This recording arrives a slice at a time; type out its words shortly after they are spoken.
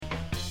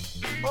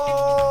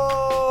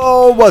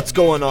Oh, what's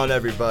going on,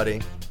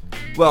 everybody?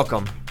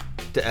 Welcome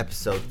to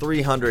episode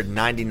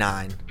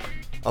 399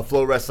 of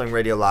Flow Wrestling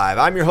Radio Live.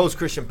 I'm your host,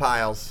 Christian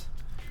Piles,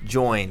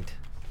 joined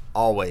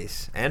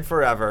always and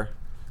forever,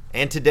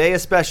 and today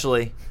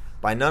especially,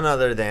 by none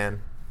other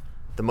than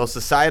the most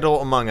societal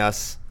among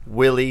us,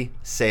 Willie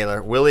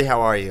Saylor. Willie,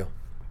 how are you?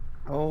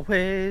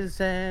 Always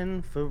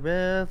and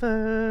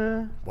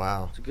forever.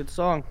 Wow. It's a good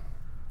song.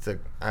 I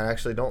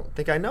actually don't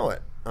think I know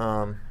it.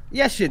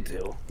 Yes, you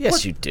do.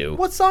 Yes, you do.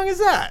 What song is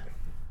that?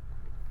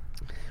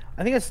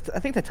 I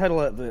think the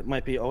title of it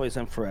might be Always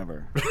and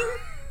Forever.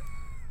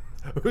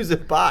 Who's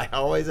it by?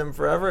 Always and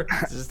Forever?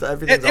 It's just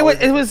everything's It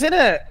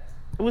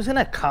was in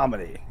a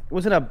comedy.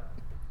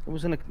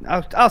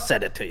 I'll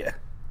send it to you.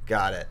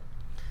 Got it.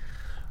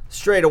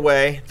 Straight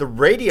away, the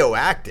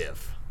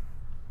radioactive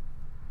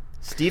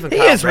Stephen. He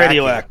Kyle is Brackey.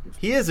 radioactive.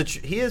 He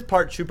is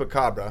part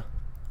chupacabra.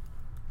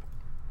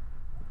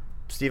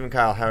 Stephen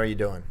Kyle, how are you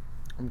doing?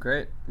 I'm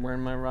great. I'm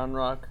wearing my Ron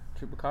Rock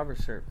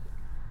Chupacabra shirt.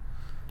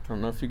 I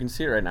don't know if you can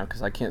see it right now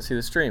because I can't see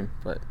the stream,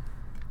 but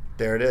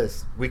There it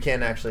is. We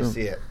can't actually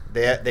see it.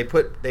 They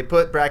put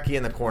Brackey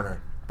in the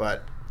corner,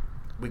 but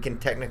we can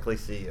technically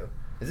see you.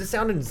 Is this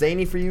sounding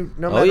zany for you,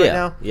 Nomad, right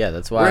now? Yeah,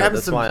 that's why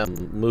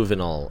I'm moving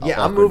all.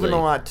 Yeah, I'm moving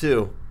a lot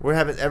too. We're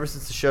having ever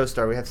since the show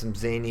started. We have some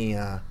zany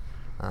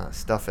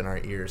stuff in our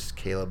ears,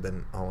 Caleb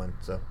and Owen.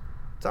 So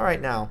it's all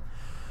right now.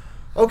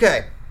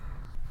 Okay.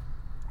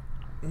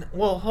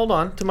 Well, hold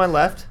on. To my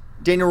left,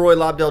 Daniel Roy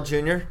Lobdell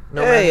Jr.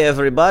 Hey,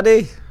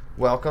 everybody.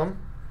 Welcome.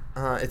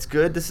 It's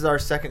good. This is our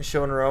second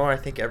show in a row. I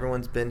think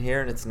everyone's been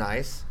here, and it's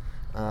nice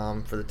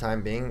for the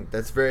time being.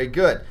 That's very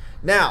good.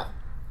 Now,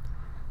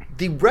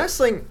 the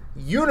wrestling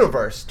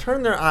universe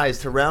turned their eyes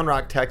to Round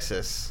Rock,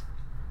 Texas,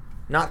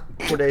 not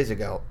 4 days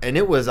ago, and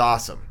it was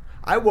awesome.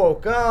 I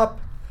woke up,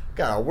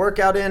 got a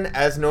workout in,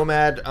 as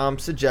Nomad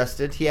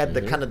suggested. He had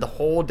the kind of the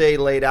whole day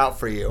laid out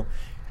for you.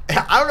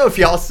 I don't know if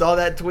y'all saw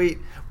that tweet,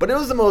 but it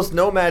was the most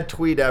Nomad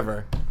tweet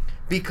ever,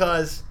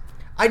 because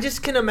I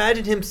just can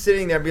imagine him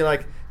sitting there and be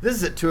like, this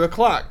is at 2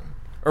 o'clock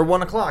or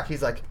 1 o'clock.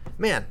 He's like,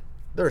 man,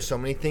 there are so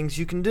many things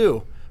you can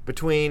do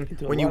between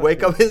when you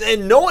wake up,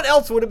 and no one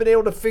else would have been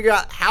able to figure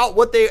out how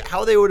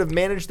they would have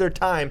managed their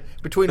time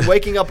between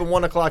waking up and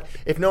 1 o'clock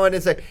if no one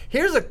didn't say,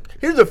 here's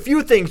a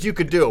few things you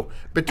could do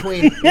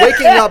between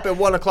waking up at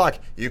 1 o'clock.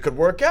 You could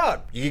work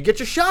out. You could get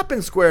your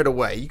shopping squared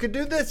away. You could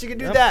do this. You could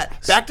do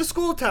that. Back to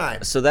school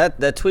time. So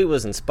that tweet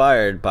was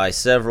inspired by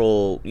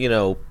several,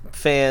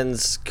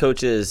 fans,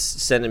 coaches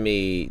sending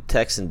me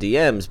texts and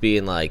DMs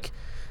being like,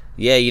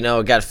 yeah,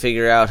 I got to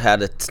figure out how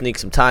to sneak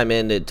some time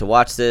in to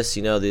watch this.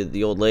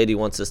 The old lady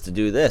wants us to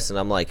do this. And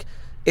I'm like,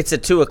 it's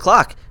at 2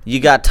 o'clock. You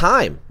got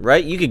time,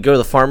 right? You could go to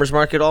the farmer's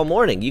market all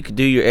morning. You could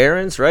do your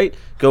errands, right?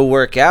 Go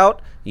work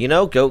out,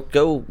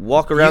 go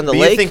walk around the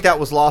lake. You think that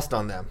was lost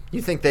on them?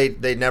 You think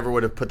they never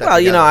would have put that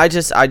together?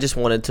 Well, I just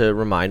wanted to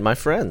remind my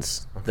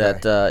friends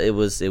that it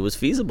was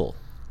feasible.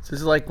 This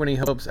is like when he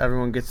hopes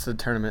everyone gets to the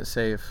tournament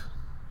safe.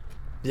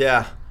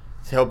 Yeah.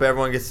 I hope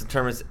everyone gets the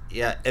tournaments.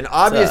 Yeah, and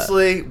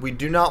obviously we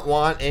do not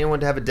want anyone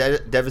to have a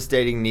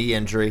devastating knee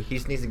injury. He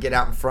just needs to get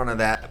out in front of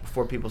that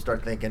before people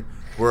start thinking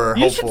we're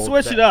hopeful. You should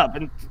switch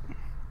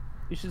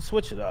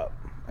it up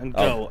and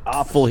go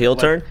opposite. Full heel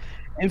turn?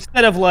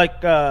 Instead of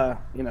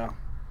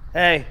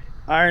hey,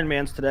 Iron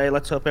Man's today.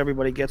 Let's hope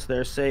everybody gets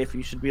there safe.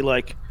 You should be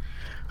like,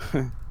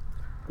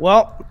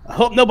 well, I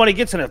hope nobody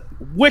gets in a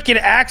wicked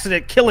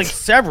accident killing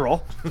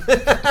several.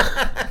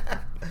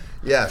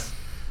 Yes,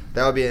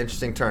 that would be an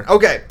interesting turn.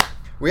 Okay.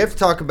 We have to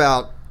talk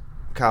about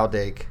Kyle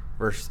Dake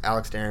versus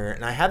Alex Daringer.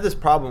 And I have this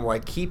problem where I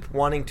keep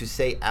wanting to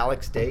say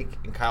Alex Dake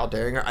and Kyle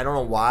Daringer. I don't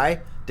know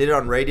why. Did it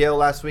on radio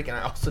last week, and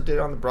I also did it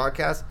on the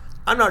broadcast.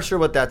 I'm not sure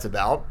what that's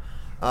about.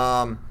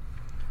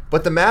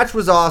 But the match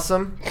was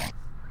awesome.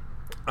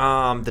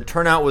 The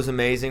turnout was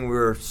amazing.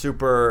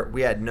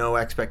 We had no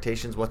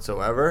expectations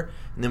whatsoever.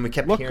 And then we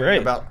kept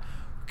hearing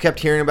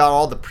about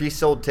all the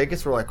pre-sold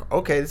tickets. We're like,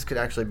 okay, this could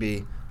actually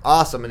be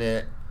awesome. And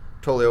it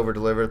totally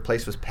over-delivered. The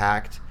place was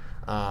packed.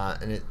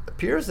 And it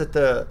appears that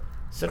the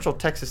Central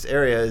Texas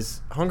area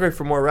is hungry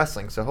for more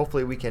wrestling, so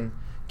hopefully we can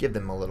give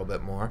them a little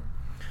bit more.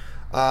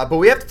 But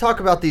we have to talk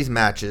about these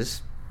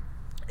matches,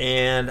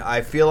 and I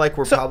feel like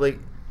we're probably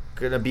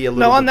going to be a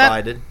little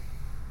divided.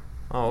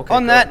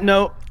 On that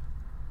note,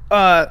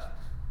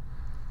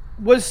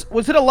 was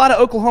it a lot of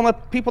Oklahoma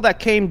people that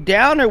came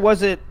down, or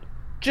was it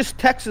just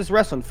Texas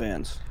wrestling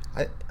fans?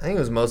 I think it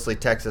was mostly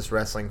Texas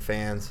wrestling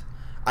fans.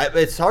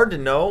 It's hard to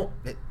know.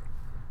 I'm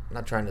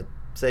not trying to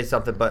say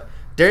something, but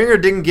Daringer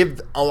didn't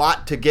give a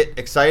lot to get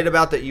excited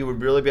about that you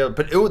would really be able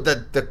to,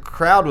 but the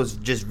crowd was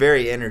just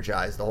very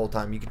energized the whole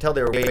time. You could tell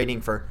they were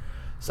waiting for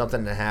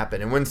something to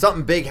happen, and when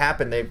something big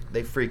happened,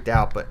 they freaked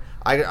out. But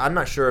I'm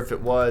not sure if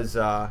it was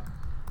a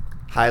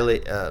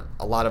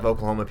lot of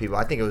Oklahoma people.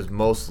 I think it was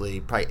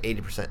mostly probably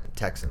 80%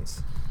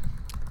 Texans.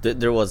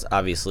 There was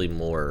obviously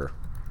more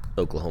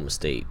Oklahoma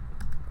State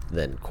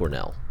than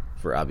Cornell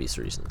for obvious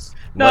reasons.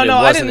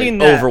 I didn't mean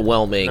that.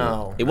 Overwhelming.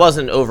 No. It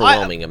wasn't an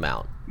overwhelming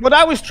amount. What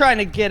I was trying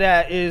to get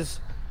at is,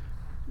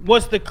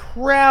 was the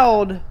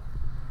crowd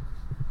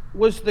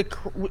was the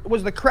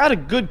crowd a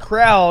good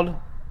crowd?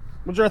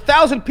 Was there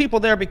 1,000 people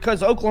there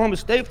because Oklahoma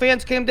State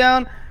fans came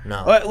down?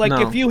 No.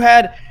 If you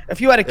had a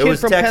kid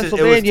was from Texas- it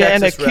was Pennsylvania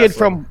and a Texas kid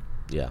from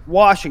Yeah.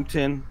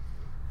 Washington.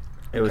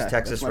 It was Okay,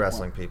 Texas that's my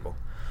wrestling people.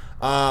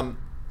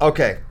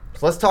 Okay,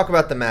 so let's talk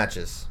about the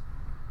matches.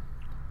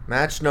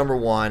 Match number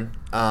 1,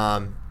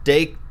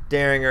 Dake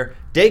Derringer.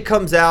 Dake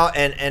comes out,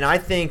 and I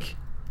think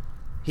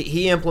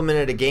he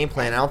implemented a game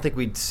plan I don't think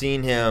we'd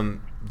seen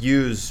him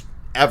use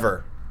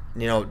ever.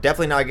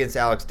 Definitely not against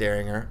Alex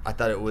Derringer. I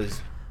thought it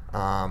was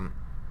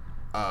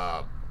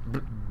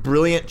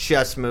brilliant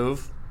chess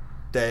move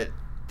that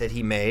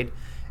he made.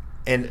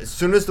 And as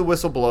soon as the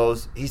whistle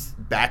blows, he's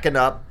backing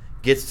up,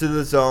 gets to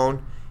the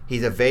zone,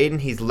 he's evading,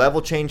 he's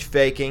level change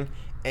faking,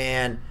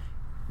 and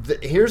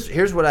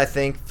here's what I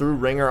think threw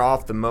Ringer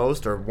off the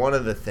most, or one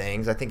of the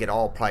things. I think it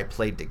all probably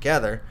played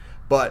together,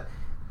 but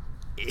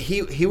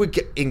he would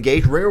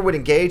engage. Ringer would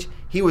engage.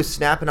 He was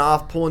snapping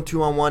off, pulling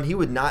 2-on-1. He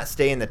would not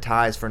stay in the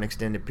ties for an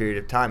extended period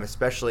of time,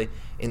 especially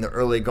in the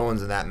early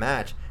goings of that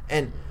match.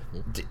 And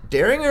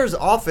Derringer's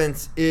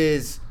offense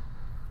is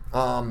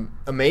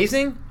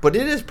amazing, but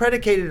it is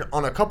predicated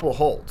on a couple of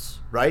holds,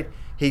 right?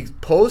 He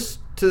posts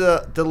to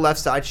the left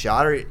side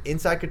shot or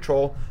inside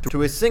control to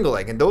his single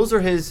leg, and those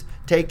are his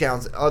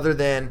takedowns other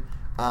than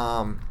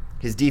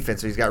his defense.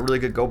 So he's got really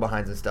good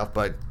go-behinds and stuff,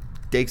 but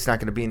Dake's not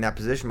going to be in that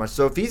position much.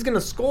 So if he's going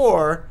to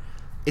score,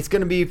 it's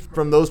going to be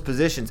from those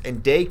positions.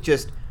 And Dake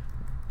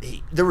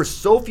there were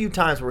so few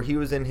times where he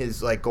was in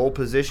his goal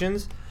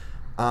positions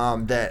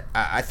that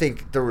I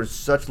think there was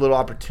such little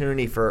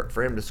opportunity for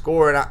him to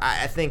score. And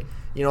I think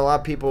a lot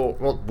of people,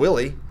 well,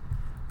 Willie,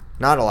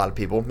 not a lot of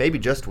people, maybe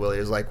just Willie,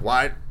 is like,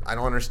 why? I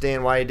don't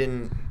understand why he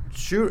didn't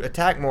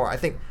attack more. I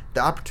think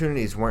the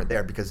opportunities weren't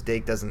there because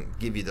Dake doesn't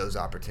give you those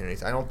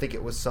opportunities. I don't think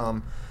it was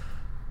some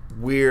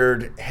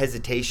weird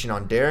hesitation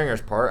on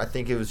Derringer's part. I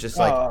think it was just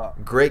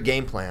great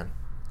game plan.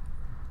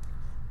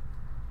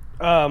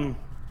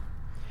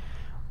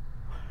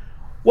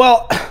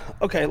 Well,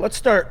 okay, let's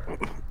start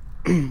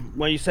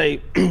when you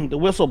say the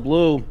whistle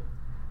blew.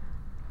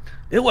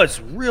 It was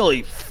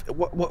really,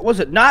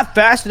 was it not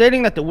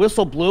fascinating that the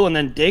whistle blew and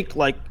then Dake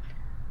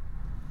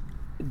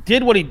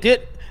did what he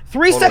did?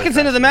 3 seconds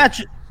into the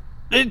match,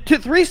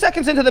 3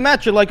 seconds into the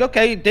match, you're like,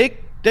 okay,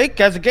 Dake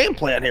has a game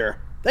plan here.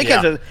 Dake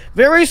has a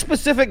very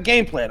specific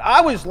game plan.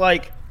 I was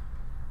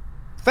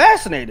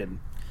fascinated.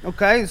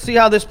 Okay, see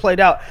how this played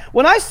out.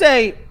 When I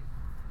say,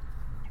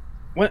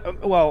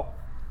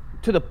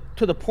 to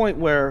the point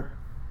where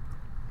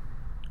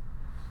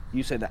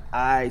you said that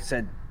I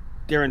said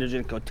Derringer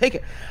didn't go take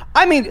it.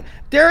 I mean,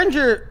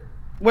 Derringer,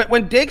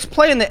 when Dake's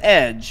playing the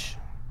edge,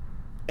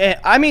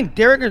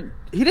 Derringer,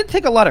 he didn't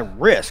take a lot of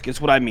risk, is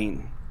what I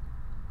mean.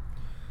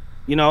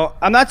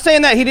 I'm not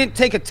saying that he didn't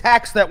take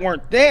attacks that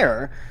weren't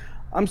there.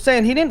 I'm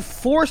saying he didn't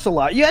force a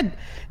lot.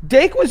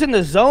 Dake was in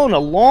the zone a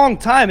long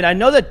time, and I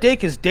know that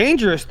Dake is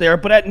dangerous there,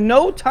 but at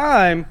no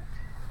time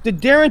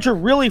did Derringer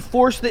really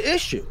force the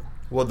issue.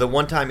 Well, the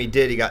one time he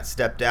did, he got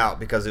stepped out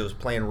because it was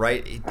playing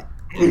right. He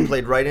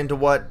played right into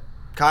what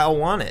Kyle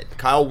wanted.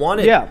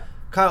 Yeah.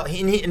 Kyle,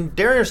 and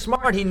Derringer's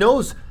smart. He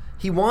knows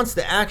he wants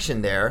the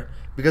action there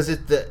because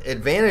it's the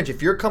advantage.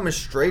 If you're coming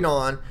straight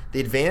on,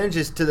 the advantage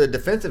is to the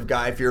defensive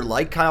guy. If you're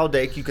like Kyle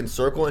Dake, you can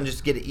circle and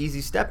just get an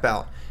easy step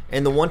out.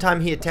 And the one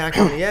time he attacked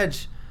on the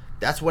edge,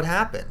 that's what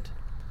happened.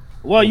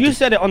 Well, you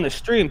said it on the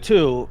stream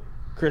too,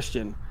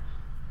 Christian.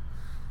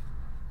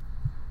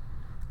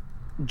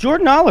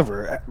 Jordan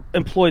Oliver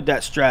employed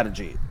that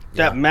strategy,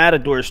 that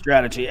Matador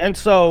strategy. And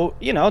so,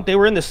 they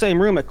were in the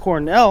same room at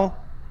Cornell.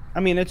 I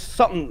mean, it's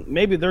something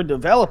maybe they're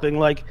developing.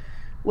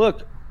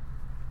 Look,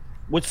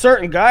 with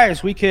certain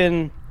guys, we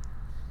can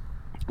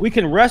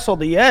wrestle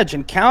the edge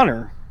and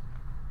counter.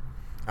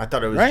 I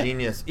thought it was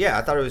genius. Yeah,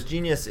 I thought it was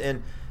genius.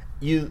 And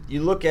you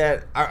look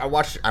at,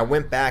 I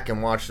went back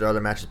and watched the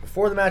other matches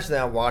before the match, and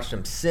then I watched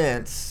them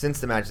since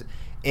the match.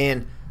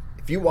 And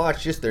if you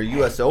watch just their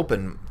U.S.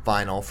 Open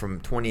final from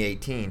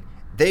 2018,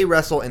 they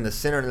wrestle in the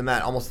center of the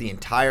mat almost the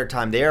entire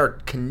time. They are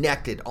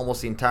connected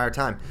almost the entire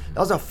time. That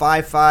was a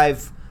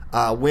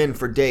 5-5 win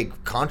for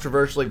Dake.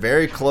 Controversially,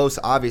 very close.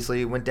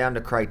 Obviously, it went down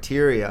to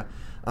criteria.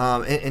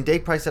 And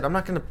Dake probably said, "I'm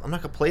not gonna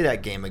play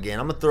that game again.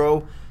 I'm gonna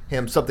throw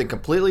him something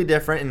completely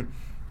different." And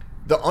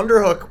the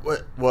underhook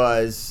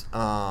was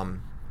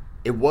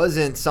it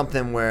wasn't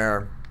something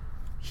where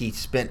he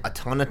spent a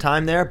ton of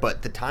time there,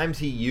 but the times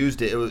he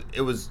used it,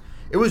 it was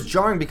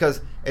jarring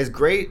because as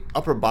great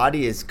upper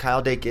body as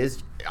Kyle Dake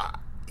is,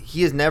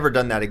 he has never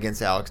done that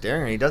against Alex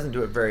Derringer. He doesn't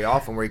do it very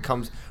often where he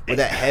comes with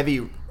that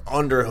heavy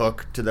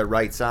underhook to the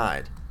right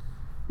side.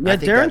 Yeah, I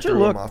think that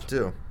threw him off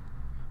too.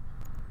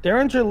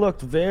 Derringer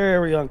looked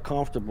very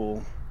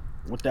uncomfortable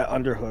with that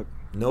underhook.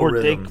 No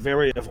rhythm. Dake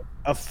very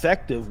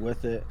effective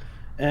with it.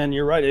 And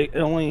you're right, it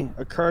only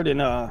occurred in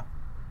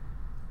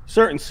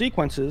certain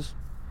sequences.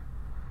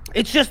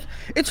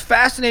 It's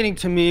fascinating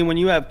to me when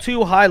you have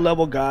two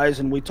high-level guys,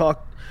 and we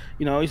talk,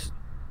 he's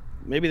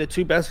maybe the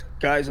two best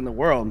guys in the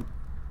world.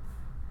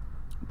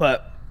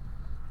 But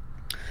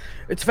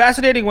It's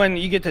fascinating when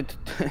you get to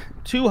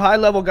two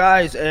high-level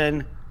guys,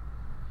 and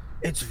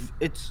it's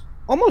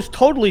almost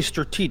totally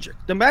strategic.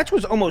 The match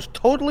was almost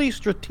totally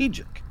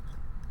strategic.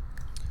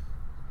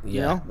 Yeah.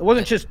 You know,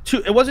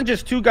 it wasn't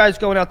just two guys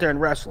going out there and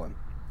wrestling.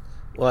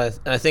 Well,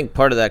 I think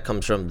part of that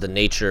comes from the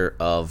nature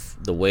of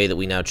the way that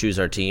we now choose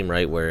our team,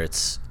 right? Where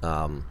it's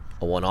a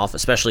one-off,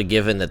 especially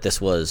given that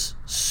this was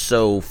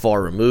so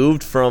far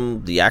removed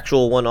from the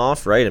actual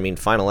one-off, right? I mean,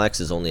 Final X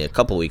is only a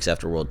couple weeks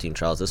after World Team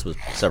Trials. This was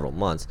several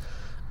months.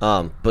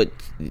 But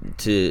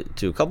to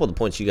a couple of the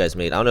points you guys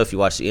made, I don't know if you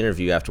watched the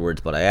interview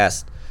afterwards, but I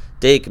asked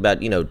Dake about,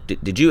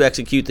 did you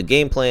execute the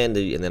game plan?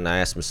 And then I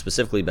asked him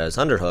specifically about his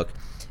underhook.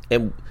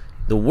 And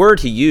the word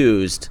he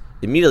used,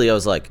 immediately I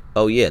was like,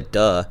 oh, yeah,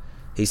 duh.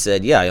 He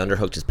said, yeah, I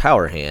underhooked his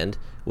power hand,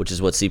 which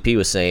is what CP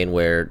was saying,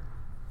 where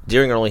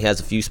Dieringer only has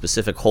a few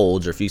specific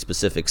holds or a few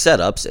specific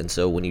setups, and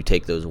so when you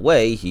take those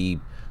away, he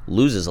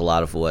loses a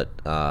lot of what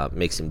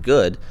makes him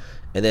good.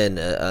 And then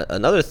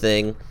another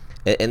thing,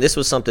 and this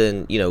was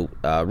something,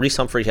 Reese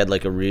Humphrey had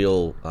like a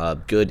real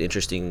good,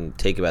 interesting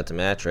take about the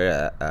match,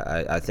 right?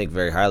 I think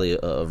very highly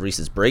of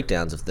Reese's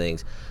breakdowns of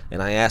things,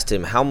 and I asked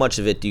him, how much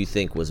of it do you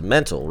think was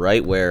mental,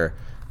 right? Where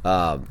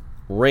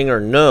Ringer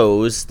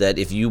knows that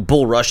if you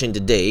bull rush into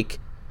Dake,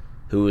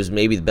 who is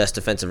maybe the best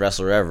defensive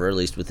wrestler ever, at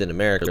least within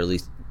America, or at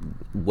least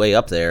way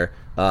up there,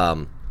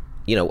 how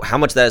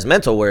much that is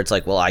mental, where it's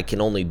like, well, I can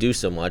only do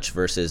so much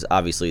versus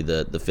obviously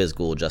the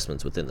physical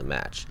adjustments within the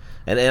match.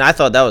 And I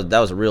thought that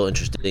was a real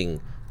interesting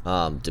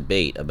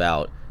debate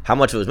about how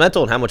much it was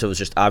mental and how much it was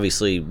just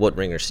obviously what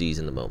Ringer sees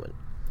in the moment.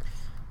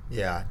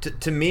 Yeah,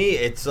 to me,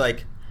 it's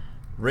like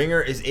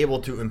Ringer is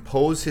able to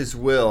impose his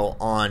will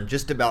on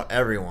just about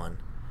everyone,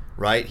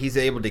 right? He's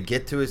able to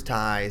get to his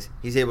ties.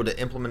 He's able to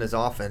implement his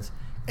offense.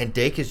 And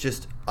Dake is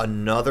just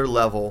another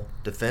level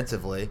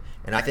defensively.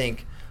 And I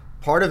think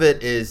part of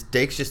it is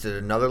Dake's just at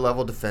another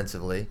level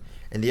defensively.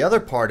 And the other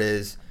part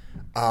is,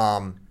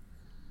 what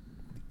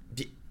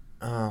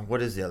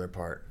is the other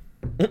part?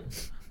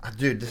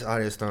 Dude, this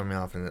audio is throwing me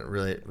off, and it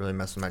really, really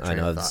messed with my train of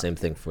thought. I know, the same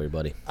thing for you,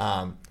 buddy.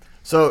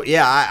 So,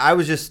 yeah, I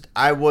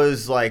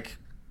was like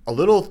a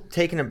little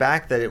taken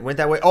aback that it went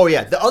that way. Oh,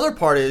 yeah, the other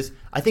part is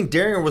I think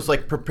Dieringer was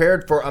like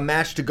prepared for a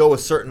match to go a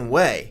certain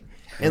way.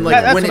 And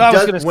like when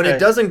it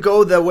doesn't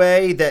go the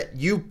way that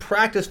you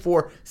practiced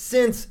for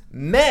since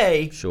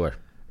May, sure,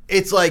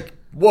 it's like,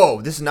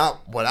 whoa, this is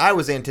not what I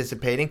was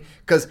anticipating.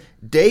 Because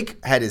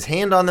Dake had his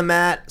hand on the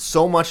mat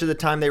so much of the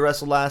time they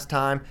wrestled last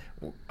time,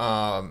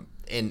 and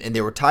they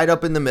were tied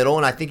up in the middle.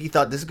 And I think he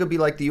thought this is gonna be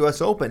like the U.S.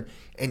 Open.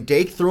 And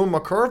Dake threw him a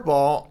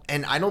curveball,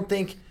 and I don't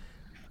think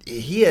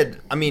it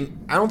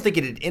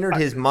had entered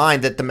his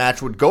mind that the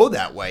match would go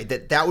that way.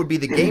 That would be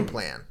the game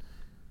plan.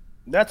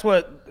 That's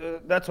what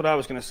I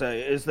was going to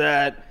say, is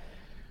that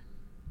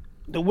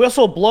the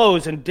whistle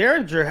blows and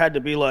Dieringer had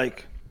to be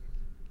like,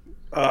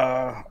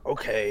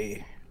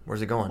 okay.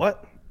 Where's it going?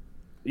 What?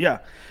 Yeah.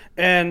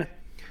 And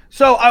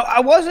so I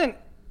wasn't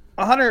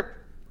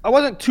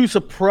too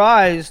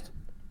surprised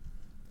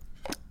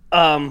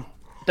that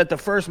the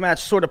first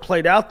match sort of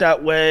played out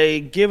that way,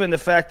 given the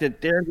fact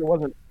that Dieringer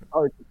wasn't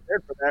probably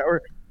prepared for that,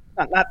 or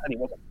not that he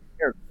wasn't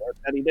prepared for it,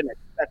 that he didn't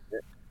expect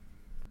it.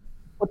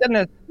 But then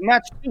the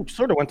match 2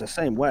 sort of went the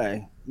same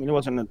way. I mean, there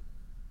wasn't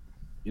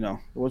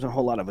a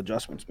whole lot of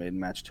adjustments made in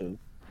match 2.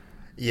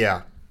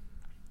 Yeah,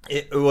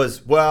 it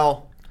was.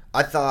 Well,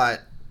 I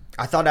thought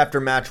after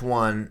match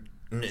 1,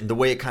 the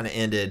way it kind of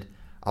ended,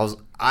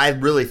 I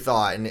really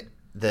thought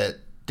that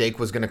Dake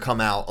was going to come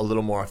out a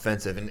little more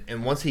offensive,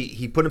 and once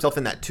he put himself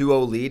in that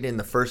 2-0 lead in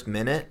the first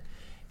minute,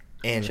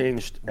 and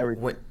changed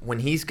everything. When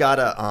he's got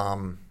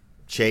a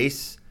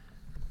chase.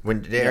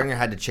 When Dieringer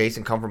had to chase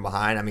and come from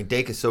behind, I mean,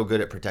 Dake is so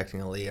good at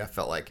protecting a lead. I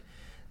felt like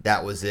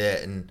that was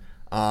it. And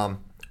I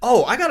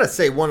gotta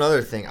say one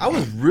other thing.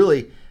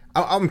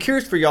 I'm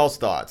curious for y'all's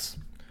thoughts.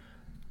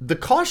 The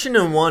caution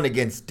in one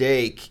against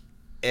Dake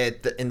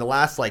in the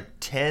last like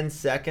 10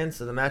 seconds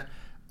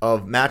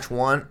of match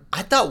 1,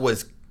 I thought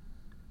was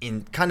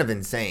kind of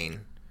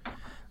insane.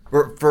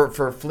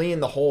 For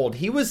fleeing the hold,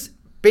 he was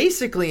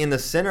basically in the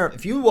center.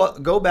 If you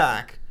go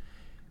back.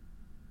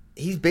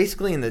 He's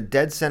basically in the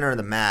dead center of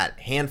the mat,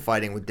 hand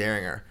fighting with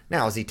Dieringer.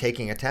 Now, is he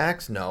taking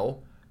attacks?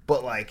 No,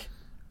 but like,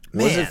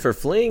 man. Was it for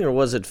fleeing or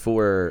was it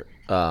for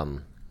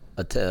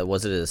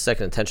was it a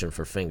second attention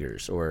for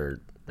fingers or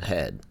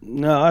head?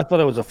 No, I thought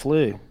it was a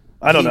flea.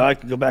 I don't know. I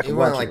could go back and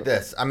watch it. He went like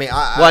this. I mean,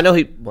 I know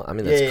he. Well, I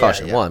mean, that's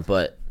caution 1,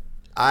 but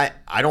I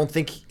don't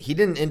think he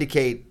didn't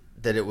indicate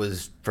that it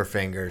was for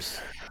fingers.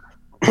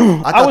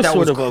 I thought that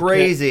was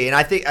crazy, okay. And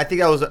I think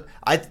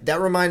that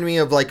reminded me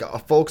of like a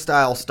folk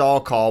style stall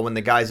call when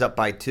the guy's up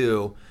by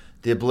 2,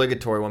 the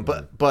obligatory one.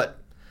 But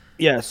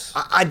yes,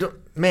 I don't.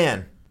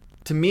 Man,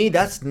 to me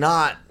that's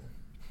not.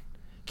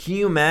 Can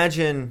you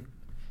imagine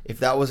if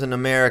that was an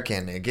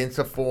American against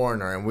a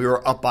foreigner and we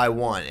were up by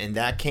 1 and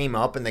that came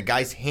up and the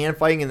guy's hand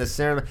fighting in the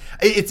center?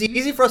 It's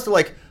easy for us to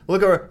like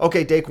look over.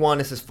 Okay, Dake won.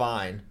 This is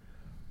fine.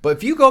 But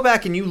if you go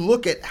back and you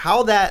look at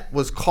how that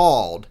was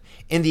called.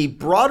 And the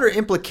broader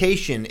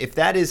implication, if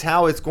that is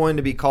how it's going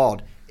to be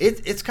called,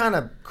 It's kind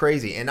of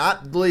crazy. And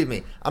believe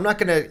me, I'm not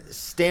going to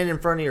stand in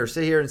front of you or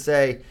sit here and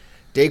say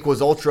Dake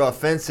was ultra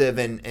offensive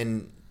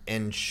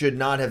and should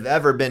not have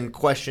ever been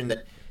questioned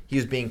that he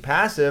was being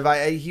passive.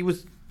 He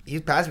was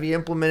passive. He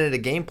implemented a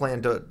game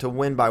plan to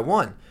win by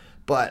one.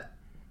 But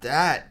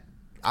that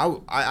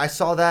I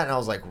saw that and I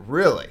was like,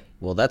 really?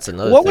 Well, that's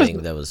another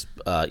thing that was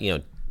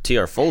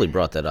TR Foley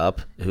brought that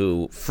up,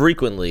 who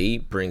frequently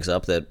brings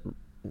up that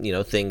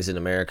things in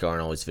America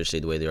aren't always officially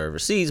the way they are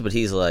overseas, but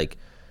he's like,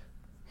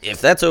 if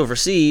that's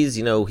overseas,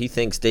 he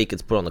thinks Dake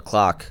gets put on the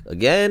clock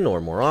again or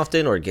more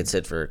often, or gets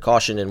hit for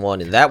caution in one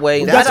in that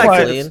way. That's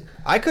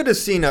I could have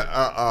seen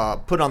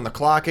a put on the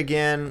clock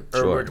again,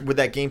 or with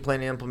that game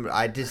plan implement.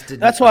 I just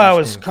didn't. That's why I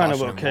was kind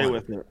of okay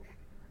with it.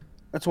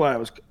 That's why I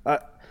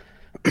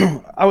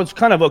was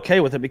kind of okay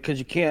with it, because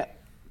you can't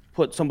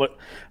put somebody.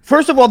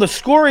 First of all, the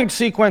scoring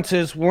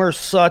sequences were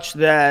such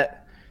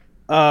that,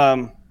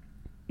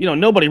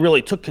 nobody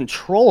really took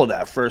control of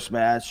that first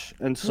match,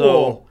 and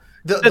so.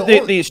 There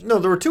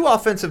were 2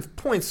 offensive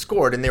points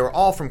scored, and they were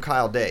all from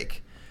Kyle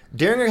Dake.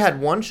 Derringer had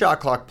 1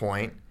 shot clock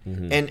point,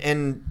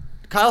 and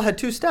Kyle had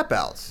 2 step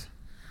outs.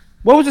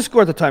 What was the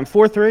score at the time?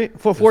 4-3?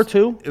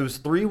 4-2? It was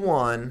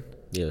 3-1.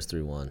 Yeah, it was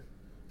 3-1.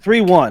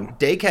 3-1.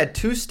 Dake had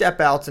 2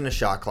 step outs and a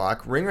shot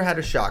clock. Ringer had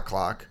a shot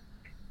clock.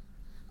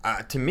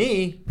 To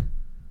me,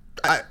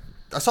 I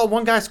saw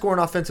one guy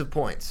scoring offensive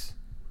points.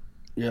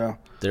 Yeah.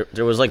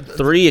 There was like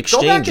 3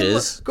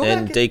 exchanges,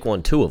 and Dake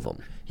won 2 of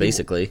them,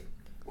 basically.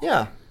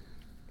 Yeah.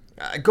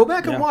 Go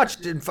back and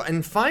watch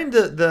and find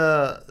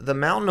the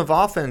mountain of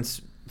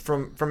offense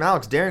from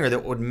Alex Derringer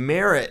that would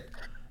merit.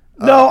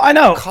 No, I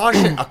know.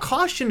 A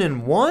caution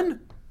in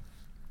one.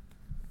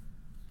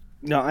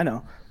 No, I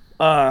know.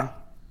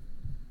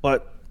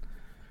 But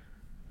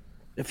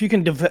if you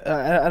can,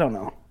 I don't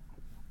know.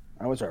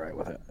 I was all right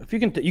with it. If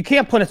you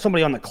can't put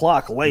somebody on the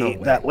clock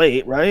that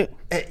late, right?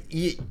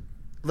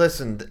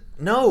 Listen,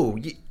 no.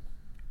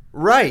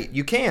 Right,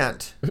 you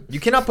can't. You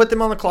cannot put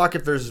them on the clock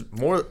if there's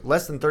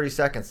less than 30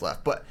 seconds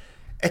left. But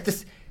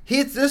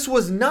this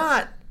was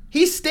not.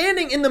 He's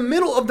standing in the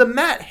middle of the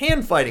mat,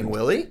 hand fighting,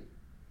 Willie.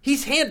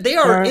 They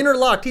are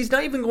interlocked. He's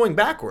not even going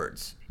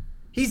backwards.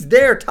 He's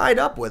there, tied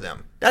up with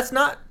him. That's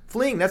not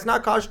fleeing. That's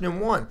not caution in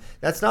one.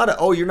 That's not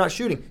you're not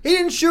shooting. He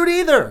didn't shoot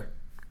either.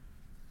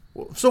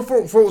 So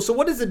so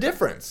what is the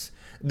difference?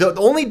 The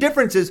only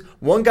difference is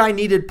one guy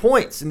needed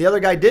points and the other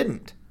guy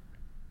didn't.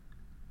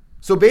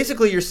 So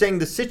basically, you're saying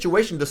the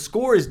situation, the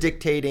score is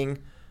dictating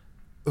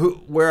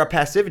where a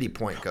passivity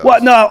point goes.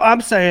 Well, no,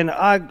 I'm saying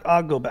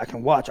I'll go back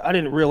and watch. I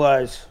didn't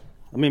realize.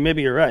 I mean,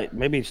 maybe you're right.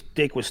 Maybe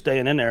Dake was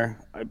staying in there.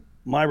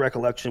 My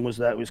recollection was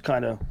that it was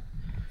kind of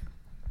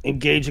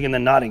engaging and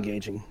then not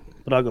engaging.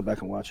 But I'll go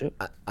back and watch it.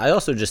 I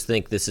also just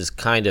think this is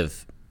kind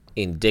of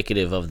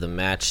indicative of the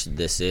match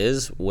this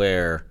is,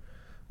 where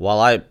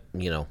while I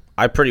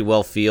pretty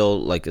well feel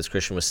like, as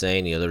Christian was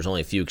saying, there's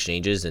only a few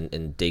exchanges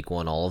and Dake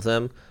won all of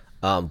them.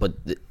 But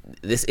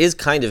this is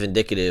kind of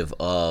indicative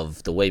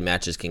of the way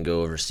matches can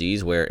go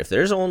overseas, where if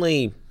there's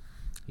only,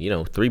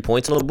 3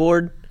 points on the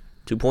board,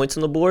 2 points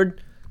on the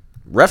board,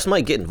 refs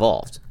might get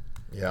involved.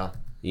 Yeah.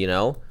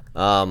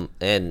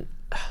 And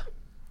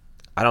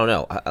I don't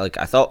know.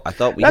 I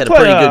thought we had a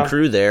pretty good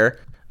crew there,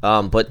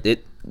 but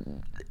the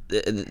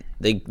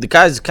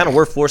guys kind of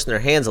were forcing their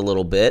hands a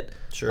little bit.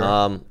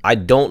 Sure. I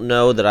don't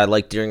know that I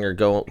like Derringer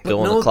go on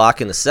the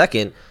clock in the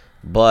second,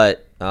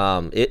 but.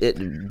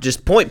 It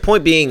just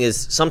point being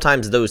is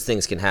sometimes those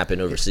things can happen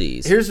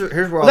overseas. Here's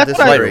where I'll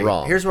disagree. Right or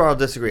wrong. Here's where I'll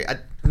disagree.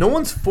 No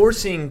one's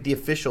forcing the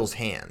officials'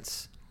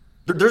 hands.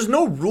 There's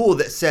no rule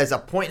that says a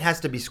point has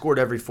to be scored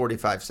every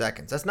 45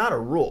 seconds. That's not a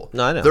rule.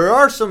 No, I know. There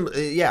are some.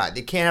 They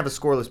can't have a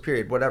scoreless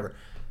period. Whatever.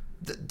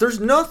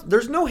 There's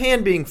no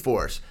hand being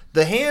forced.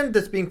 The hand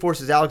that's being forced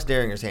is Alex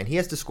Derringer's hand. He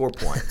has to score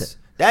points.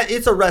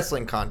 It's a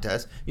wrestling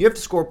contest. You have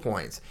to score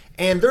points,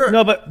 and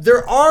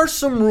there are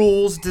some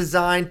rules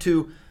designed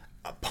to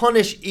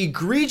punish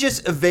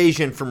egregious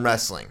evasion from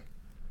wrestling.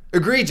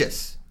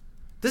 Egregious.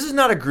 This is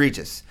not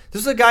egregious.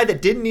 This is a guy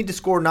that didn't need to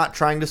score, not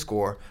trying to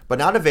score, but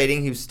not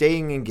evading. He was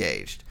staying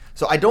engaged.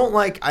 So I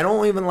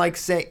don't even like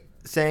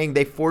saying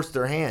they forced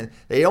their hand.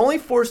 They only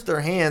force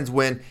their hands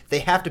when they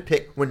have to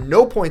pick, when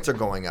no points are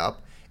going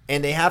up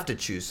and they have to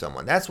choose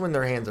someone. That's when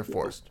their hands are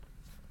forced.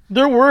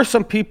 There were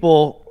some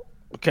people,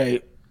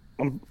 okay,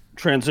 I'm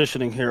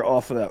transitioning here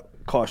off of that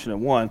caution in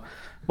one,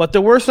 but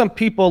there were some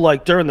people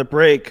like during the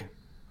break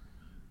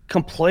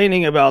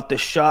complaining about the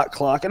shot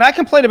clock. And I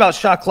complain about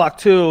shot clock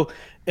too,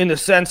 in the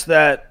sense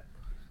that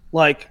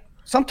like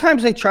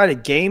sometimes they try to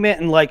game it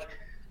and like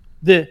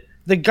the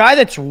guy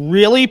that's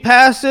really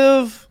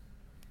passive,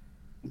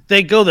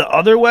 they go the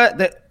other way.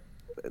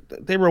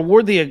 They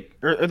reward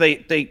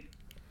they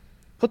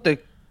put the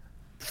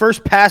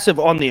first passive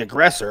on the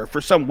aggressor for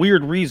some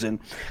weird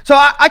reason. So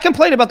I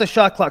complain about the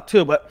shot clock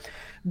too, but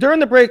during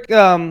the break,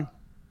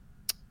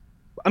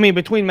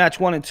 between match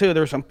 1 and 2,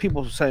 there were some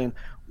people saying,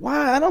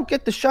 why I don't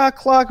get the shot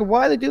clock, or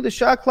why they do the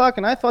shot clock,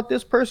 and I thought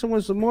this person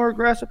was the more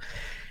aggressive.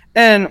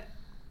 And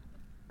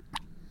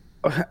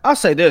I'll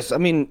say this,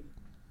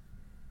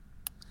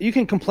 you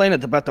can complain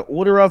about the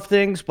order of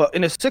things, but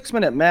in a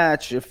 6-minute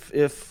match,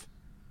 if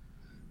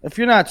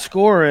you're not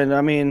scoring,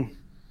 I mean,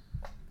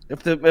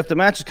 if the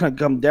match is going to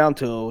come down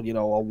to a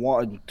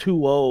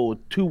 1-2-0,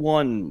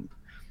 2-1,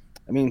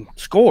 I mean,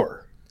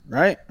 score,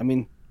 right? I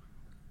mean,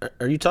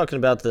 are you talking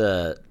about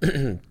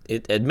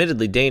it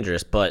admittedly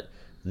dangerous, but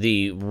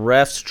the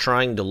refs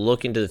trying to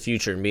look into the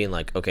future and being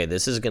like, okay,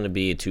 this is going to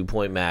be a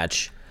 2-point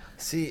match.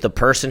 See, the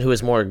person who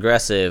is more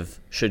aggressive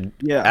should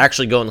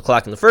actually go on the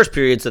clock in the first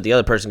period so that the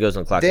other person goes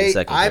on the clock in the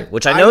second period,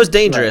 which I know is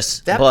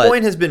dangerous. That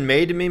point has been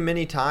made to me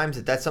many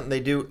times that's something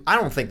they do. I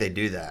don't think they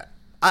do that.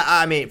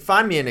 I mean,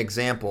 find me an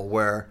example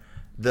where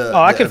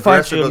I can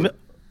find you.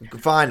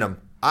 Find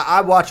them. I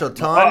watch a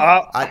ton.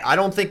 I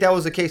don't think that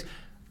was the case.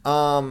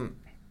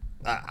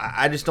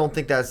 I just don't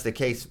think that's the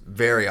case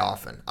very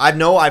often.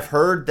 I've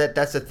heard that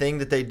that's a thing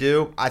that they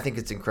do. I think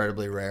it's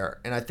incredibly rare,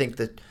 and I think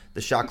that the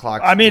shot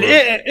clock. I mean,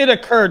 it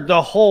occurred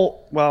the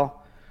whole.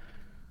 Well,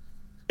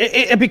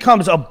 it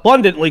becomes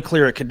abundantly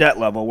clear at cadet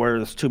level where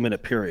there's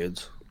 2-minute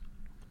periods.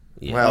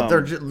 Yeah. Well,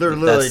 they're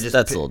literally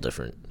that's a little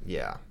different.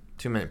 Yeah,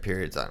 2-minute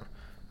periods.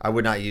 I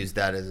would not use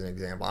that as an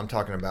example. I'm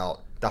talking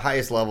about the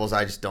highest levels.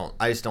 I just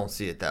don't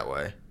see it that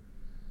way.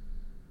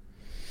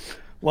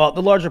 Well,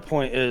 the larger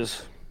point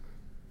is,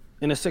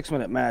 in a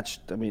 6-minute match,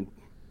 I mean,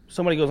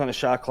 somebody goes on a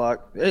shot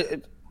clock.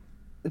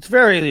 It's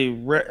very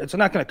rare. It's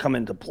not going to come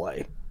into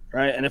play,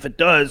 right? And if it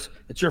does,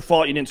 it's your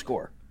fault you didn't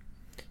score.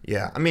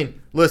 Yeah, I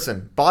mean,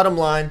 listen. Bottom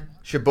line: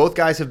 should both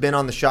guys have been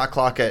on the shot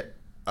clock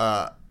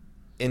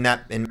in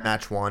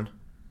match one?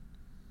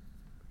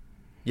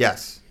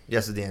 Yes.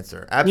 Yes is the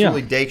answer.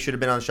 Absolutely, Dake should have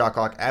been on the shot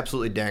clock.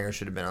 Absolutely, Danger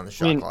should have been on the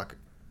shot clock.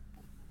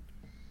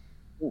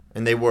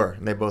 And they were.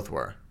 And they both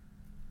were.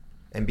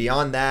 And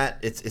beyond that,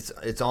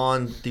 it's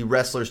on the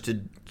wrestlers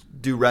to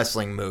do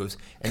wrestling moves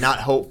and not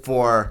hope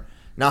for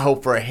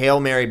a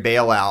Hail Mary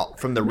bailout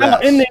from the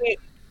refs. No,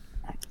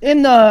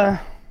 in the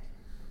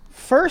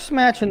first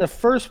match in the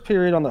first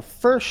period on the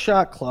first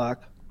shot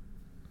clock,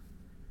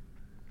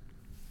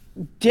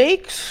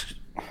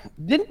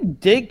 didn't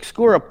Dake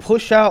score a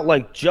push out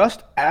like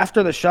just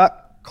after the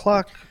shot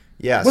clock?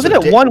 Yeah. Wasn't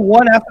it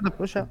 1-1 after the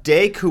push out?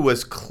 Dake, who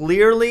was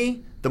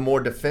clearly the more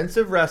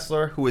defensive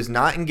wrestler who was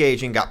not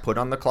engaging, got put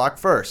on the clock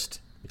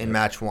first in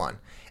match one.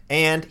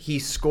 And he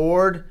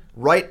scored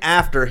right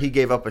after he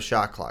gave up a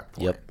shot clock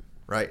point. Yep.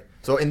 Right?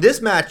 So in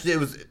this match,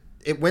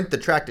 it went the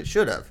track it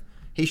should have.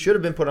 He should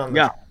have been put on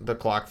the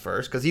clock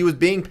first because he was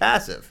being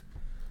passive.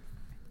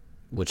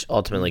 Which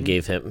ultimately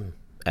gave him,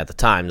 at the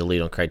time, the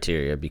lead on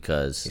criteria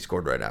because he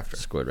scored right after.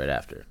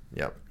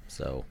 Yep.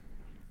 So,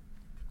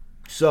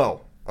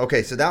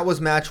 okay, so that was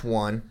match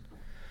one.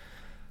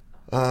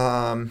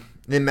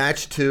 Then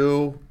match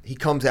two, he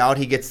comes out,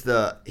 he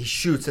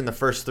shoots in the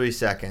first 3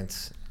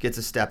 seconds, gets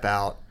a step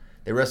out.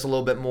 They wrestle a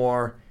little bit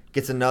more,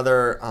 gets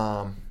another,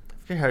 I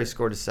forget how he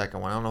scored his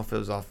second one. I don't know if it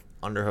was off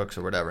underhooks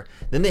or whatever.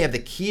 Then they have the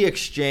key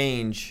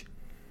exchange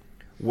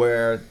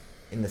where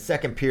in the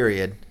second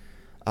period,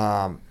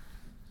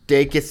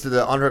 Dake gets to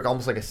the underhook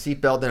almost like a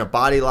seatbelt in a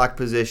body lock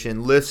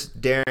position, lifts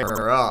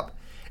Derringer up.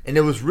 And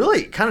it was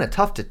really kind of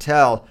tough to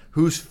tell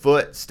whose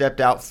foot stepped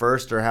out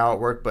first or how it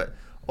worked, but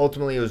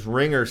ultimately it was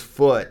Ringer's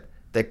foot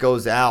that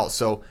goes out.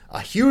 So a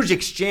huge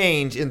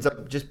exchange ends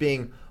up just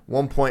being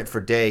 1 point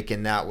for Dake,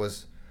 and that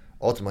was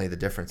ultimately the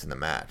difference in the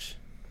match.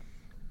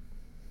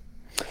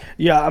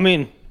 Yeah, I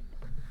mean,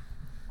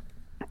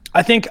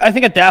 I think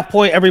at that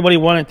point everybody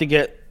wanted to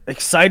get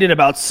excited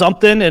about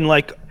something, and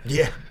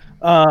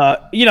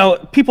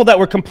people that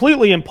were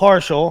completely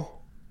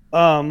impartial,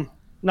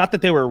 not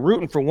that they were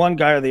rooting for one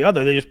guy or the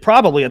other, they just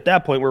probably at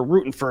that point were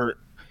rooting for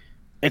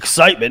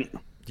excitement.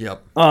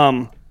 Yep.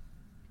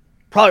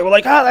 Probably were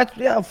like,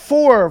 that's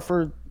 4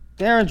 for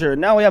Derringer.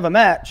 Now we have a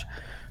match,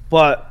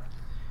 but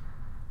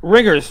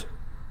Ringer's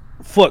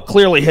foot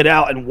clearly hit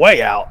out and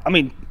way out. I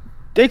mean,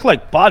 Dake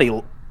had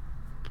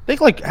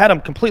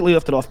him completely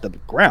lifted off the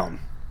ground.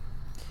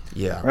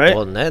 Yeah. Right.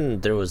 Well, and then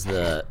there was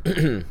the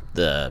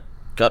the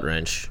gut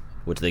wrench,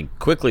 which they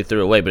quickly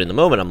threw away. But in the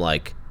moment, I'm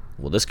like,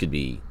 well, this could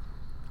be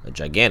a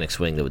gigantic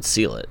swing that would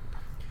seal it.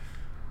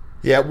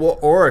 Yeah. Well,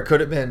 or it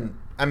could have been.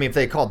 I mean, if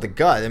they called the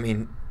gut, I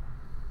mean,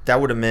 that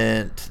would have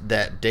meant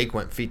that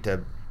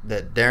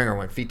Derringer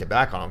went feet to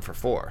back on him for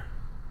 4.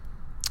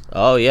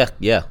 Oh yeah.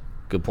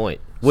 Good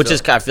point. Which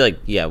is kind of, I feel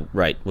like,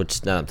 right.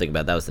 Which now I'm thinking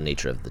about, that was the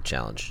nature of the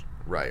challenge.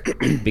 Right.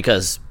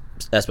 Because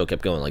Espo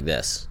kept going like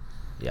this.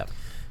 Yeah.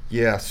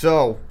 Yeah.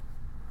 So,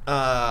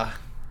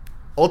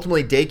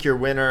 ultimately, Dake your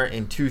winner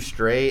in 2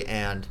 straight,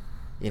 and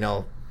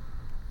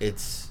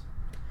it's.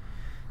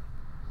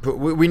 But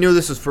we knew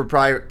this was for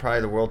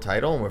probably the world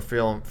title, and we're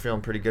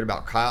feeling pretty good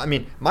about Kyle. I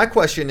mean, my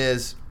question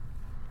is,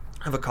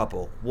 I have a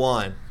couple.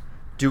 One,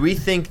 do we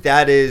think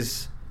that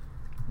is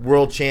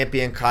world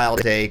champion Kyle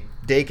Dake?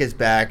 Dake is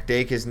back.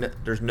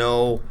 There's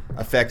no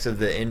effects of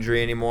the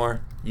injury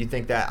anymore. You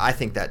think that? I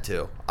think that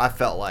too. I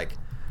felt like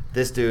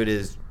this dude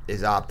is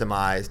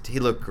optimized. He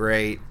looked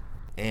great,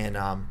 and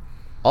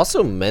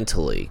also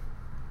mentally.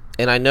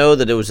 And I know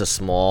that it was a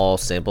small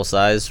sample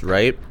size,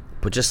 right?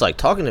 But just like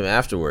talking to him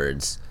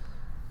afterwards,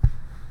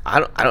 I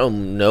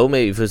don't know.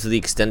 Maybe if it's the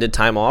extended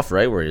time off,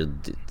 right, where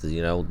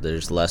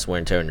there's less wear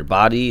and tear on your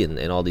body and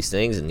all these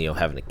things, and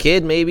having a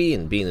kid maybe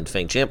and being the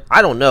defending champ.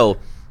 I don't know,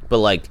 but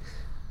like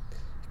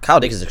Kyle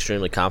Dake is an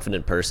extremely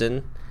confident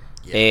person,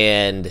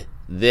 and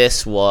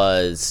this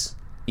was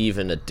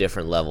even a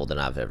different level than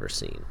I've ever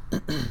seen.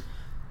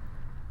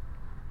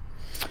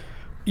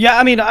 Yeah,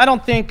 I mean, I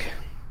don't think.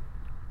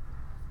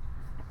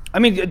 I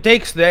mean,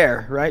 Dake's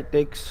there, right?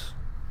 Dake's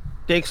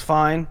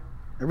fine.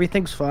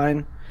 Everything's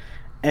fine.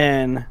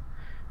 And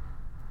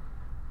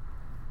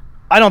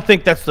I don't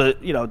think that's the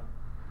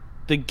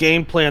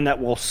game plan that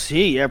we'll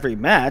see every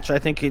match. I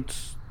think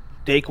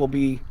Dake will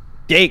be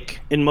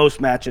Dake in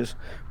most matches.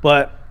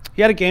 But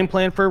he had a game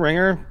plan for a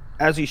ringer,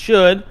 as he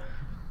should,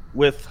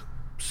 with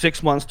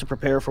 6 months to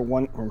prepare for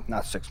one, or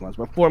not 6 months,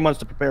 but 4 months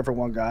to prepare for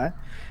one guy.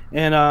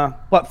 And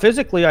but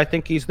physically, I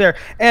think he's there.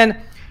 And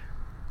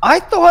I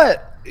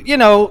thought,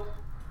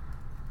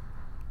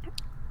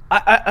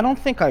 I don't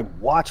think I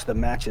watched the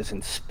matches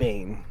in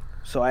Spain.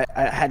 So I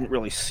hadn't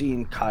really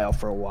seen Kyle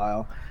for a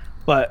while,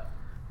 but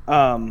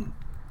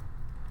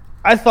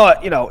I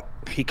thought,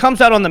 he comes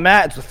out on the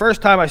mat. It's the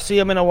first time I see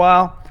him in a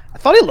while. I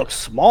thought he looked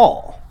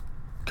small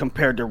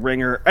compared to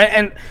Ringer,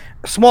 and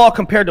small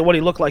compared to what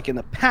he looked like in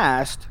the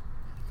past.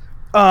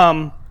 So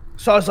I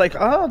was like,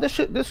 oh,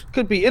 this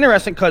could be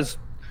interesting because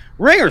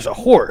Ringer's a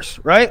horse,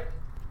 right?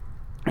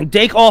 And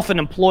Dake often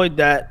employed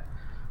that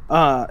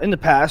in the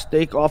past.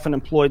 Dake often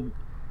employed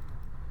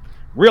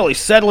really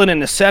settling in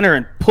the center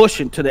and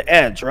pushing to the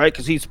edge, right?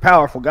 Because he's a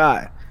powerful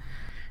guy.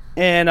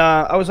 And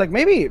I was like,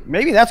 maybe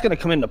that's going to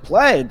come into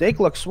play.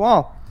 Dake looks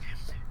small.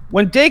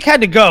 When Dake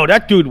had to go,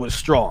 that dude was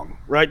strong,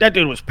 right? That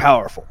dude was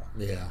powerful.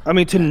 Yeah. I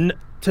mean,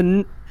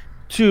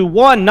 to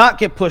one, not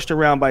get pushed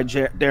around by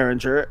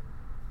Derringer,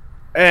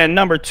 and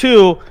number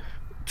two,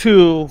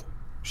 to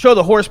show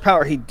the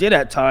horsepower he did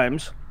at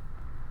times.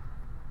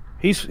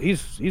 He's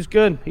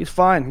good. He's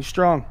fine. He's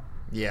strong.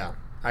 Yeah.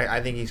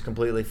 I think he's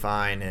completely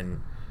fine,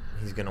 and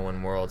he's going to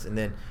win Worlds. And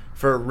then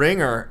for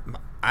Ringer,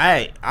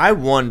 I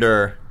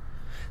wonder.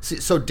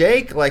 So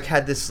Dake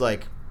had this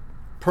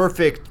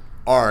perfect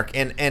arc,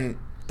 and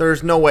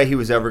there's no way he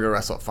was ever going to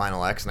wrestle at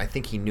Final X, and I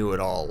think he knew it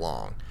all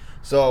along.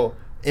 So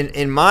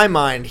in my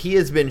mind, he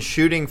has been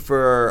shooting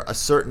for a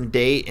certain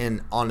date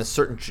and on a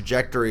certain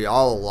trajectory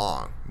all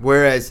along,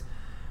 whereas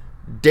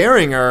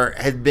Derringer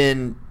had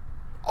been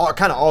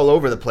kind of all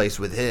over the place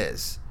with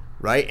his,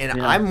 right? And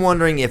yeah. I'm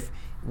wondering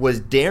was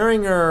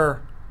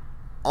Derringer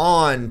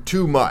on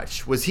too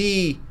much? Was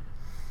he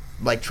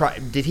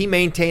did he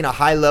maintain a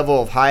high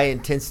level of high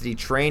intensity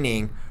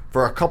training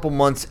for a couple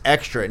months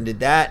extra, and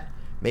did that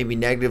maybe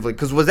negatively,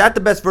 because was that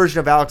the best version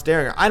of Alex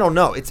Derringer? I don't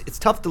know. It's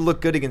tough to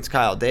look good against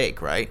Kyle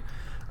Dake, right?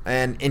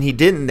 And he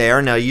didn't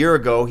there. Now a year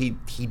ago he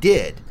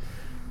did,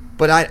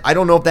 but I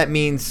don't know if that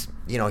means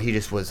he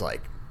just was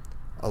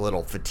a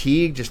little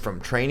fatigued just from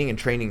training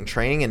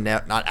and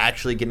not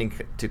actually getting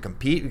to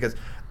compete, because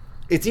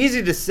it's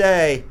easy to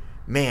say,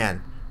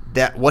 man,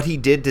 that what he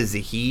did to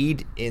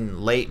Zahid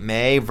in late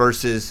May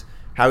versus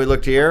how he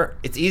looked here,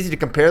 it's easy to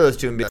compare those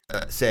two and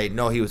say,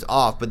 no, he was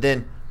off. But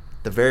then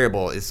the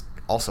variable is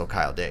also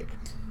Kyle Dake.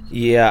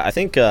 Yeah, I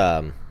think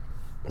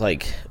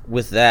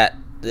with that,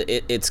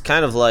 it's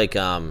kind of like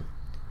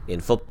in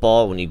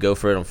football when you go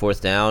for it on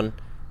fourth down.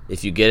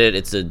 If you get it,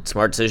 it's a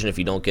smart decision. If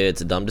you don't get it,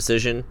 it's a dumb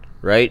decision,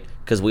 right?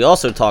 Because we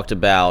also talked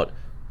about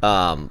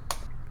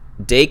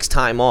Dake's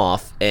time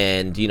off,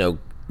 and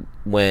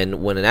when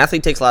an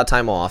athlete takes a lot of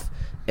time off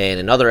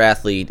and another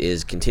athlete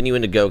is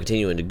continuing to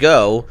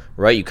go,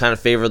 right, you kind of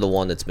favor the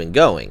one that's been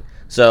going.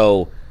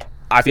 So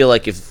I feel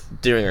like if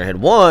Ringer had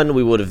won,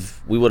 we would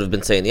have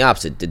been saying the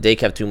opposite. Did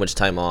Dake have too much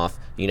time off?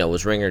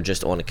 Was Ringer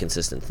just on a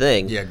consistent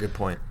thing? Yeah, good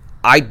point.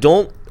 I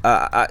don't,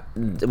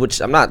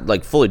 which I'm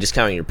not fully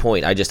discounting your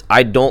point.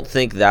 I don't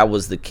think that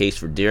was the case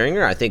for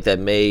Ringer. I think that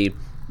may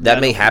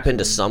happen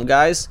to some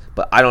guys,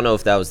 but I don't know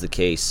if that was the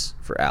case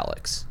for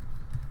Alex,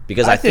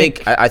 because I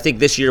think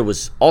this year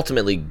was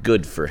ultimately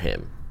good for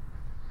him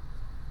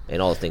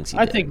and all the things he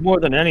did. I think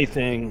more than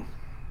anything,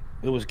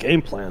 it was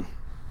game plan.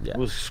 Yeah. It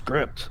was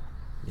script.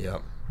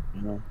 Yep.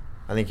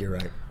 I think you're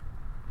right.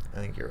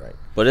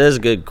 But it is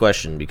a good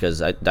question,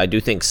 because I do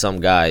think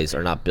some guys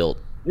are not built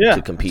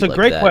to compete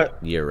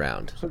year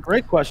round. It's a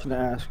great question to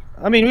ask.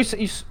 I mean, you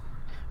see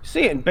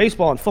it in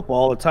baseball and football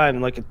all the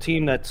time. A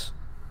team that's,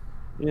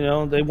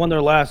 they won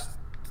their last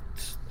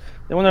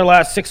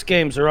 6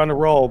 games. They're on a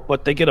roll,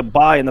 but they get a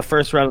bye in the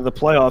first round of the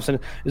playoffs. And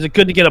is it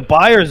good to get a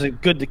bye, or is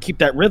it good to keep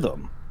that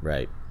rhythm?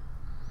 Right.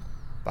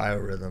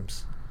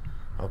 Biorhythms.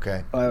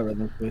 Okay.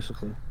 Biorhythms,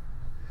 basically.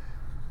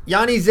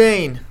 Yanni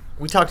Zane.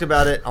 We talked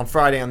about it on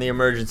Friday on the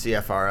Emergency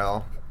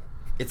FRL.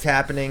 It's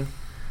happening.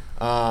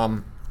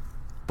 But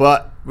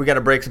we got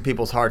to break some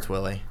people's hearts,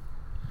 Willie.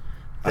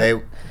 They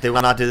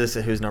will not do this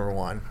at Who's Number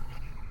One.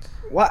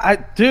 Well,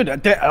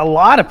 a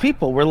lot of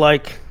people were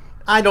like...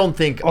 I don't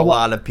think a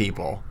lot of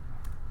people.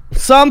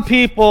 Some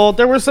people.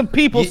 There were some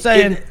people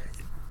saying...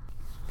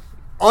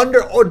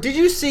 Did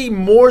you see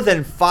more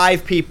than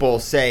 5 people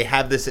say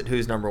have this at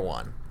Who's Number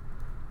One?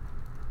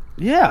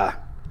 Yeah.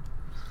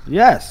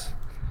 Yes.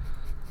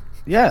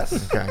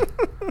 Yes. Okay.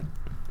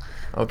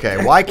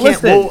 Okay. Why can't?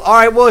 Listen. Well, all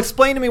right. Well,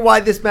 explain to me why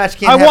this match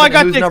can't I happen.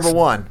 got Who's the number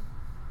one?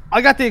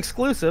 I got the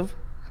exclusive.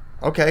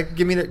 Okay.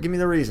 Give me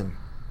the reason.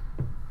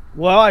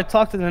 Well, I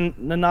talked to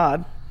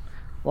Nanad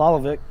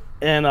Lalovic,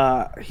 and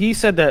he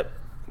said that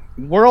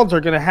Worlds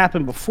are going to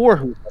happen before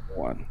who's number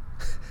one.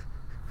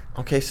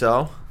 Okay.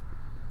 So.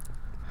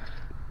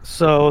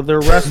 So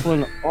they're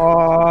wrestling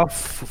off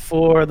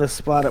for the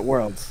spot at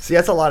Worlds. See,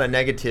 that's a lot of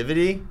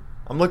negativity.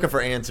 I'm looking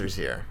for answers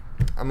here.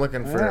 I'm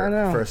looking I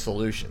know. for a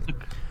solution.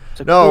 It's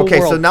a No, cool okay,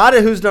 so world. not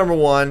at who's number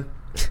one.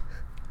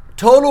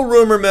 Total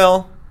rumor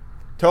mill.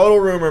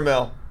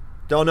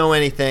 Don't know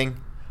anything,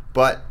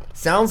 but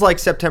sounds like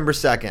September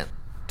 2nd.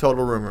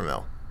 Total rumor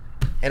mill.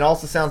 And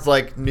also sounds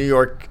like New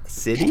York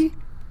City?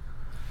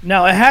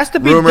 Now it has to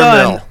be Rumor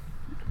done. mill.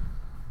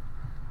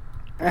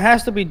 It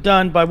has to be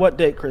done by what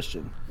date,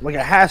 Christian? Like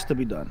it has to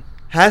be done.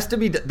 Has to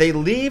be. They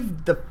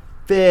leave the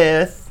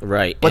 5th.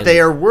 Right. But and- they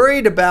are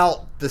worried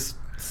about this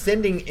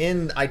sending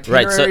in right.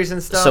 itineraries So,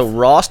 and stuff. so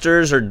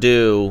rosters are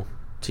due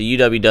to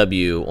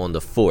UWW on the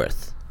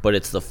 4th, but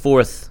it's the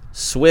 4th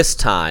Swiss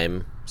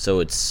time, so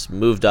it's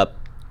moved up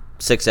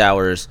 6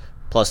 hours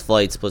plus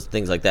flights plus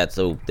things like that.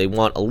 So they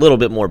want a little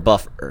bit more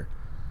buffer.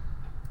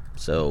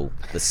 So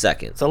the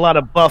 2nd. It's a lot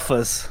of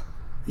buffers.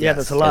 Yeah, Yes.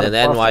 that's a lot And of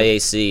then buffers.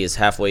 NYAC is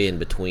halfway in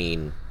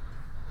between,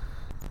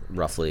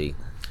 roughly,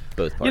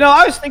 both parties. You know,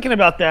 I was thinking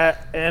about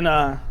that,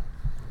 and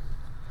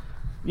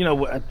you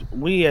know,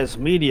 we as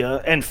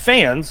media and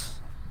fans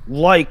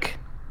like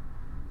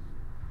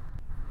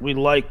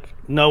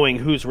knowing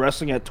who's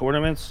wrestling at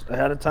tournaments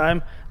ahead of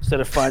time instead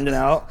of finding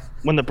out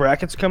when the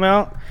brackets come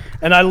out.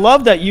 And I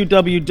love that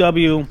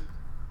UWW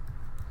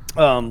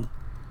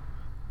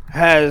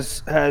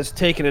has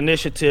taken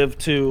initiative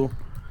to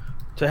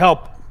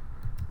help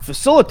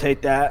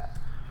facilitate that.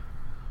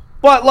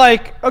 But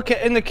like,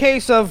 okay, in the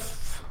case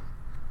of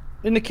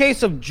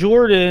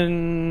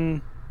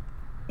Jordan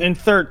in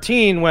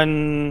 13,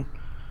 when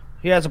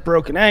he has a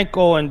broken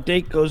ankle and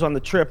Dake goes on the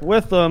trip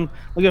with him,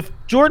 like if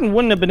Jordan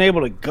wouldn't have been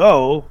able to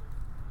go,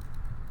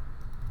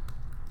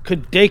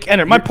 could Dake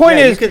enter? My point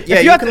is, you if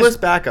can have to-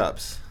 list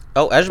backups.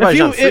 Oh,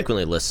 Azerbaijan if-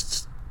 frequently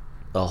lists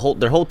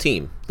their whole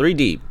team, 3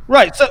 deep.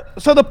 Right.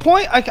 So the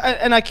point,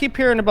 I keep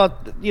hearing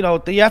about, you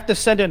know, you have to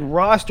send in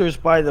rosters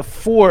by the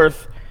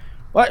 4th.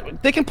 Well,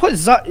 they can put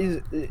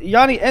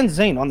Yanni and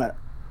Zayn on that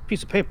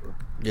piece of paper.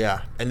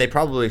 Yeah, and they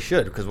probably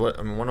should because one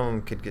of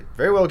them could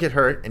very well get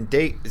hurt, and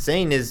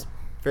Zayn is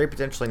very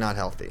potentially not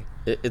healthy.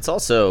 It's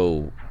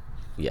also,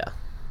 yeah,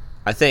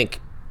 I think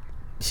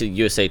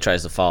USA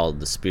tries to follow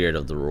the spirit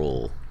of the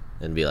rule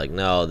and be like,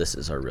 no, this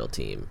is our real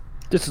team.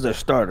 This is their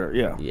starter,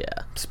 yeah. Yeah.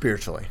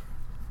 Spiritually,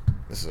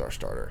 this is our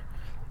starter.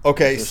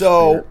 Okay,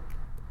 so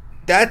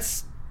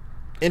that's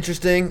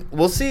interesting.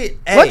 We'll see.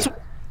 Hey,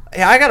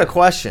 I got a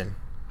question.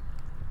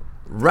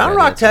 Round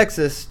Rock,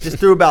 Texas just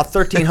threw about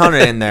 1,300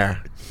 in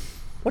there.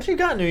 What you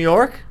got, New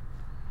York?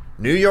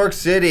 New York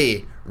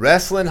City,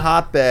 wrestling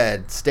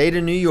hotbed, state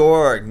of New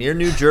York, near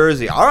New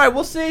Jersey. All right,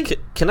 we'll see.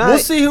 We'll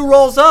see who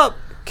rolls up.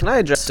 Can I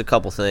address a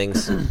couple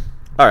things?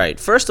 All right,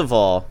 first of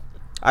all,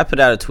 I put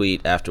out a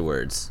tweet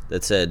afterwards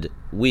that said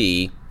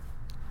we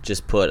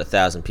just put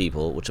 1,000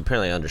 people, which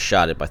apparently I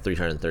undershot it by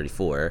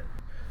 334.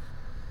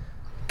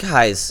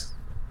 Guys,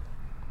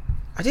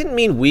 I didn't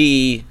mean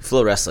we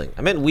Flow Wrestling.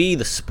 I meant we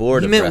the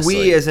sport You of meant wrestling.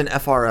 we as an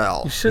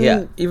FRL. You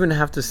shouldn't even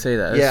have to say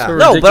that. Yeah. It's so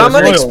No, but I'm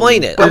ridiculous. going to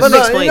explain it. I'm But going to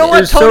explain you know it.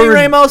 what, It's so Tony rid-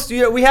 Ramos?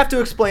 We have to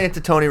explain it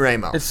to Tony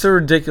Ramos. It's so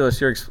ridiculous.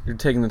 You're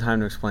taking the time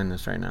to explain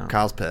this right now.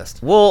 Kyle's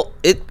pissed. Well,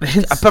 It's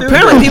apparently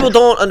stupid. people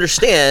don't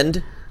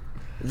understand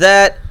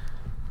that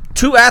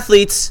 2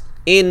 athletes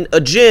in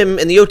a gym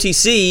in the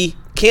OTC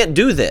can't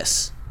do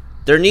this.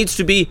 There needs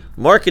to be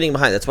marketing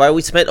behind it. That's why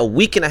we spent a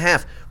week and a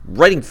half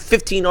writing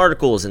 15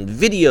 articles and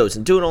videos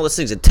and doing all these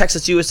things. And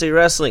Texas USA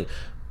Wrestling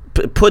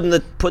putting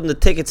the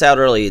tickets out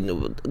early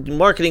and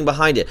marketing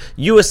behind it.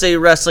 USA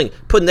Wrestling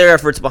putting their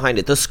efforts behind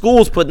it. The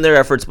schools putting their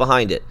efforts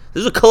behind it.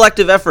 This is a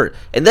collective effort.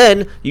 And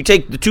then you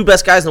take the 2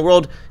 best guys in the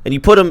world and you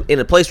put them in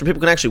a place where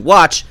people can actually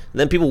watch, and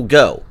then people will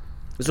go.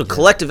 This is a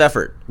collective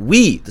effort.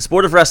 We, the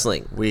sport of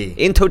wrestling,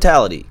 in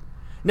totality.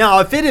 Now,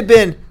 if it had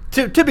been,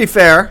 to be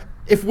fair,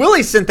 if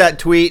Willie sent that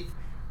tweet,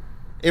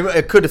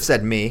 it could have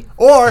said me.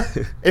 Or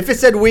if it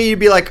said we, you'd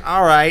be like,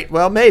 all right,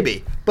 well,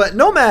 maybe. But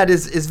Nomad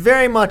is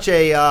very much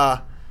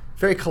a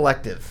very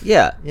collective.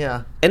 Yeah.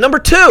 Yeah. And number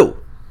 2,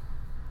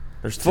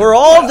 There's two. for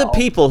all of the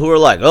people who are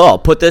like, oh, I'll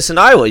put this in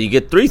Iowa, you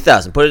get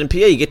 3,000. Put it in PA,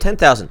 you get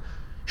 10,000.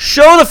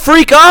 Show the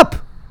freak up.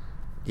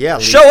 Yeah,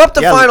 Show up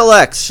to Final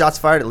X. Shots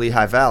fired at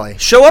Lehigh Valley.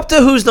 Show up to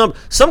who's number.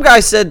 Some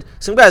guy's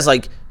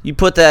like, you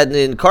put that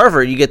in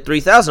Carver, you get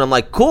 3,000. I'm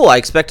like, cool, I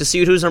expect to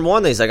see who's number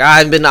 1. Then he's like, I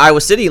haven't been to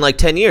Iowa City in like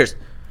 10 years.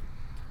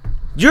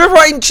 You're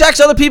writing checks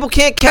other people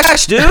can't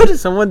cash, dude.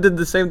 Someone did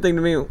the same thing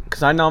to me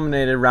because I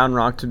nominated Round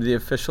Rock to be the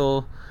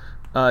official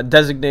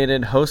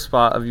designated host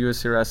spot of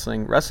USA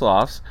Wrestling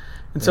Wrestle-Offs.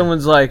 And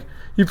someone's like,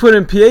 you put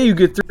in PA, you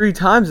get 3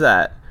 times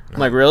that. I'm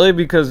like, really?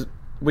 Because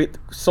we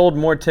sold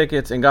more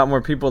tickets and got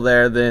more people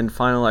there than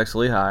Final X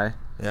Lehigh.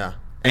 Yeah.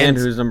 And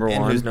who's number one.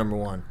 And who's number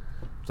one.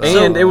 So,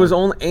 And it was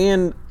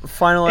only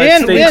Final X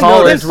And- State and-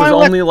 College and was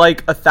Final X- only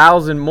like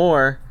 1,000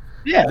 more.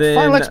 Yeah, Then,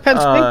 Final X Penn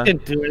State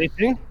didn't do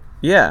anything.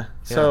 Yeah.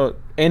 So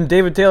and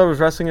David Taylor was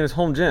wrestling in his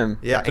home gym.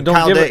 yeah, So and don't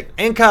Kyle give Dake.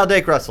 And Kyle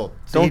Dake wrestled.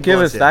 So don't he give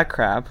was us it. that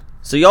crap.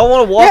 So y'all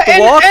want to walk the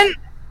walk? And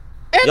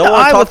Y'all the want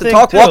to Iowa talk the thing,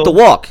 talk? Walk too. the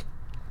walk.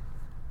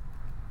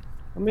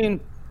 I mean,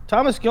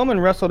 Thomas Gilman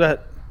wrestled in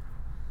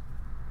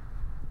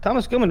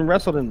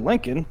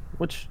Lincoln,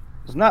 which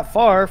is not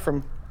far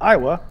from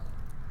Iowa.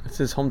 It's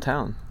his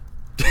hometown.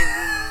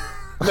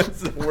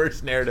 That's the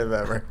worst narrative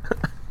ever.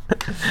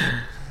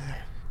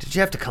 Did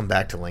you have to come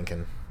back to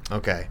Lincoln?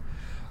 Okay.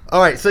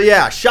 All right. So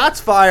yeah, shots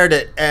fired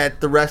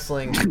at the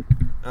wrestling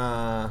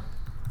fans.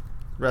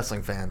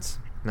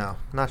 No,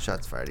 not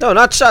shots fired. No,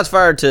 not shots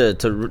fired to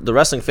the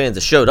wrestling fans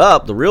that showed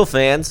up, the real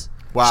fans.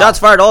 Wow. Shots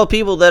fired to all the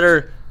people that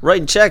are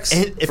writing checks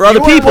And if for other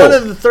you people. were one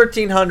of the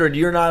 1,300,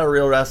 you're not a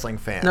real wrestling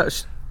fan. No,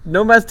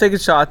 nobody's taking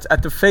shots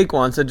at the fake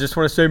ones that just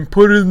want to say,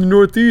 put it in the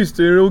Northeast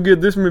and it'll get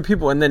this many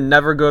people, and then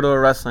never go to a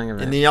wrestling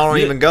event. And then y'all don't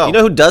even go. You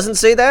know who doesn't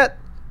say that?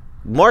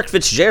 Mark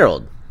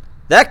Fitzgerald.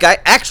 That guy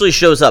actually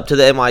shows up to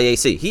the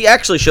MIAC. He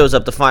actually shows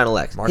up to Final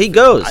X. He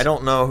goes. I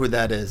don't know who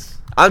that is.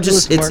 I'm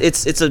just Who's Mark?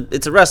 it's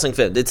a wrestling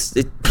fan.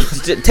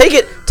 Take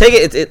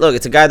it. Look,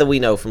 it's a guy that we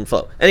know from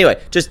Flow. Anyway,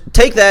 just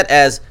take that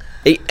as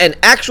an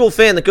actual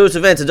fan that goes to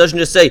events and doesn't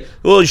just say,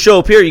 "Well, you show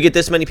up here, you get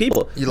this many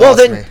people." You well,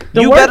 lost then me.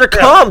 The you word- better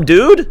come,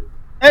 dude.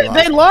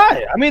 They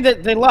lie. I mean,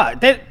 they lie.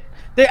 They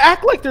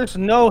act like there's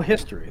no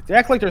history. They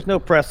act like there's no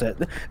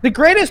precedent. The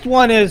greatest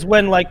one is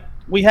when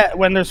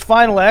when there's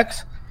Final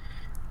X,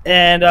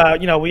 and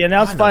we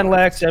announced Final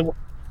X, and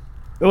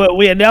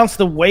we announced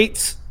the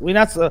weights. We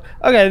announced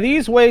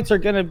these weights are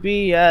going to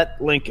be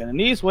at Lincoln, and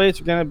these weights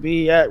are going to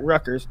be at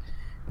Rutgers,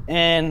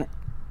 and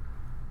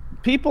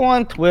people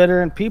on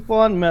Twitter and people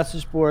on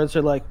message boards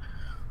are like,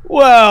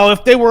 well,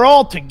 if they were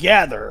all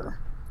together,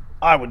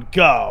 I would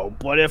go,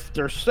 but if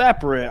they're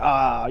separate,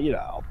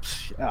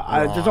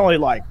 there's only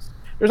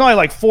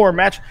like 4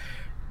 matches.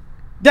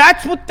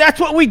 That's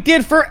what we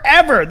did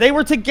forever. They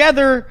were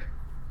together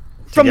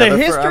from the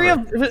Together history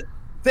forever.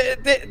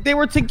 of. They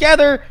were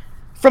together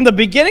from the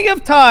beginning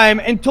of time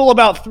until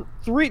about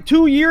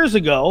 2 years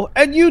ago,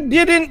 and you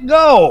didn't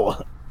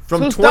go.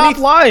 From So 20 stop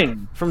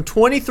lying. From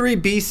 23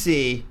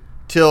 BC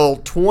till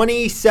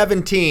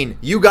 2017,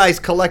 you guys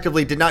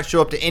collectively did not show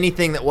up to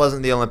anything that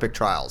wasn't the Olympic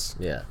trials.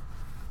 Yeah.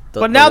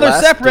 But now they're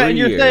last separate, 3 and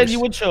you're saying years- you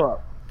would show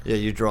up. Yeah,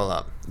 you draw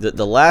up.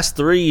 The last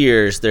 3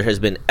 years, there has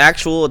been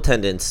actual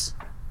attendance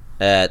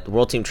at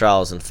World Team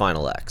Trials and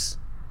Final X.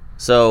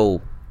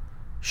 So,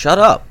 shut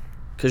up,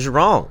 because you're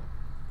wrong.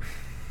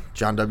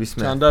 John W.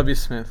 Smith. John W.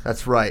 Smith.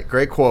 That's right.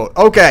 Great quote.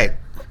 Okay.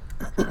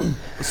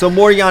 So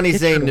more Yanni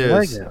Zane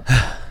news.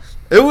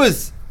 It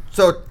was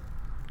so.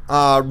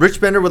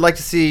 Rich Bender would like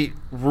to see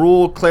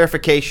rule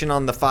clarification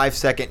on the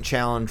 5-second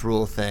challenge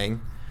rule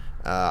thing.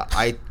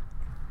 I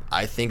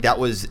think that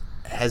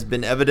has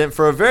been evident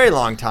for a very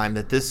long time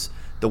that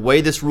the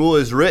way this rule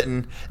is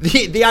written,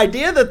 the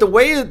idea that the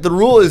way the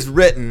rule is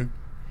written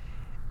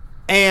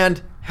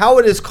and how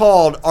it is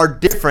called are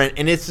different,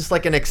 and it's just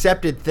like an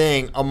accepted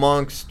thing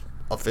amongst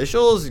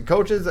officials and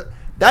coaches.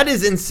 That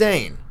is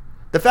insane.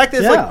 The fact that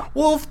it's like,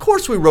 well, of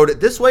course we wrote it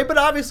this way, but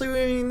obviously we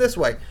mean this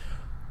way.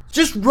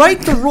 Just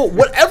write the rule.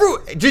 Whatever.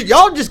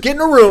 Y'all just get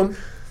in a room.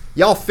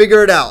 Y'all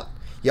figure it out.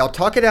 Y'all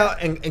talk it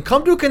out and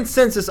come to a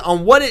consensus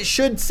on what it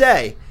should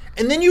say.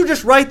 And then you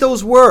just write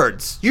those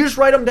words. You just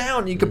write them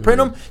down. You can print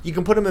them. You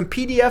can put them in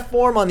PDF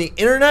form on the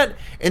internet.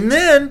 And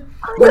then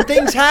when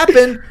things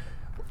happen,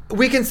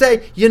 we can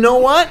say, you know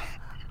what?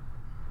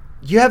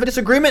 You have a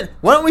disagreement.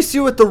 Why don't we see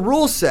what the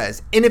rule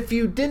says? And if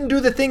you didn't do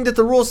the thing that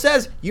the rule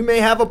says, you may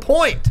have a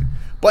point.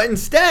 But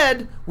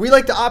instead, we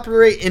like to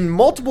operate in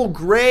multiple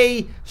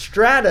gray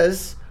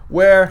stratas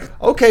where,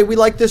 okay, we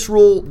like this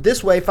rule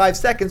this way, 5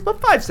 seconds, but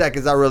 5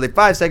 seconds are really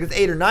 5 seconds,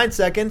 8 or 9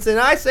 seconds, and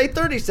I say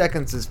 30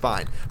 seconds is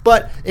fine.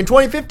 But in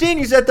 2015,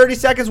 you said 30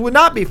 seconds would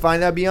not be fine.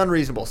 That would be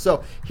unreasonable.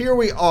 So here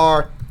we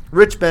are.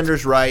 Rich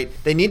Bender's right.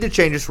 They need to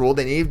change this rule.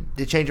 They need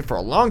to change it for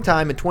a long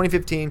time. In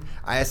 2015,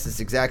 I asked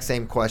this exact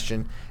same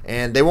question,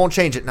 and they won't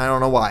change it, and I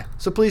don't know why.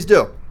 So please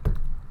do.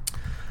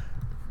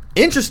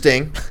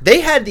 Interesting,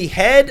 they had the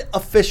head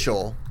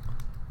official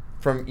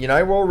from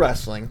United World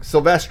Wrestling,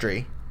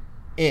 Silvestri,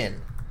 in,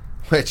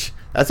 which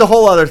that's a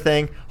whole other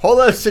thing,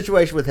 whole other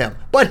situation with him.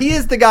 But he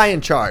is the guy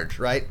in charge,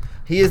 right?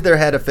 He is their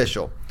head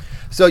official.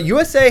 So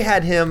USA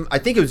had him, I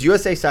think it was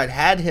USA side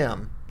had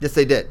him, yes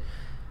they did,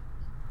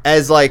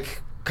 as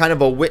like kind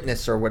of a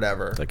witness or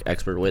whatever. It's like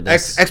expert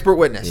witness. Expert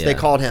witness, Yeah. they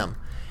called him.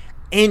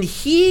 And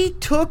he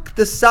took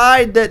the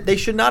side that they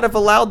should not have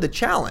allowed the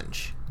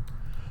challenge.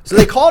 So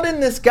they called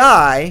in this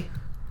guy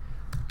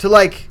to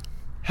like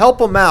help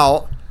him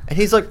out, and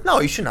he's like, no,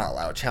 you should not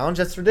allow a challenge.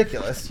 That's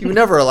ridiculous. You would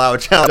never allow a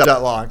challenge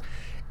that long.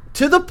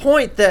 To the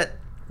point that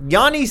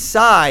Yanni's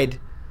side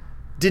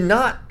did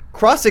not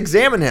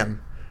cross-examine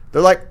him.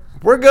 They're like,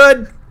 we're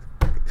good,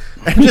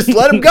 and just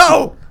let him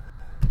go.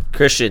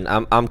 Christian,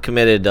 I'm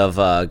committed of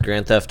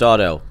Grand Theft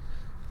Auto.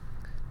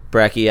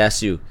 Bracky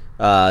asks you,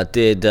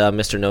 did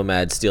Mr.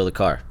 Nomad steal the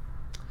car?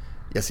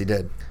 Yes, he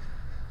did.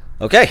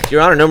 Okay,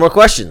 Your Honor, no more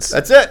questions.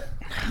 That's it.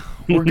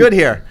 We're good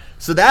here.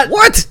 So that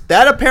What?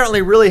 That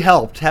apparently really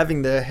helped,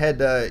 having the head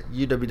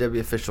UWW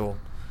official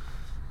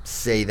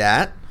say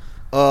that.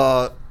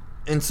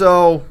 And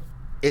so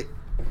I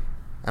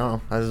don't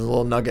know. That was a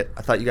little nugget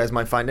I thought you guys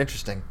might find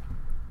interesting.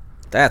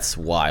 That's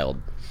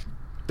wild.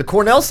 The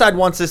Cornell side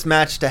wants this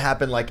match to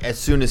happen like as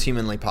soon as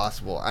humanly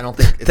possible. I don't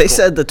think They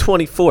said the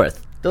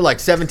 24th. they're like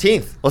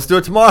 17th. Let's do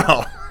it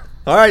tomorrow.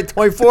 All right,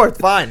 24th,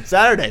 fine.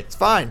 Saturday, it's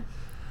fine.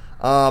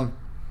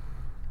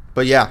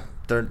 But yeah,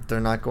 they're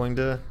not going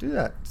to do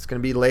that. It's going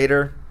to be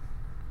later,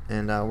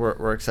 and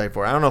we're excited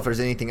for it. I don't know if there's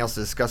anything else to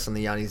discuss on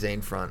the Yanni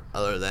Zane front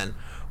other than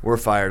we're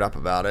fired up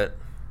about it.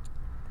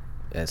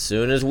 As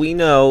soon as we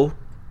know,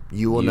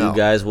 You will know. You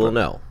guys will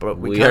know. but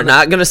we we are kinda-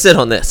 not going to sit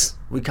on this.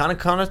 We kind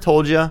of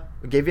told you.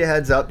 We gave you a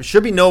heads up. There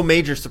should be no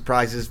major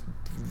surprises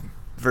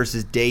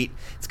versus date.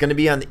 It's going to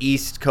be on the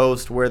East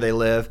Coast where they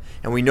live,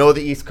 and we know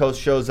the East Coast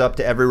shows up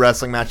to every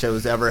wrestling match that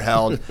was ever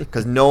held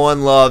because no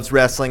one loves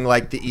wrestling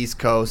like the East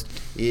Coast.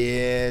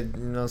 Yeah,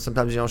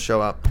 sometimes you don't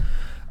show up.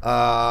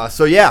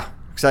 So yeah,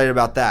 excited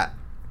about that.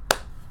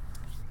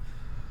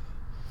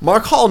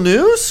 Mark Hall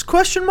news?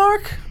 Question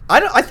mark.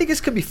 I think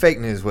this could be fake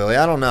news, Willie.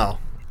 I don't know.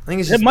 I think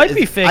it's just, It might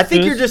be fake I think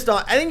news. you're just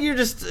on. I think you're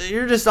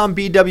just on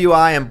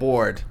BWI and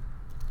bored.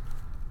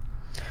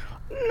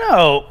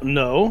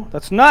 No,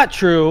 that's not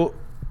true.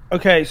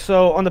 Okay,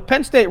 so on the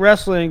Penn State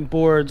wrestling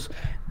boards,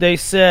 they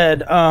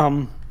said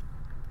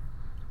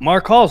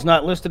Mark Hall's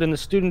not listed in the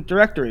student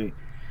directory.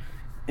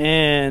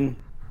 And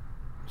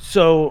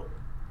so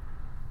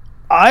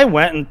I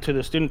went into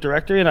the student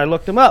directory and I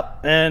looked him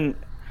up. And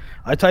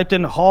I typed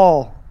in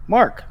Hall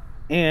Mark,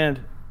 and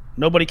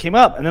nobody came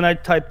up. And then I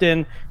typed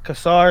in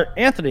Kassar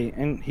Anthony,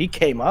 and he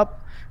came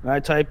up. And I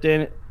typed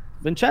in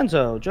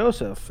Vincenzo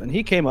Joseph, and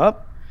he came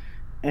up.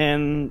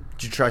 And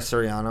Did you try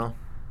Soriano?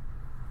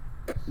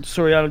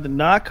 Soriano did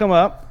not come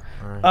up.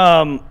 All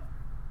right.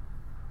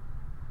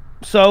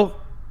 So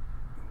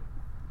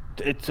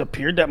it's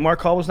appeared that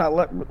Mark Hall was not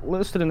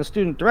listed in the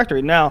student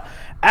directory. Now,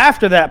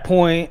 after that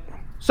point,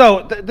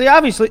 so the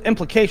obviously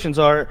implications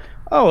are,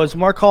 is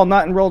Mark Hall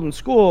not enrolled in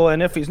school?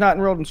 And if he's not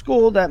enrolled in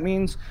school, that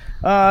means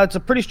it's a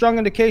pretty strong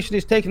indication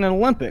he's taking an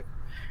Olympic.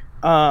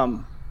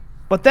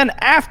 But then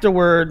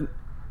afterward,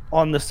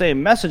 on the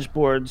same message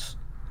boards,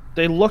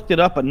 they looked it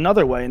up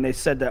another way, and they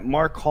said that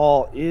Mark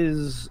Hall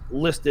is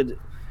listed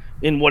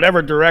in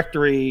whatever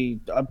directory.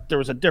 There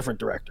was a different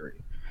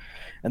directory,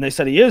 and they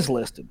said he is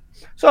listed.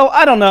 So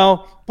I don't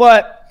know,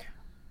 but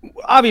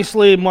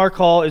obviously Mark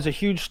Hall is a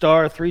huge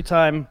star,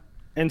 3-time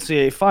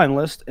NCAA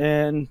finalist,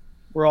 and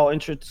we're all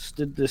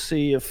interested to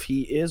see if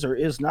he is or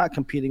is not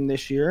competing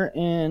this year.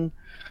 And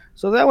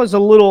so that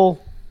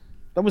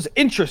was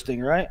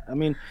interesting, right? I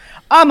mean,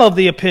 I'm of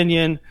the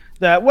opinion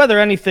that whether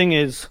anything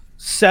is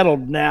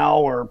settled now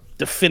or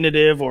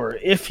definitive, or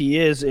if he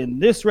is in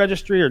this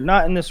registry or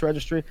not in this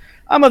registry,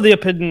 I'm of the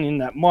opinion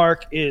that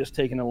Mark is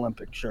taking an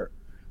Olympic shirt.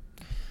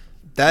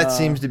 That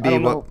seems to I be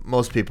don't know. what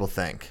most people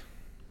think.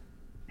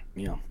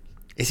 Yeah,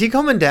 Is he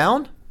coming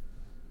down?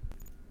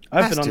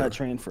 I've Has been on to. that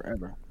train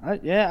forever. I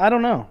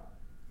don't know.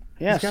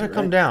 Yeah, He's got to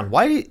come down.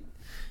 Why?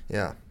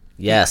 Yeah.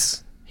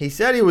 Yes. He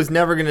said he was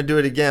never going to do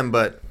it again,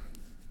 but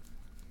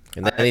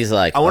And then he's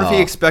like, I wonder if he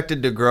 "Oh,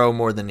 expected to grow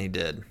more than he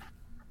did.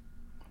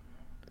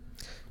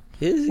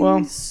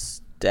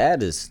 his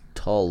dad is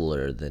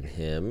taller than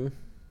him.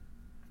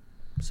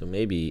 So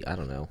maybe, I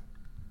don't know.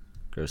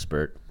 Growth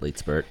spurt, late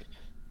spurt.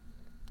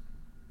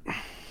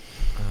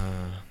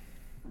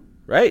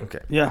 Right? Okay.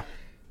 Yeah,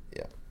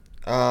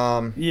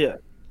 Yeah. yeah,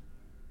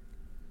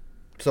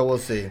 So we'll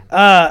see.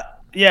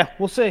 yeah.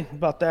 We'll see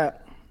about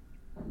that.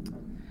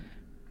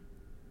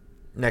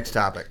 Next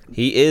topic.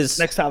 He is.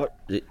 Next topic.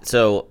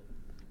 So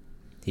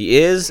he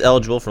is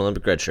eligible for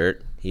Olympic red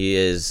shirt. He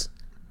is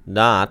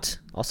not.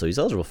 Also, he's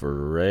eligible for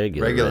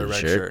regular red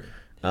shirt.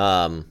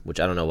 Which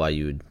I don't know why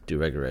you would do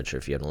regular red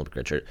shirt if you have an Olympic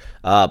red shirt.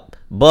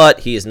 But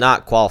he is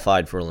not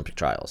qualified for Olympic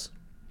trials.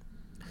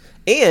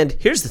 And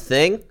here's the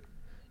thing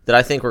that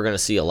I think we're going to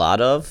see a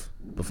lot of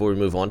before we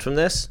move on from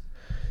this.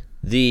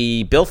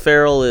 The Bill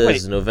Farrell is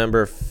Wait.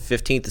 November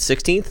 15th to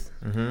 16th.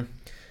 Mm-hmm.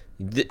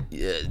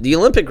 The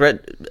Olympic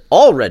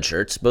all red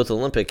shirts, both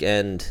Olympic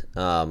and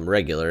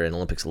regular, and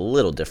Olympic's a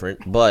little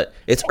different, but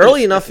it's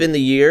early enough in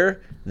the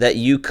year that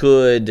you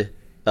could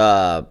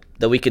that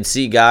we could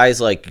see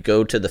guys like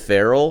go to the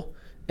Farrell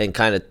and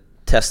kind of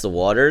test the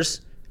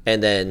waters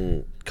and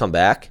then come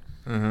back.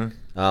 Mm-hmm.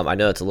 I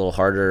know it's a little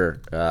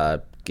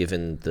harder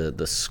given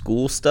the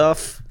school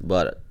stuff,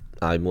 but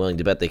I'm willing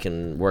to bet they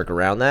can work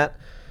around that.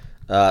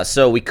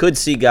 So we could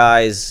see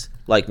guys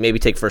like maybe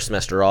take first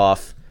semester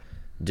off,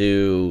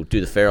 do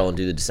the Farrell and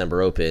do the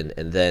December Open,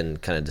 and then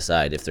kind of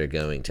decide if they're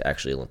going to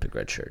actually Olympic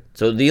red shirt.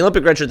 So the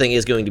Olympic red shirt thing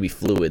is going to be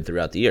fluid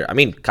throughout the year. I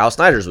mean, Kyle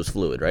Snyder's was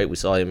fluid, right? We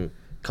saw him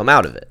come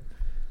out of it.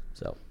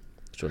 So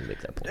just wanted to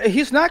make that point.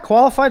 He's not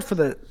qualified for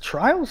the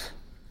trials.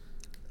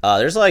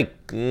 There's like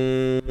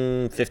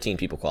 15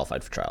 people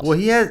qualified for trials. Well,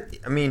 he has.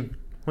 I mean,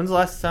 When's the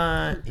last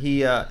time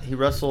he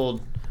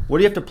wrestled? What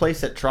do you have to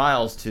place at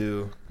trials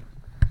to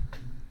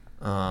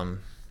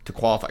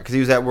qualify? Because he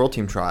was at World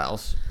Team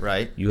Trials,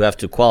 right? You have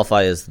to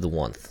qualify as the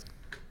 1th.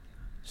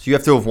 So you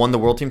have to have won the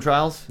World Team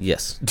Trials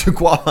Yes. to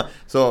qualify.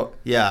 So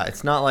yeah,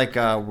 it's not like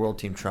World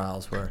Team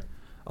Trials where.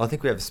 Oh, I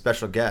think we have a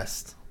special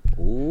guest.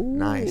 Ooh.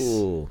 Nice.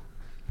 Should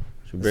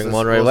we bring This him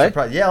on is right a away?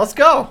 surprise. Yeah, let's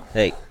go.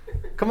 Hey,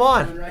 Come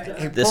on.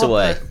 Hey, This pull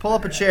up away. pull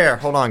up a chair.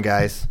 Hold on,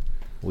 guys.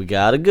 we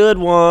got a good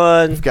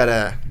one. We've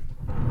got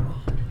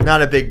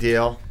not a big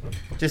deal.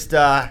 Just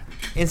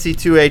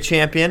NC2A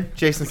champion,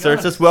 Jason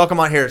Surtis. Welcome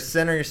on here.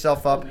 Center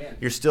yourself up.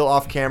 You're still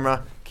off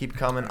camera. Keep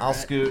coming. I'll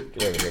scoot.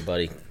 Get over here,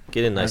 buddy.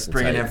 Get in nice Let's and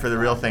bring it tight. in for the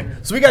real thing.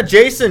 So we got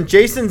Jason.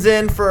 Jason's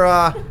in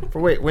for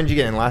wait, when did you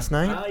get in? Last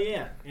night?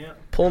 Yeah.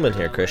 Pull him in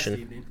here, Last Christian.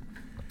 evening.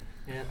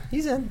 Yeah.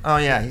 He's in. Oh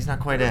yeah, he's not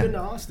quite I've been in. to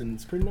Austin.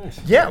 It's pretty nice.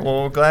 Yeah,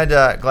 well, we're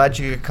glad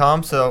you could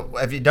come. So,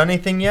 have you done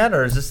anything yet,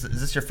 or is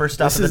this your first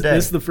stop This of the is day?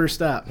 this is the first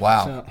stop.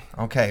 Wow.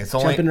 So, Okay, it's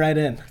jumping right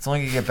in. It's only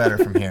gonna get better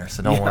from here,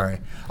 so don't worry.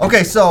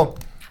 Okay, so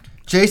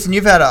Jason,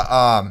 you've had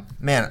a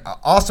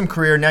awesome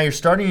career. Now you're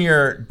starting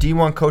your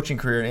D1 coaching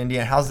career in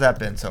Indiana. How's that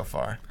been so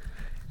far?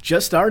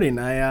 Just starting.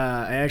 I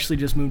actually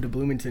just moved to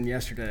Bloomington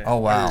yesterday. Oh,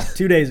 wow. Or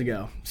 2 days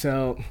ago.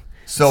 So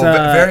it's,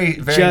 very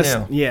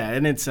just, new. Yeah,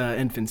 and it's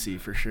infancy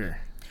for sure.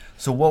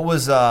 So what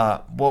was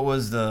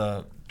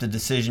the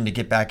decision to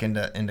get back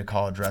into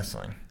college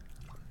wrestling?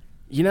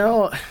 You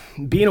know,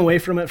 being away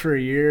from it for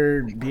a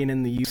year, being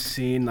in the youth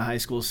scene, the high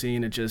school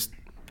scene, it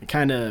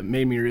kind of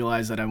made me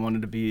realize that I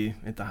wanted to be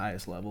at the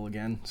highest level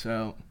again.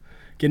 So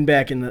getting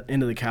back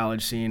into the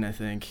college scene, I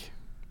think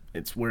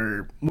it's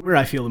where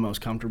I feel the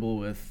most comfortable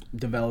with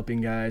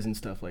developing guys and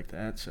stuff like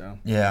that. So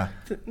Yeah.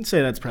 I'd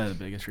say that's probably the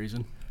biggest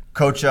reason.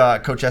 Coach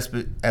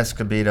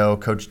Escobedo,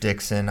 Coach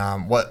Dixon.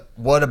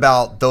 What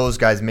about those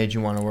guys made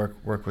you want to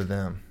work with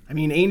them? I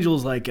mean,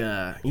 Angel's like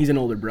he's an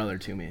older brother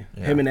to me.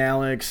 Yeah. Him and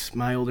Alex,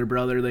 my older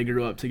brother, they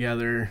grew up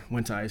together,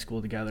 went to high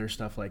school together,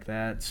 stuff like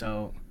that.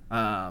 So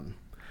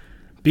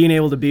being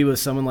able to be with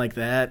someone like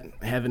that,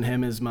 having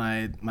him as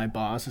my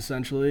boss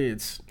essentially,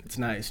 it's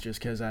nice just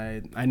because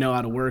I know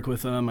how to work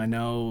with him. I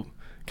know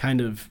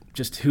kind of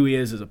just who he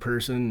is as a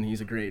person.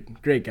 He's a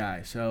great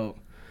guy. So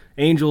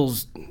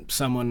Angel's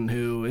someone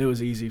who it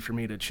was easy for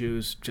me to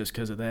choose just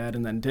because of that.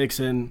 And then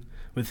Dixon,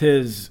 with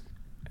his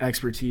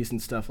expertise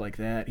and stuff like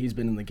that, he's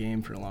been in the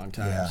game for a long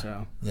time. Yeah.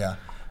 So Yeah.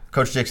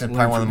 Coach Dixon, Learn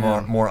probably one of the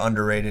from him. more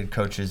underrated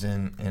coaches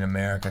in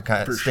America.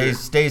 Kind For of sure.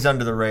 stays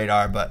under the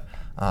radar, but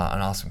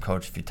an awesome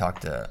coach if you talk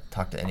to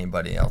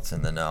anybody else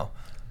in the know.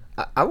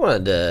 I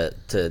wanted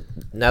to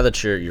now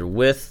that you're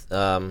with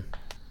Coach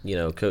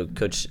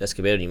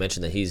Escobedo, you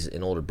mentioned that he's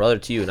an older brother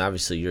to you, and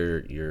obviously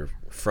you're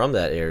from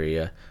that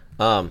area.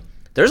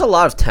 There's a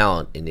lot of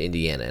talent in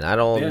Indiana, and I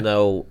don't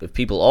know if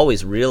people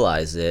always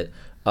realize it.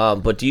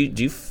 But do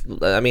you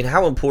I mean,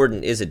 how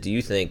important is it, do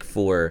you think,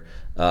 for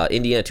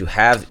Indiana to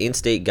have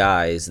in-state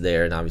guys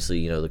there, and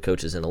obviously the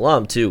coach is an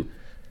alum to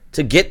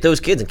get those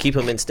kids and keep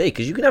them in state?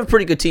 Because you can have a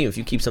pretty good team if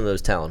you keep some of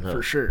those talent home.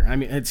 for sure. I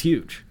mean, it's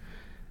huge.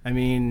 I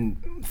mean,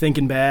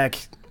 thinking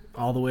back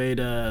all the way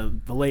to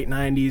the late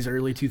 90s,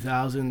 early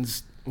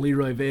 2000s,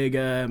 Leroy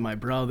Vega, my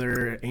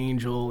brother,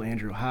 Angel,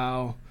 Andrew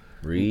Howe.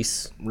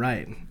 Reese.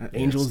 Right.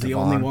 Angel's the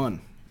only Stevan.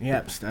 one.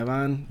 Yep,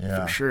 Stevan,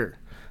 Yeah. for sure.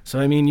 So,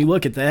 I mean, you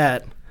look at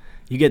that,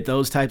 you get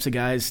those types of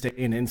guys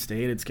staying in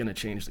state, it's going to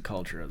change the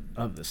culture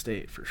of the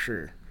state for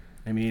sure.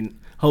 I mean,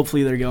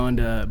 hopefully they're going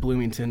to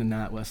Bloomington and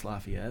not West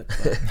Lafayette.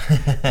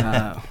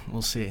 But,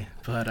 we'll see.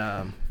 But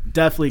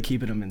definitely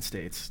keeping them in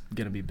state's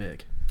going to be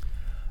big.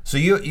 So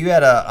you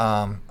had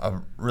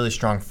a really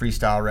strong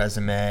freestyle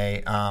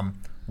resume.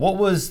 What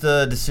was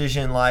the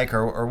decision like,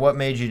 or what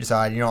made you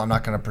decide, I'm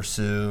not going to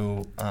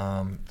pursue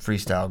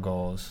freestyle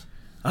goals?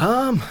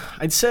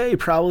 I'd say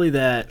probably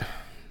that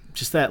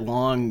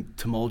long,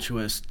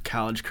 tumultuous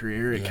college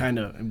career, it kind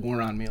of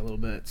wore on me a little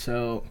bit.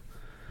 So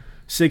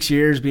 6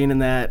 years being in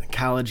that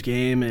college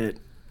game,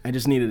 I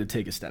just needed to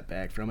take a step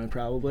back from it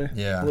probably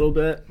Yeah. a little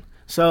bit.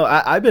 So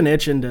I've been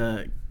itching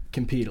to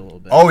compete a little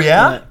bit. Oh,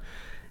 yeah?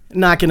 But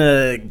not going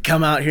to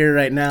come out here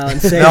right now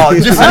and say No,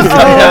 just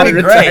that'd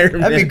be great.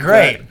 retirement, That'd be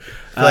great.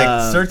 but, Like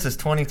Certs is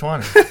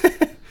 2020.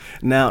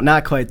 No,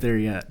 not quite there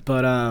yet.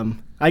 But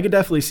I could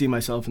definitely see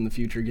myself in the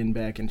future getting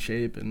back in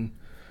shape and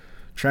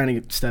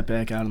trying to step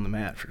back out on the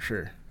mat for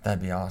sure.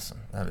 That'd be awesome.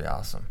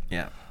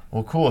 Yeah.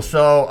 Well, cool.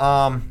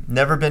 So,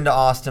 never been to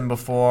Austin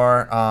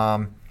before.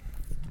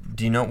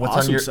 Do you know what's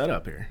Awesome on your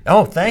setup here.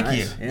 Oh, thank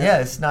you. Nice, Yeah. yeah.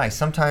 It's nice.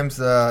 Sometimes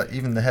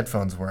even the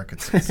headphones work.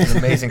 It's an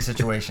amazing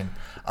situation.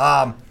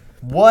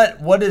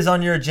 What is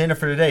on your agenda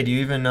for today? Do you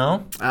even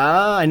know?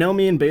 I know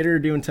me and Bader are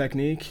doing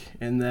technique,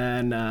 and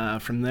then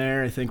from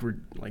there, I think we're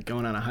like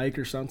going on a hike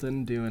or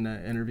something, doing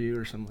an interview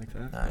or something like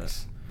that.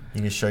 Nice.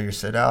 You can show your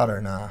sit out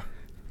or nah?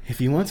 If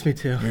he wants me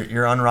to.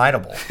 You're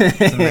unrideable.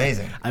 It's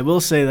amazing. I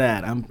will say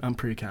that. I'm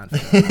pretty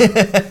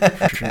confident.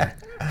 For sure.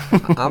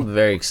 I'm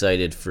very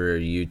excited for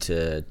you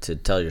to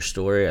tell your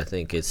story. I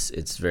think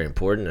it's very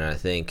important, and I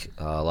think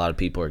a lot of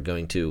people are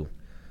going to,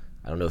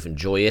 I don't know if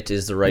enjoy it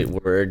is the right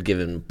word,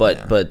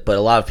 but a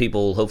lot of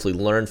people hopefully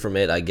learn from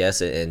it, I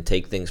guess, and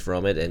take things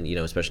from it. And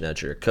especially now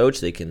that you're a coach,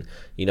 they can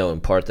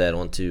impart that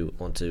onto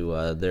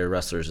their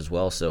wrestlers as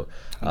well. So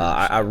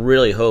I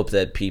really hope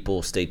that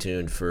people stay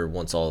tuned for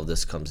once all of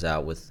this comes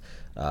out with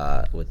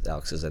Alex,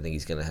 because I think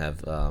he's going to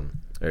have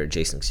or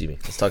Jason, excuse me.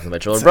 I was talking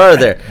about your older brother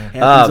there.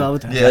 Happens all the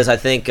time. Because I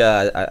think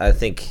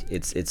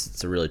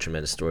it's a really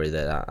tremendous story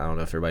that I don't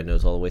know if everybody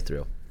knows all the way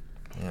through.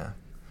 Yeah.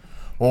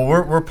 Well,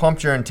 we're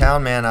pumped you're in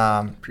town, man.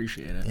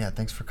 Appreciate it. Yeah,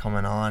 thanks for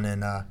coming on,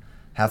 and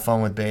have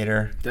fun with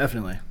Bader.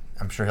 Definitely.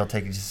 I'm sure he'll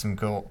take you to some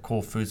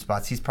cool food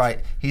spots.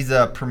 He's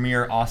a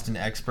premier Austin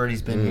expert.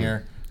 He's been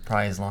here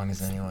probably as long as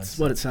anyone. That's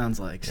what it sounds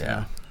like. So.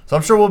 Yeah. So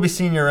I'm sure we'll be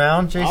seeing you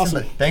around, Jason.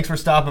 Awesome. But thanks for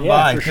stopping Yeah,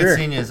 by. for Good sure.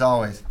 seeing you as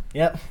always.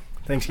 Yep.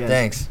 Thanks, guys.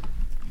 Thanks.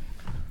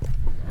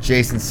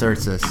 Jason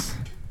Surtsis,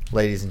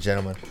 ladies and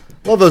gentlemen.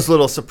 Love those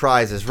little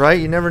surprises, right?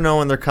 You never know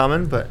when they're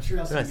coming, but Sure,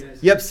 I'll see you nice.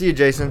 guys. Yep, see you,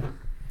 Jason.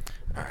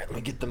 All right, let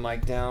me get the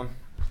mic down.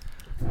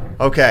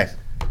 Okay.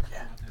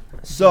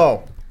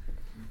 So,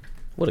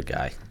 What a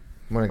guy.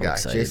 what a guy,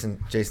 excited.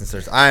 Jason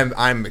Surtsis.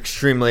 I'm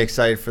extremely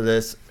excited for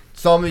this.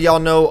 Some of y'all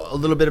know a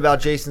little bit about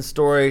Jason's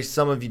story.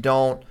 Some of you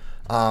don't.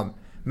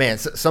 Man,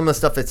 some of the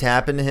stuff that's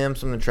happened to him,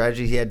 some of the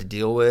tragedy he had to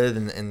deal with,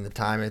 and the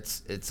time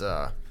it's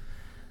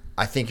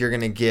I think you're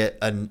gonna get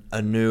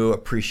a new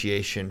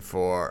appreciation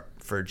for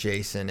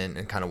Jason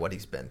and kind of what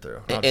he's been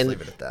through. I'll just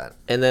leave it at that.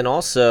 And then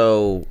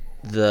also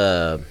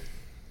the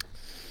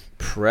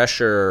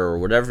pressure or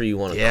whatever you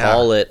want to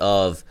call it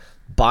of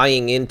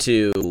buying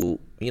into,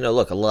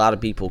 look, a lot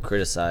of people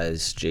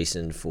criticize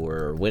Jason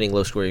for winning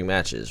low-scoring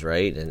matches,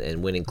 right,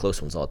 and winning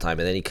close ones all the time,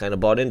 and then he kind of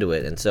bought into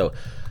it. And so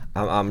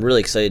I'm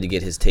really excited to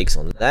get his takes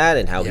on that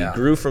and how he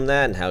grew from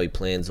that and how he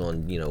plans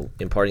on,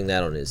 imparting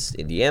that on his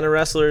Indiana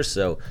wrestlers.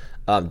 So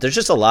there's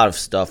just a lot of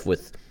stuff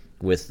with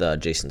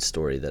Jason's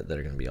story that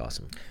are going to be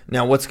awesome.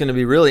 Now, what's going to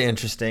be really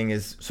interesting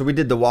is, so we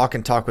did the walk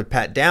and talk with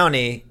Pat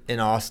Downey in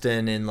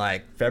Austin in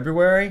like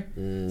February.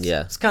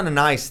 Yeah. It's kind of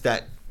nice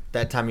that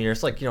time of year.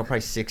 It's like,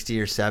 probably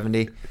 60 or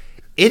 70.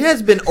 It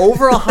has been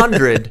over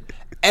 100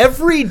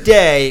 every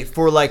day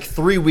for like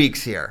 3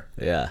 weeks here.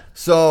 Yeah.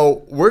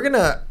 So we're going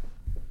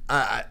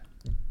to,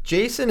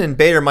 Jason and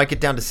Bader might get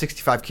down to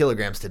 65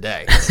 kilograms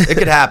today. It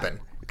could happen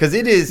because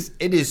it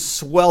is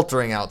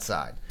sweltering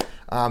outside.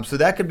 So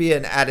that could be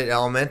an added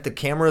element. The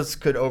cameras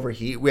could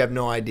overheat. We have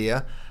no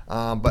idea.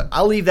 But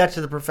I'll leave that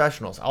to the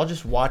professionals. I'll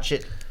just watch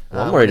it.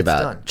 Well, I'm when worried it's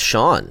about done.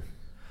 Sean,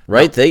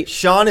 right?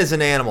 Sean is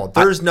an animal.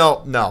 There's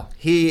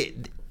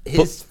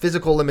his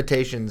physical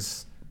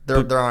limitations.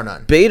 There are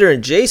none. Bader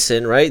and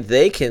Jason, right?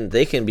 They can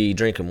be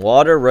drinking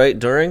water right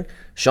during.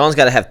 Sean's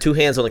got to have two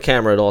hands on the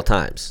camera at all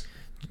times.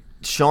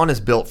 Sean is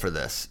built for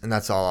this, and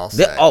that's all I'll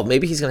say.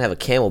 Maybe he's gonna have a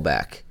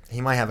Camelback.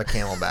 He might have a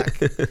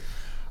Camelback.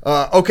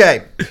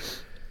 Okay.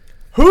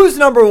 Who's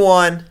number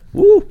one?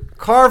 Woo!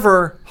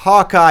 Carver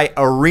Hawkeye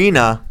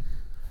Arena.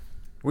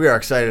 We are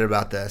excited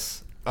about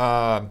this.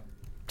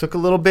 Took a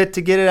little bit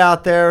to get it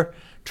out there.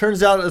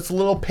 Turns out it's a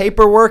little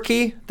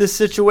paperworky, this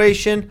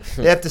situation.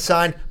 They have to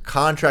sign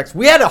contracts.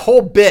 We had a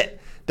whole bit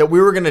that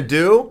we were going to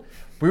do.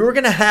 We were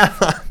going to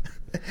have,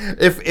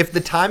 if the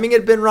timing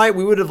had been right,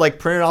 we would have like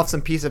printed off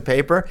some piece of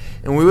paper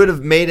and we would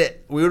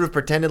have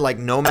pretended like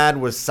Nomad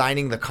was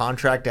signing the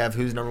contract to have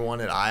who's number one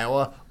at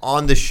Iowa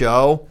on the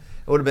show.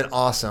 It would have been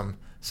awesome.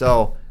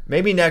 So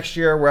maybe next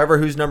year, wherever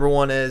who's number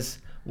one is,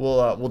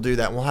 we'll do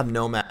that. We'll have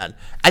Nomad.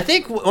 I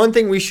think one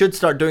thing we should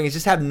start doing is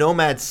just have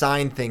Nomad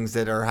sign things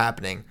that are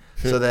happening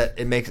so that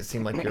it makes it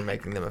seem like you're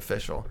making them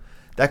official.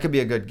 That could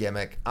be a good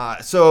gimmick.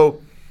 So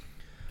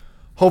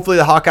hopefully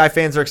the Hawkeye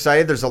fans are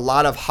excited. There's a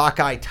lot of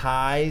Hawkeye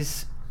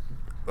ties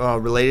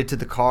related to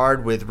the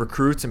card with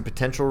recruits and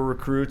potential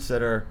recruits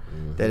that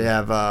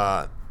have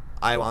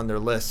Iowa on their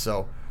list.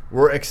 So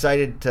we're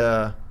excited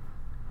to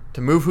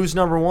move who's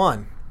number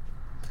one.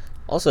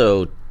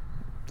 Also,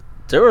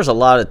 there was a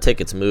lot of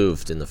tickets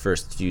moved in the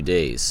first few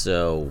days.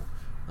 So,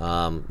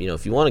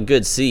 if you want a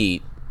good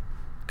seat,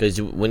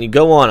 because when you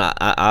go on,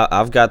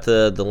 I've got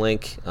the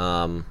link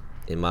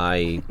in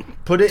my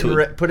Put it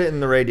in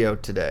the radio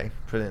today.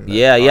 Put it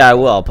in. I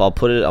will. I'll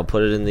put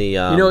it in the. You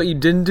know what you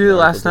didn't do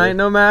last night,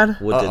 Nomad?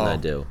 What didn't I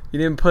do? You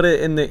didn't put it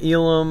in the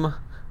Elam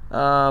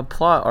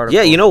plot article.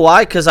 Yeah, you know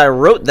why? Because I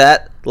wrote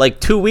that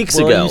like 2 weeks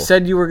ago. You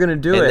said you were going to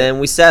do it. And then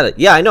we said it.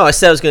 Yeah, I know. I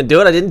said I was going to do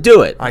it. I didn't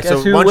do it. All right, Guess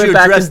so who why don't went you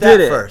back address and that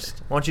did it?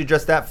 first? Why don't you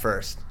address that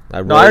first?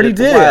 No, I already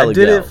did it. I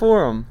did ago. it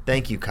for him.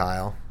 Thank you,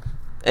 Kyle.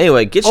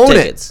 Anyway, get your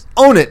tickets.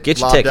 Own it. Get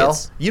your Lobdell.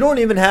 tickets. You don't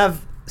even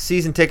have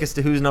season tickets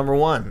to who's number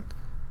one.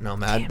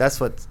 Nomad. That's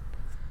what's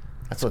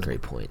a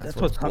great point. That's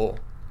what's cool.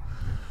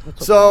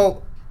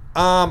 So,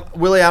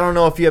 Willie, I don't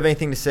know if you have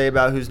anything to say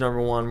about who's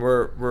number one.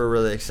 We're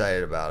really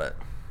excited about it.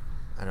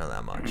 I know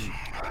that much.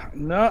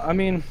 No, I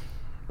mean,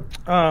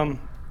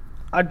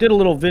 I did a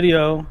little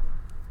video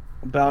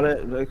about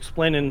it,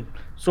 explaining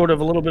sort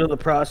of a little bit of the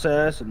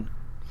process and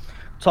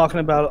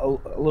talking about it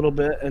a little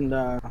bit. And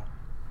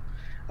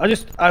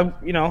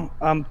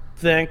I'm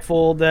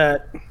thankful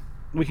that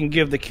we can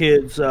give the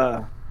kids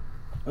a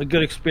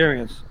good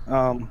experience.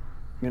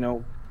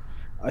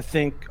 I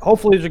think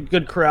hopefully there's a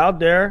good crowd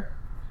there,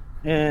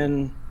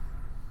 and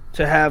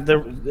to have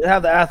the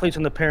athletes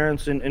and the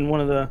parents in one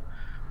of the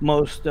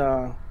most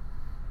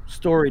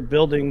storied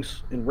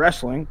buildings in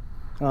wrestling.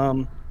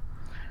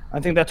 I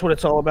think that's what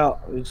it's all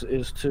about,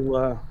 is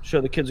to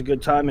show the kids a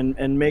good time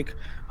and make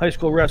high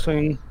school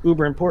wrestling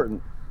uber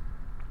important.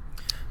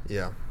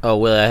 Yeah. Oh,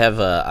 Willie,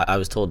 I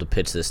was told to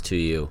pitch this to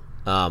you.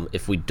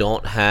 If we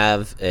don't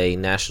have a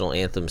national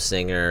anthem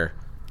singer,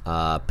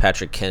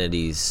 Patrick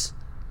Kennedy's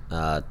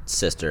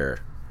sister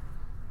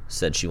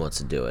said she wants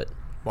to do it.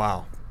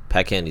 Wow.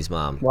 Pat Kennedy's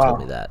mom Wow. told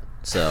me that.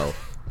 So,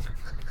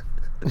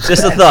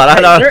 just a thought.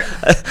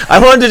 I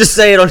wanted to just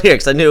say it on here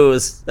because I knew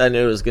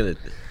it was gonna.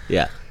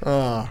 Yeah.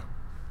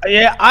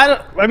 Yeah,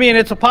 I mean,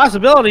 it's a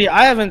possibility.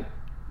 I haven't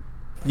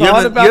You thought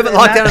haven't, about you haven't it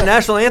locked in down a that-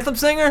 national anthem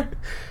singer?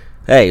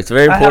 Hey, it's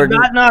very I have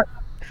important. not.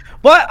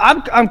 But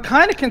I'm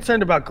kind of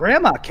concerned about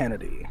Grandma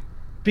Kennedy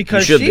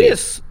because You should she be.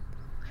 is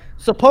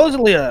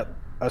supposedly a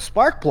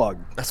spark plug.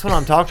 That's what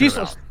I'm talking She's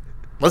about. a-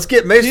 Let's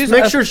make she's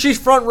make a- sure she's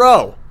front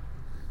row.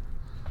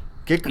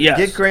 Yes.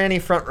 Get Granny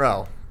front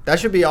row. That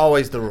should be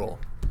always the rule.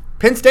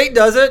 Penn State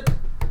does it.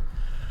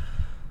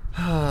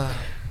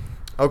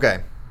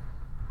 Okay.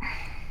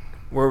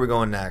 Where are we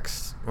going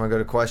next? Want to go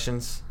to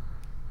questions?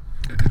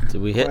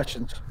 Did we hit?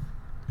 Questions.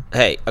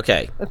 Hey,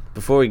 okay.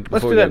 Before we do go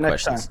to that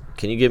next questions,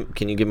 can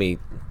you give me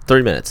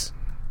 3 minutes?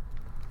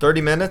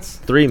 30 minutes?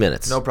 3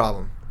 minutes. No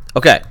problem.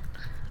 Okay.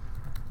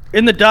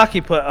 In the doc,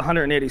 he put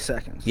 180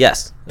 seconds.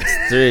 Yes.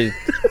 It's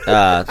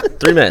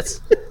 3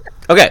 minutes.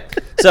 Okay.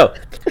 So,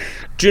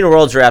 Junior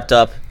Worlds wrapped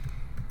up.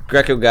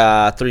 Greco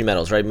got 3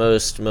 medals, right?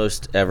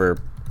 Most ever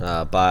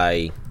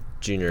by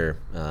junior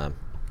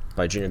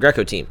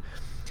Greco team.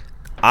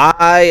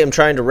 I am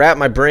trying to wrap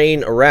my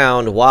brain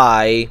around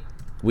why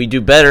we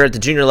do better at the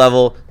junior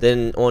level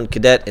than on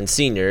cadet and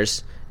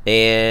seniors,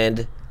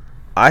 and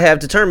I have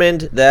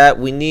determined that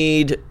we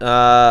need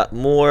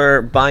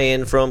more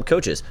buy-in from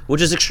coaches,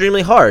 which is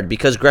extremely hard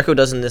because Greco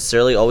doesn't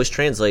necessarily always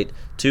translate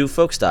to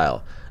folk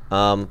style.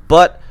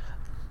 But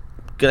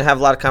going to have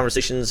a lot of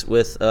conversations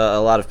with a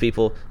lot of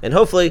people, and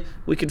hopefully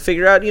we can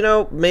figure out,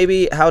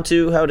 maybe how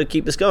to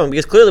keep this going,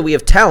 because clearly we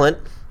have talent,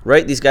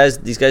 right? These guys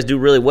do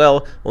really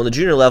well on the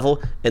junior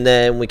level, and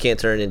then we can't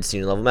turn it into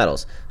senior level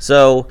medals.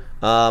 So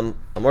I'm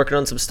working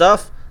on some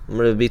stuff. I'm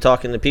going to be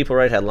talking to people,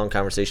 right? Had a long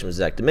conversation with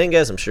Zach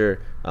Dominguez. I'm sure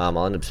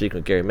I'll end up speaking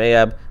with Gary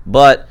Mayab.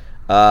 But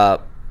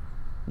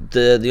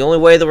the only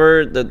way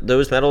that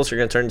those medals are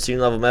going to turn into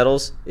senior level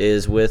medals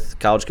is with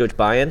college coach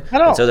buy-in.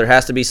 And so there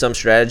has to be some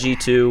strategy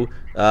to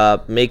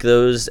make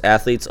those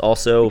athletes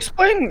also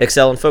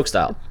excel in folk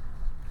style.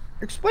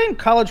 Explain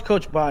college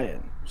coach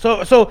buy-in.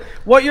 So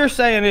what you're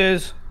saying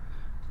is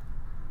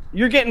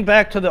you're getting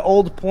back to the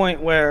old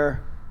point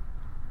where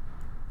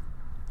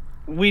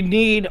we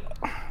need,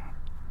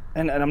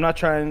 and I'm not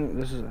trying,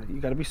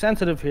 you got to be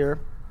sensitive here.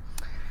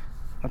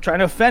 I'm trying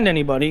to offend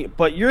anybody,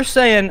 but you're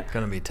saying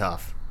Gonna be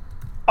tough.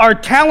 our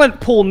talent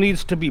pool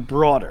needs to be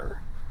broader.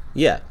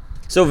 Yeah.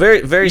 So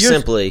very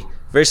simply,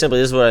 this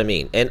is what I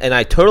mean. And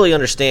I totally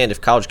understand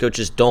if college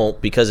coaches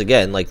don't, because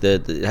again, like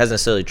it hasn't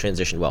necessarily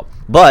transitioned well.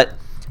 But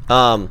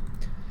the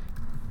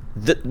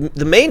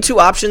main two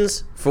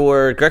options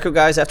for Greco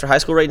guys after high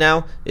school right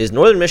now is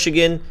Northern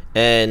Michigan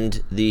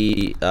and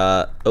the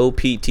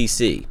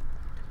OPTC.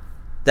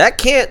 That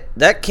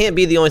can't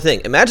be the only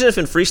thing. Imagine if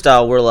in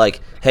freestyle we're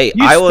like, hey,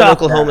 Iowa and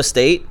Oklahoma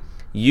State,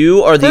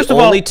 you are the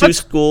only two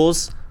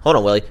schools. Hold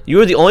on, Willie.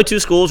 You are the only two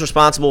schools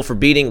responsible for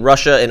beating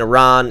Russia and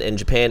Iran and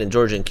Japan and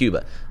Georgia and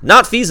Cuba.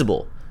 Not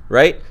feasible,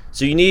 right?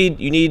 So you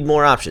need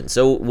more options.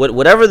 So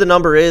whatever the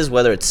number is,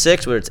 whether it's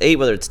 6, whether it's 8,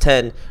 whether it's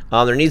 10,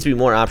 there needs to be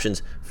more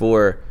options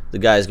for the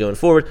guys going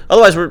forward.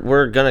 Otherwise,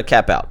 we're gonna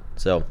cap out.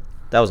 So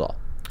that was all.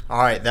 All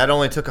right, that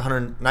only took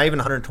not even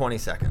 120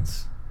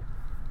 seconds.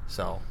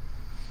 So,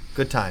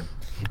 good time.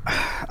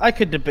 I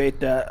could debate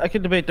that. I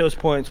could debate those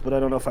points, but I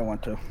don't know if I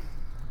want to.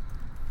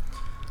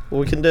 Well,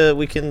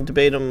 we can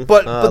debate them.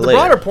 But the later.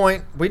 broader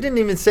point, we didn't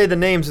even say the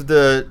names of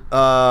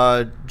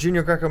the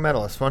junior Greco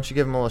medalists. Why don't you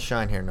give them a little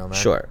shine here, Nomad?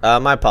 Sure.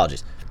 My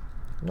apologies.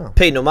 No.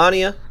 Peyton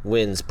Omania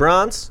wins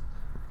bronze.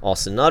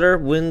 Austin Nutter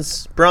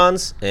wins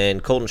bronze,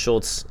 and Colton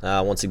Schultz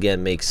once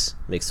again makes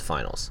the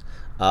finals.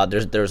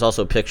 There's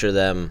also a picture of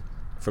them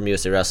from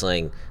USA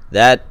Wrestling.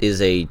 That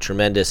is a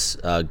tremendous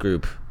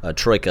group, a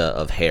troika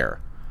of hair.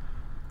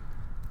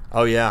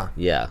 Oh yeah.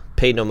 Yeah,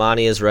 Peyton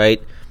Omania is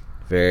right,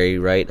 very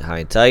right, high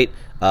and tight.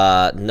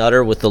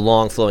 Nutter with the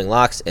long flowing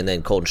locks, and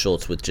then Colton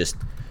Schultz with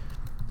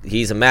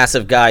he's a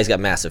massive guy. He's got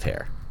massive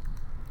hair.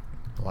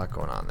 A lot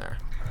going on there.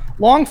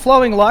 Long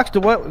flowing locks.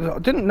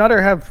 Didn't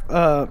Nutter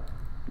have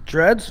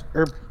dreads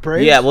or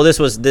braids? Yeah, well,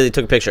 they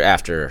took a picture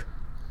after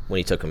when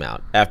he took him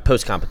out,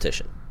 post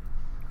competition.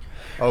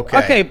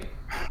 Okay.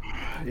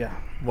 Yeah.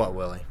 What,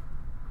 Willie?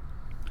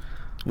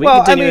 We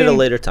can continue at a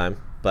later time,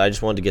 but I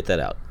just wanted to get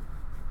that out.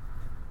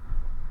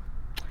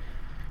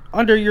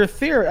 Under your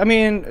theory,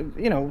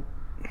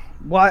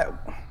 why?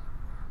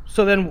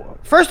 So then,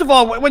 first of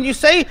all, when you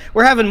say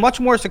we're having much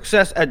more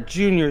success at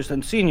juniors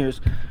than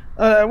seniors,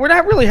 we're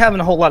not really having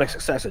a whole lot of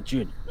success at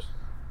juniors.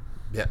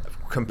 Yeah,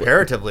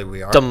 comparatively,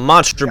 we are.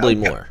 Demonstrably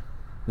Yeah. more.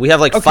 We have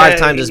like Okay. 5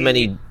 times as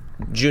many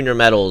junior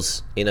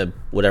medals in a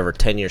whatever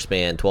 10-year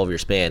span, 12-year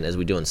span as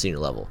we do in senior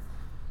level.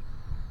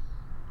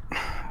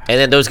 And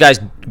then those guys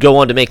go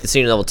on to make the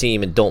senior level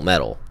team and don't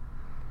medal.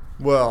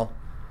 Well,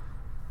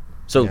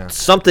 So Yeah.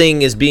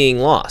 something is being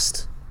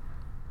lost.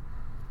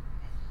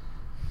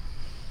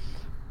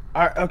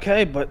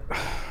 Okay, but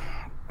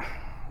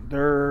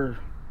they're.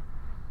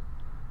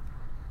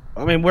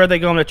 I mean, where are they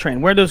going to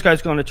train? Where are those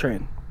guys going to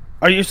train?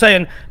 Are you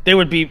saying they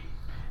would be?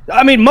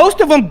 I mean, most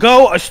of them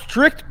go a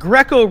strict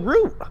Greco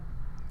route.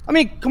 I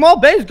mean, Kamal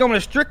Bay is going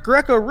a strict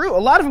Greco route. A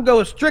lot of them go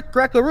a strict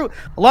Greco route.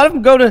 A lot of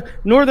them go to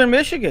Northern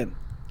Michigan,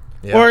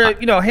 yeah.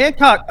 or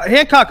Hancock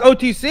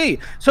OTC.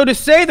 So to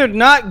say they're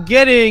not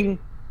getting,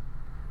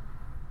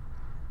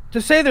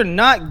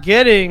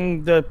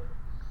 the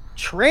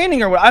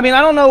training or what? I mean,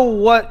 I don't know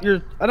what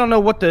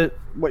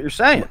you're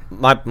saying.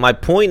 My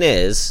point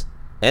is,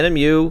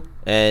 NMU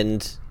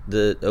and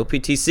the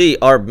OPTC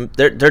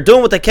they're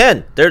doing what they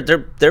can. They're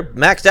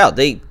maxed out.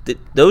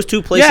 Those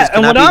two places Yeah,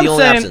 and cannot what be I'm the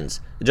only saying-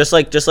 options. Just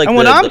like And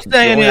what I'm the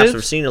saying only option is-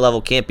 for senior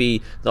level can't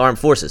be the armed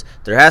forces.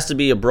 There has to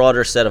be a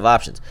broader set of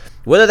options.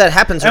 Whether that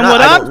happens or And not,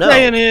 what I I'm don't know.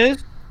 saying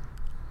is,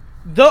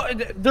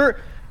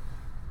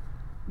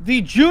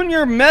 the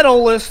junior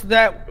medalists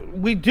that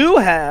we do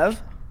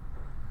have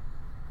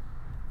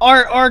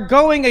are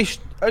going a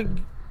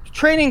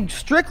training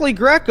strictly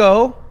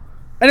Greco,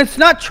 and it's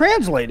not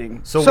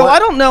translating. So So what- I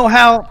don't know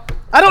how.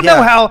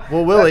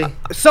 Well, Willie,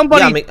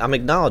 somebody. Yeah, I'm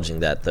acknowledging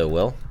that though,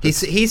 Will.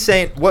 he's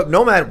saying what?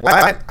 No matter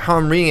how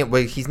I'm reading it,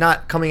 what he's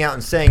not coming out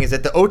and saying is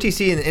that the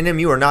OTC and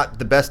NMU are not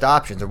the best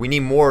options, or we need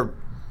more.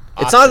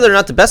 It's not that they're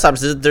not the best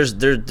options.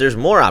 There's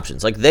more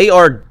options. Like they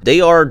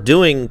are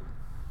doing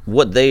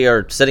what they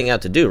are setting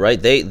out to do,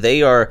 right?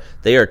 They are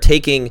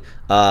taking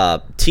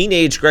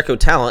teenage Greco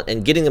talent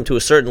and getting them to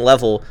a certain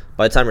level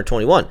by the time they're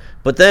 21.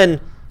 But then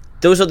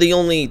those are the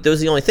only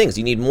things.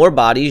 You need more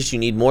bodies, you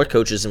need more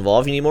coaches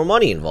involved, you need more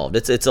money involved.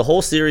 It's a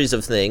whole series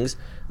of things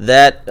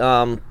that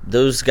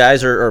those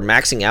guys are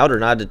maxing out or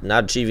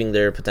not achieving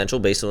their potential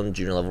based on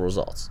junior level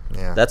results.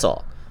 Yeah. That's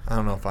all. I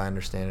don't know if I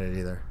understand it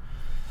either.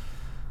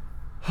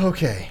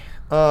 Okay,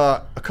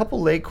 a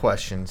couple late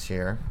questions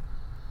here.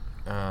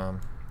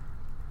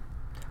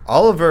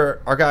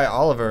 Oliver, our guy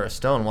Oliver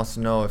Stone wants to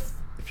know if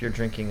you're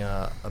drinking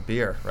a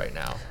beer right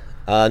now.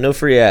 No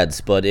free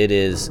ads, but it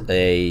is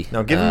a.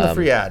 No, give him the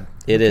free ad.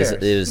 It Who is.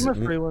 cares? It is. Give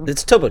him a free one.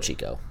 It's Topo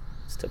Chico.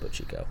 It's Topo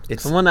Chico.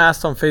 It's Someone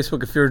asked on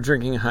Facebook if you were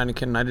drinking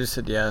Heineken, and I just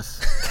said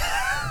yes.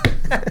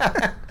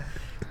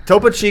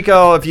 Topo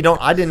Chico. If you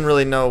don't, I didn't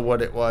really know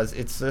what it was.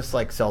 It's just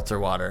like seltzer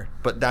water,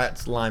 but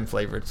that's lime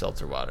flavored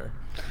seltzer water.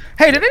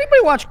 Hey, did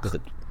anybody watch?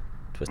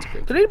 Twisted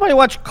grape. Did anybody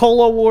watch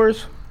Cola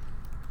Wars?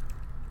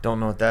 Don't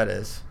know what that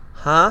is.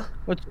 Huh?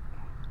 What's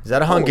Is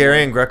that a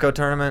Hungarian Greco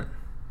tournament?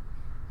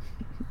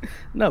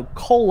 No,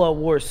 Cola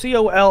Wars.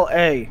 COLA.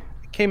 It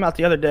came out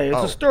the other day. It's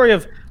Oh. a story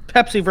of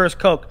Pepsi versus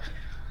Coke.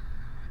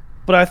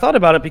 But I thought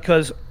about it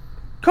because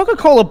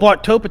Coca-Cola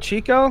bought Topo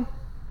Chico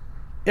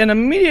and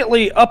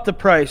immediately upped the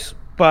price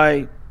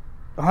by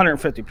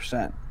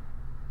 150%.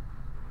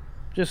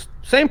 Just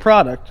same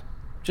product.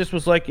 Just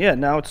was like, yeah,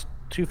 now it's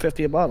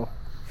 $2.50 a bottle.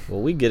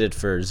 Well, we get it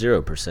for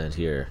 0%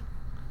 here.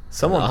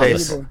 Someone No,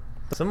 pays. I'm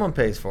Someone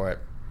pays for it.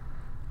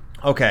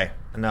 Okay,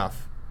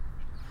 enough.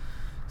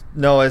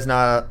 No, it's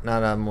not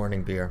a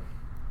morning beer.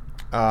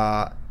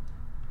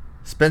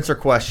 Spencer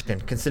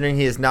question: considering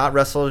he has not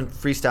wrestled in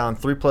freestyle in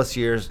 3+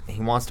 years,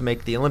 he wants to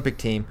make the Olympic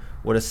team.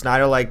 Would a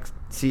Snyder-like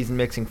season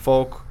mixing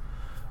folk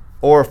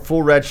or a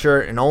full red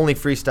shirt and only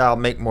freestyle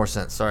make more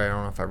sense? Sorry, I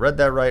don't know if I read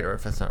that right or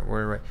if that's not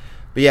worded right.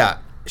 But yeah,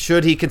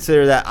 should he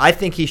consider that? I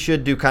think he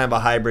should do kind of a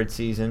hybrid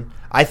season.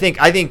 I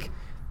think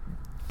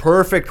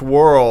perfect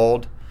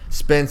world,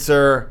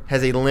 Spencer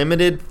has a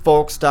limited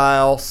folk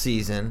style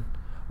season.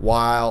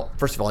 While,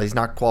 first of all, he's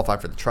not qualified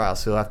for the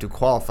trials, so he'll have to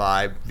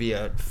qualify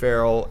via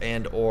Farrell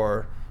and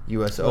or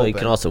U.S. Well, Open. you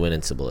can also win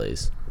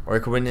NCAAs. Or he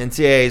could win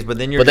NCAAs, but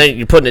then you're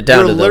Putting it down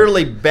you're to the.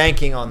 literally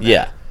banking on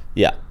that.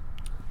 Yeah.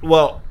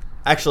 Well,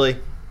 actually,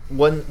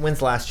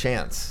 when's last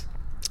chance?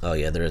 Oh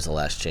yeah, there is a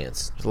last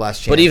chance. There's last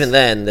chance. But even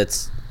then,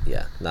 that's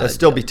not. that'd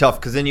still be tough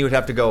because then you would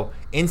have to go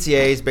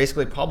NCAAs,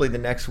 basically probably the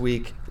next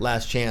week,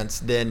 last chance.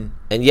 Then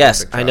And yes,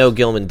 Olympic I know trials.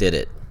 Gilman did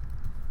it.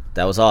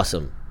 That was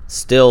awesome.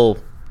 Still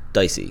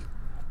dicey.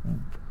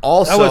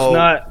 Also, That was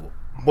not.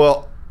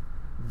 well.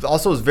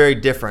 Also, was very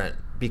different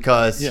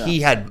because Yeah.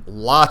 he had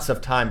lots of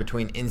time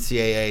between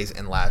NCAAs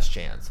and last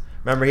chance.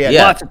 Remember, he had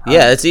Yeah, lots of time.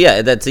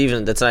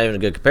 that's not even a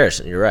good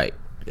comparison. You're right.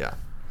 yeah.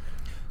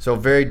 So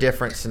very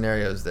different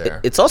scenarios there.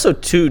 It's also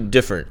two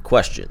different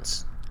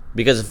questions.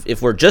 Because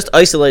if we're just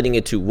isolating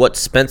it to what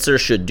Spencer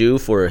should do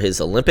for his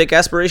Olympic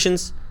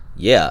aspirations,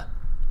 yeah,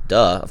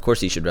 duh, of course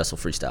he should wrestle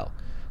freestyle.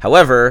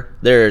 However,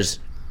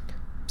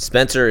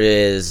 Spencer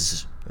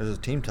is, There's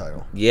a team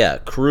title. yeah,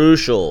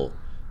 crucial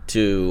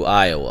to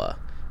Iowa.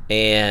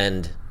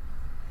 And,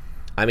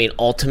 I mean,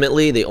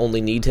 ultimately they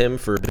only need him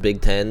for Big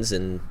Tens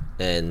and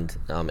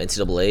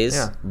NCAAs.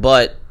 Yeah.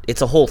 But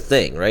it's a whole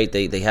thing, right?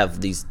 They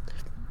have these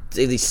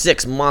these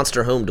 6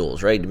 monster home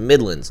duels, right?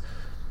 Midlands,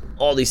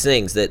 all these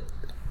things that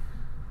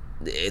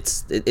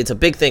it's a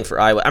big thing for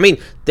Iowa. I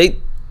mean,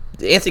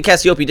 Anthony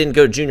Cassiope didn't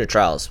go to junior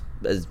trials,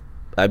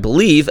 I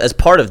believe, as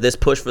part of this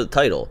push for the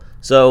title.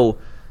 So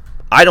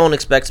I don't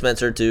expect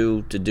Spencer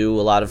to do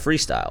a lot of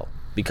freestyle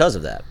because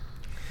of that.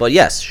 But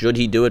yes, should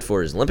he do it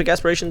for his Olympic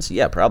aspirations?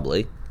 Yeah,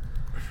 probably.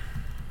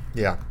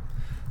 Yeah.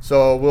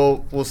 So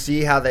we'll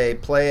see how they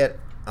play it.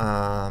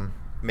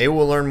 Maybe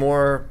we'll learn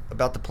more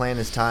about the plan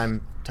as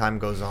time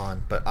goes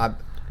on. But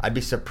I'd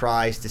be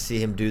surprised to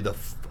see him do the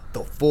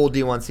full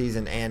D1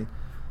 season. And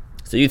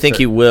so you think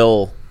he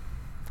will?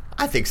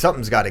 I think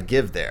something's got to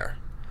give there.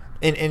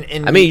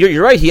 And I mean,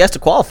 you're right. He has to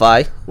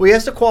qualify. Well, he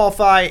has to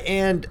qualify,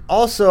 and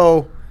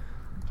also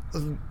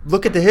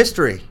look at the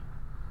history.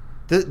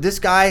 This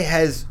guy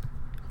has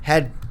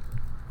had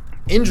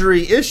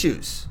injury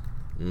issues.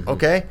 Mm-hmm.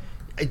 Okay,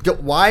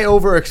 why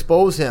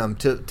overexpose him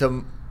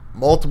to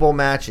multiple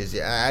matches?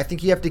 I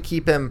think you have to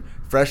keep him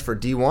fresh for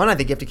D1. I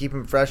think you have to keep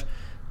him fresh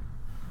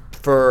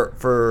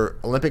for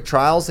Olympic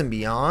trials and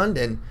beyond.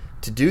 And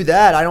to do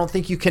that, I don't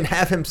think you can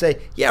have him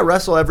say, "Yeah,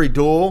 wrestle every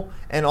duel,"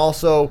 and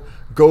also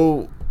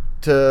go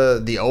to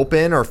the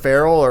Open or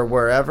Farrell or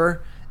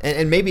wherever.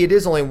 And maybe it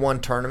is only one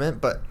tournament,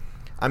 but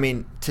I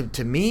mean,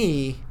 to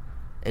me,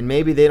 and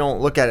maybe they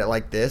don't look at it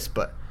like this,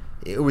 but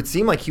it would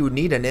seem like he would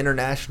need an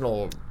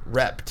international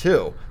rep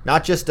too,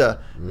 not just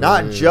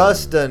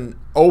an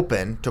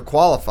Open to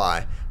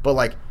qualify, but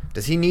like,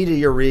 does he need a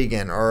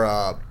Urigan or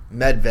a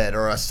Medved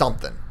or a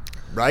something,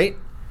 right?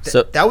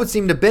 So that would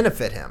seem to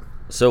benefit him.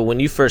 So when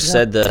you first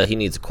said that he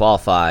needs to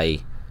qualify,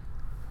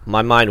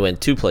 my mind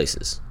went 2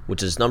 places,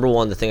 which is number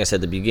one, the thing I said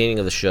at the beginning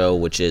of the show,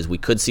 which is we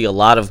could see a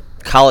lot of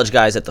college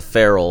guys at the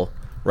Farrell,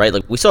 right?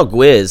 Like we saw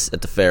Gwiz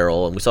at the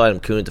Farrell, and we saw Adam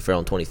Kuhn at the Farrell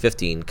in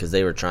 2015 because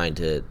they were trying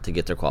to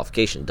get their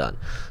qualification done.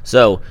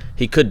 So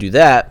he could do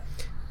that.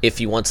 If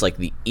he wants like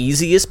the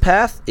easiest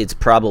path, it's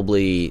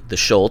probably the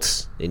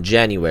Schultz in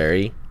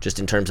January, just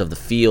in terms of the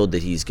field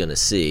that he's going to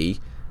see.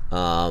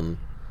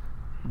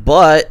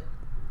 But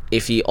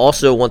if he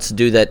also wants to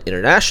do that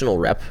international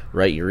rep,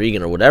 right,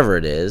 Urigan or whatever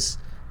it is,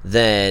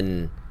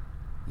 then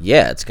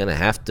yeah, it's going to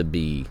have to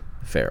be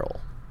Farrell.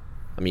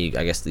 I mean,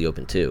 I guess the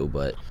Open too,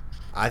 but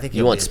I think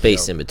you want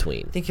space in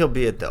between. I think he'll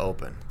be at the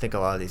Open. I think a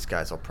lot of these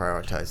guys will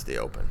prioritize the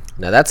Open.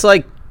 Now, that's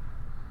like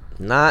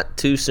not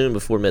too soon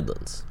before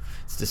Midlands.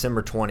 It's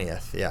December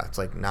 20th. Yeah, it's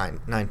like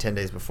 10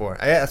 days before.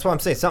 That's what I'm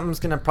saying.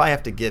 Something's going to probably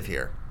have to give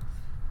here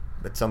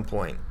at some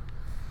point.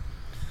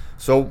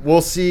 So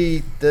we'll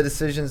see the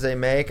decisions they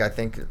make. I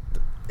think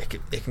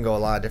it can go a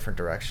lot of different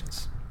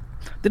directions.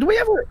 Did we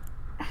ever...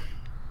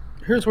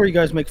 Here's where you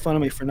guys make fun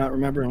of me for not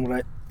remembering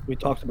what we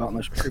talked about in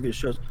the previous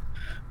shows.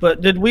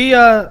 But did we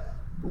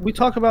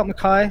talk about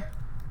Mackay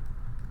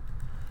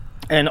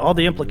and all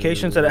the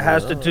implications that it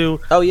has to do?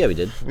 Oh yeah, we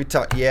did. We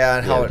talked,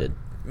 and how it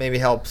maybe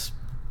helps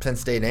Penn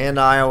State and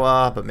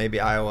Iowa, but maybe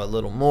Iowa a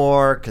little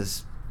more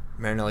because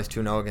Marinelli's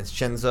 2-0 against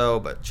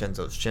Chenzo, but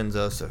Chenzo's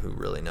Chenzo, so who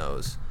really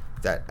knows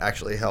if that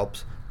actually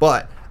helps.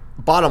 But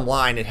bottom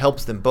line, it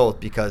helps them both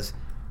because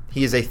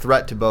he is a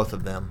threat to both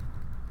of them.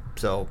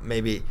 So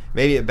maybe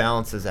it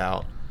balances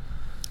out.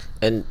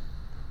 And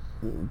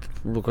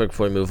real quick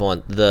before we move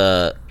on,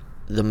 the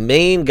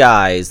main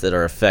guys that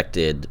are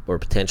affected or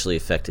potentially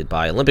affected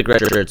by Olympic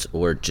red shirts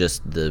or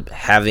just the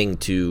having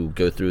to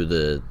go through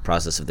the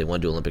process if they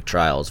want to do Olympic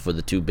trials for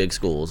the 2 big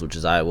schools, which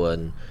is Iowa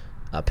and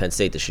Penn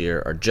State this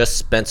year, are just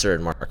Spencer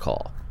and Mark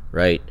Hall,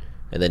 right?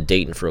 And then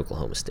Dayton for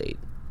Oklahoma State.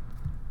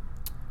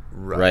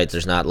 Right?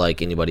 There's not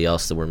like anybody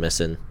else that we're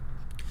missing?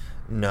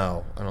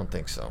 No, I don't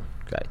think so.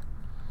 Okay.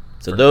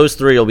 So those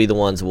 3 will be the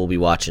ones we'll be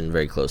watching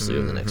very closely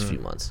over the next few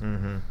months.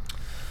 Mm-hmm.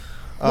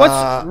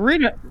 What's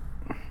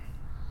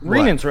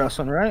Renan's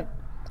wrestling, right?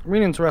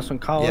 Renan's wrestling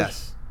college.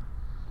 Yes.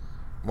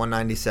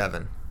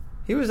 197.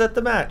 He was at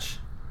the match.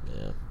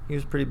 Yeah. He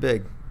was pretty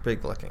big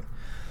looking.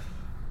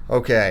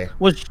 Okay.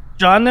 Was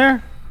John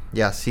there?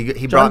 Yes,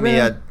 he brought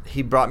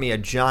me a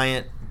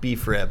giant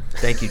beef rib.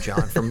 Thank you,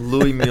 John, from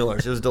Louis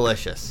Mueller's. It was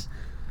delicious.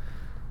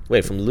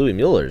 Wait, from Louis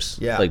Mueller's?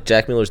 Yeah. Like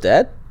Jack Mueller's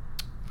dad?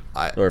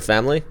 Or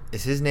family?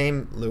 Is his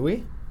name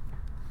Louis?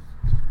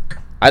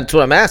 That's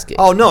what I'm asking.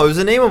 Oh no, it was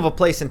the name of a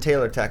place in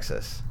Taylor,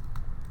 Texas.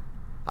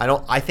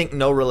 I think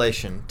no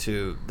relation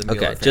to the Mueller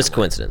family. Just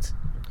coincidence.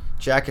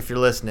 Jack, if you're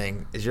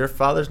listening, is your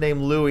father's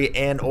name Louis,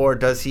 and or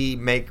does he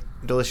make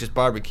delicious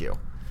barbecue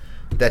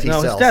that he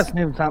sells? No, his dad's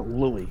name's not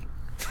Louis.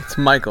 It's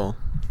Michael.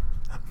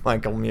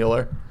 Michael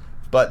Mueller.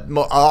 But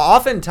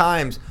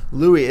oftentimes,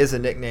 Louis is a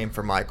nickname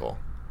for Michael.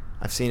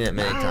 I've seen it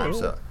many times,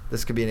 so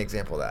this could be an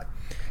example of that.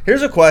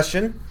 Here's a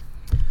question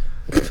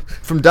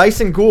from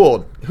Dyson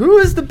Gould. Who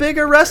is the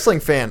bigger wrestling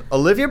fan,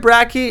 Olivia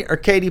Bracke or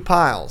Katie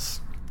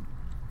Piles?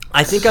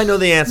 I think I know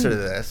the answer to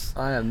this.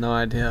 I have no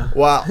idea.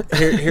 Well,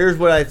 here's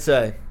what I'd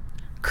say.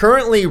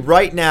 Currently,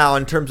 right now,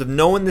 in terms of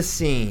knowing the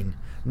scene,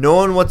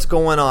 knowing what's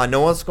going on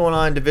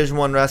in Division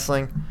I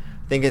wrestling,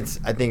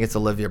 I think it's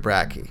Olivia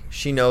Bracke.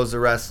 She knows the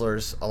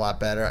wrestlers a lot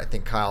better. I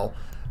think Kyle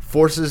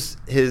forces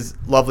his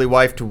lovely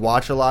wife to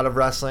watch a lot of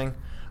wrestling.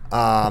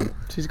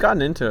 She's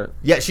gotten into it.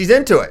 Yeah, she's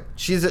into it.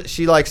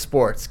 She likes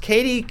sports.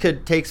 Katie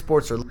could take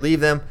sports or leave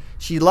them.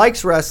 She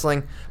likes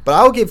wrestling, but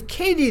I will give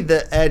Katie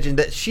the edge in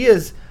that she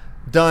has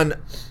done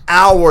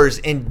hours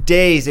and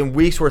days and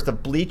weeks worth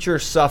of bleacher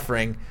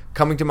suffering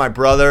coming to my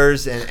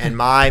brothers and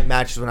my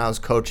matches when I was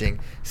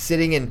coaching,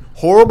 sitting in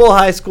horrible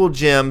high school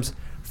gyms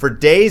for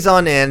days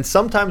on end,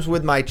 sometimes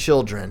with my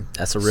children.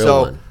 That's a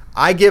real one.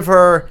 I give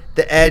her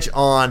the edge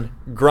on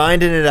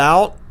grinding it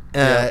out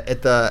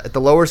at the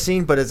lower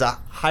scene, but as a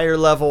higher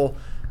level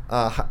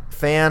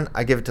fan,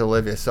 I give it to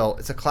Olivia. So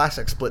it's a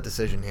classic split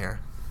decision here,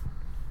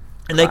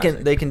 and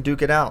they can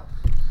duke it out.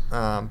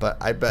 But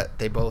I bet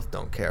they both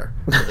don't care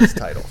for this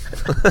title.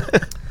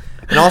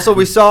 And also,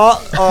 we saw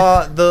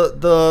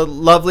the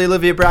lovely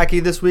Olivia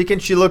Bracke this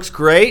weekend. She looks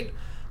great.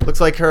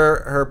 Looks like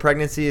her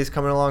pregnancy is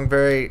coming along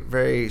very,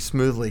 very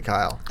smoothly,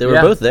 Kyle. They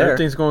were both there.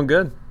 Everything's going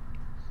good.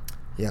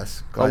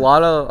 Yes. A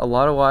lot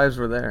of wives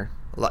were there.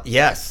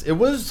 Yes. It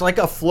was like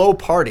a flow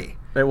party.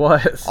 It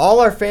was. All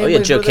our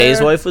families Joe were Kay's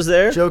there. wife was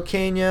there. Joe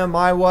Kenya,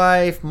 my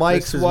wife,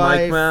 Mike's Mrs. wife.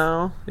 Mike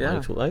Mao. Yeah.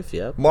 Mike's wife,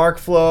 yeah. Mark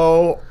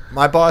Flo,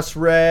 my boss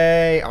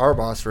Ray, our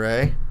boss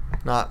Ray.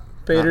 Bader's not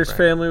Ray.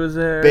 family was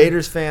there.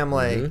 Bader's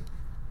family.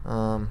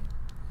 Mm-hmm.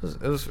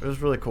 It was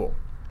really cool.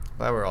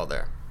 Glad we're all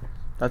there.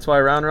 That's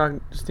why Round Rock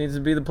just needs to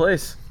be the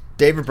place.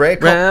 David Bray,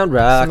 Round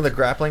Rock. some of the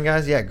grappling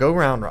guys. Yeah, go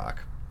Round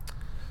Rock.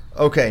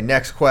 Okay,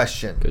 next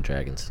question. Go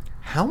Dragons.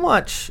 How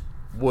much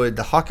would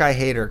the Hawkeye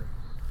hater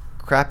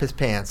crap his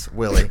pants,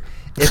 Willie,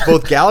 if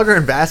both Gallagher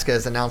and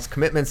Vasquez announced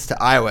commitments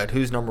to Iowa?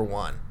 Who's number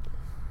one?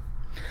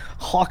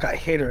 Hawkeye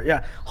hater,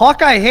 yeah.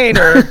 Hawkeye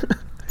hater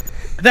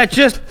that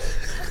just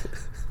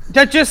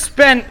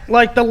spent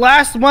like the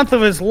last month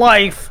of his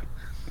life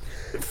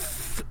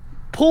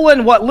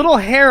pulling what little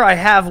hair I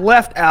have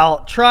left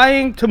out,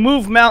 trying to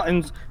move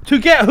mountains to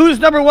get who's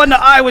number one to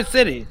Iowa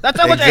City. That's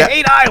how much I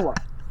hate Iowa.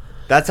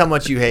 That's how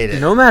much you hate it.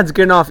 Nomad's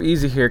getting off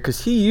easy here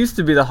because he used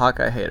to be the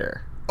Hawkeye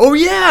hater. Oh,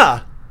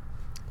 yeah.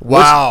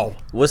 Wow.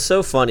 Was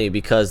so funny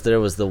because there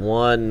was the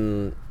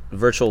one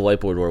virtual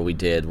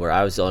whiteboard where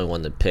I was the only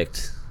one that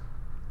picked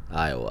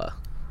Iowa.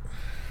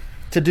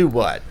 To do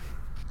what?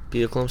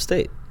 Beat Oklahoma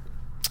State.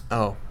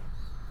 Oh.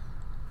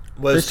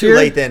 Well, it was This too year?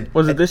 late then.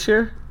 Was it this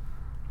year?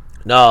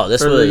 No,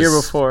 this Or was the year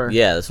before?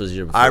 Yeah, this was the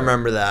year before. I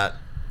remember that.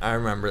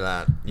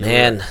 You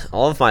Man, were-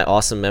 all of my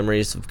awesome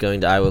memories of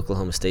going to Iowa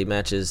Oklahoma State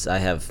matches, I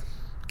have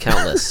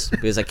countless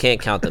because I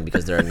can't count them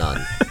because there are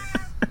none.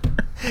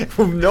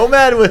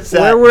 Nomad was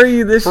at Where were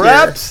you this year?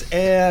 Preps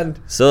and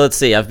So let's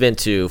see. I've been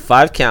to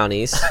 5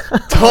 counties.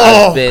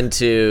 Oh. I've been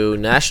to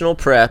national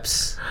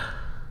preps,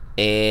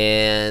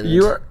 and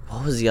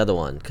what was the other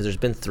one? Because there's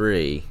been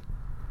 3.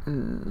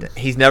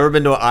 He's never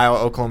been to an Iowa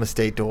Oklahoma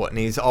State duel, and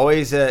he's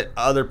always at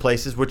other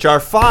places, which are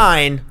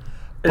fine.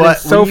 And But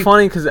it's so when you-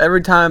 funny because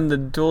every time the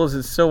duel is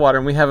in Stillwater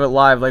and we have it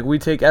live, like we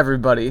take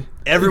everybody.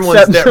 Everyone's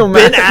except there.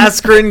 Nomad. Ben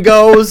Askren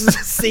goes.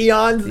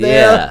 Sion's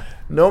there. Yeah.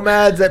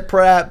 Nomad's at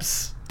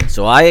preps.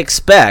 So I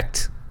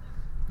expect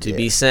to Yeah.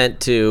 be sent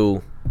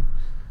to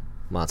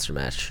Monster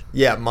Match.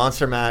 Yeah,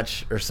 Monster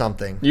Match or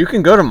something. You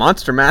can go to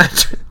Monster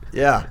Match.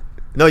 Yeah.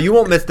 No, you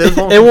won't miss this.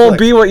 It won't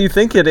be what you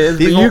think it is,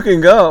 These but you won't-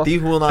 can go.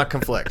 These will not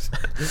conflict.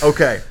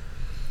 Okay.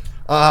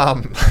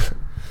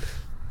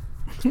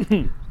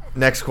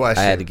 Next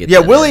question. I had to get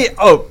Yeah, that Willie.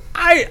 Oh,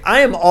 I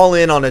am all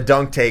in on a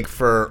dunk take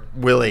for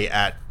Willie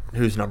at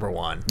who's number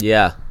one.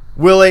 Yeah.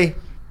 Willie,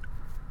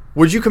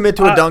 would you commit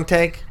to a dunk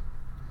take?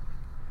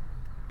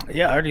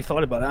 Yeah, I already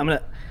thought about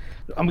it.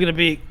 I'm gonna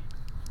be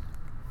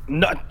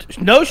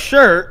no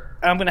shirt.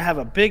 I'm gonna have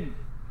a big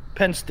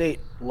Penn State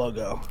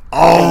logo.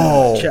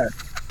 Oh, Check.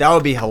 that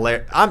would be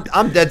hilarious.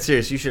 I'm dead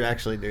serious. You should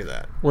actually do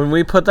that. When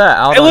we put that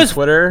out It on was-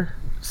 Twitter,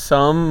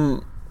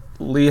 some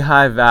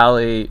Lehigh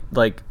Valley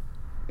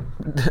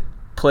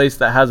place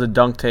that has a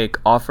dunk take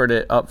offered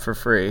it up for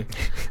free.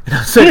 And I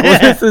was like, well,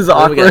 this is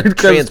Well, we gotta awkward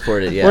because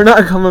transport it, yeah. we're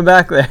not coming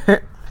back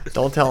there.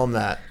 Don't tell him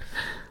that.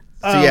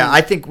 So yeah, I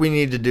think we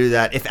need to do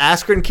that. If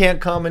Askren can't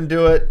come and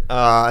do it,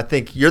 I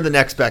think you're the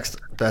next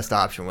best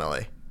option,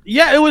 Willie.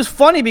 Yeah, it was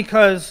funny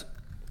because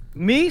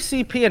me,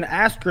 CP, and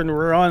Askren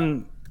were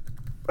on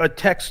a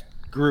text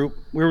group.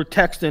 We were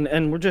texting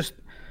and we're just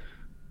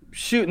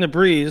shooting the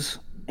breeze.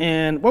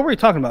 And what were we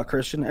talking about,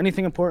 Christian?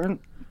 Anything important?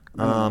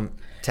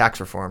 Tax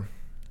reform.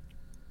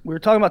 We were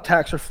talking about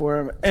tax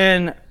reform,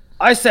 and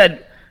I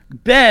said,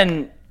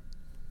 Ben,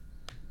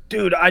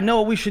 dude, I know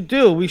what we should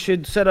do. We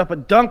should set up a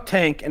dunk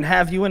tank and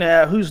have you in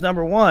it. Who's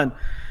number one?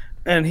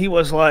 And he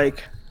was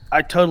like,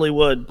 I totally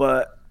would,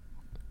 but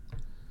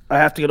I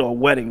have to go to a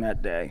wedding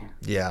that day.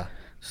 Yeah.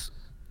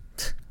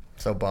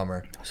 So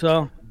bummer.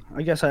 So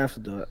I guess I have to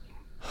do it.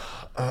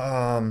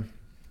 All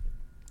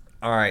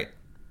right.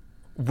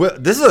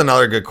 This is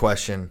another good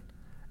question,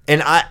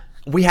 and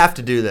we have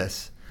to do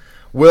this.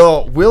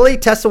 Will Willie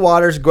test the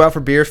waters, go out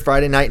for beers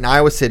Friday night in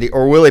Iowa City,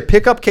 or will he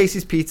pick up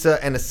Casey's Pizza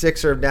and a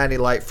 6er of Natty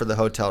Light for the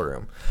hotel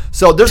room?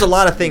 So there's a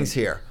lot of things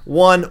here.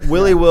 One,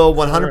 Willie will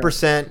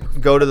 100%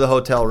 go to the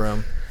hotel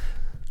room.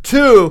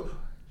 Two,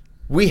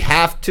 we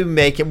have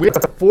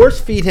to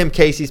force feed him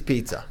Casey's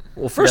Pizza.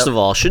 Well, first of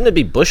all, shouldn't it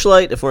be Busch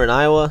Light if we're in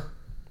Iowa?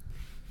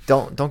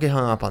 Don't get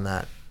hung up on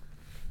that.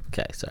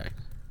 Okay, sorry.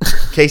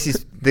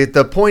 Casey's.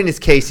 The point is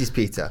Casey's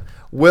Pizza.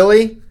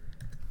 Willie,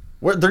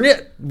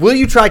 will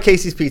you try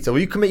Casey's Pizza? Will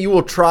you commit? You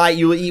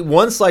will eat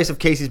one slice of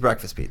Casey's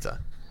breakfast pizza.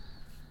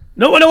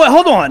 No, wait,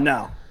 hold on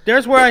now.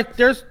 That's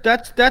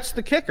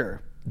the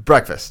kicker.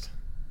 Breakfast.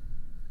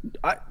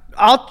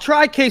 I'll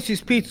try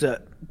Casey's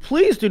Pizza.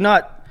 Please do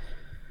not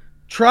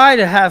try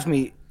to have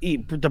me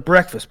eat the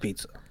breakfast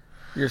pizza.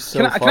 You're so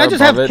Can far I just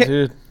above have it,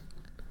 dude.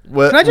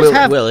 Can I just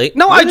have Willie,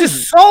 No, I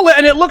just saw it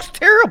and it looks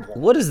terrible.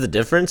 What is the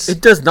difference? It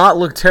does not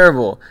look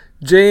terrible.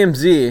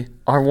 JMZ,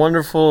 our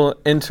wonderful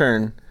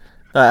intern,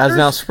 has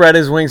now spread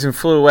his wings and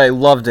flew away.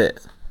 Loved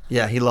it.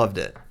 Yeah, he loved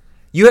it.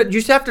 You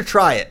just have to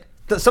try it.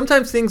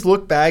 Sometimes things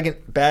look bad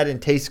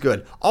and taste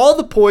good. All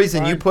the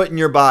poison you put in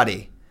your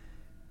body,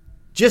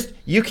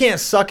 you can't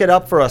suck it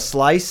up for a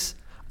slice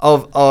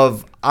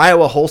of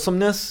Iowa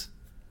wholesomeness.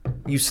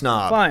 You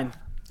snob. Fine.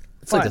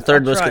 It's like the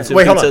third most consumed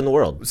Wait, hold pizza on. in the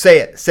world. Say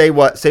it. Say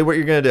what? Say what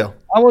you're gonna do.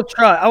 I will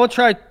try.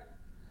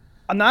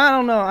 I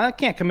don't know. I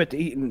can't commit to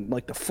eating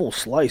like the full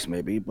slice,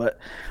 maybe, but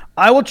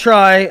I will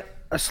try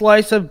a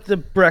slice of the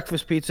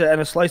breakfast pizza and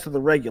a slice of the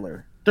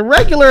regular. The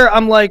regular,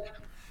 I'm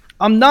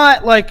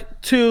not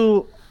like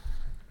too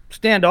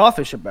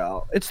standoffish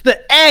about. It's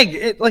the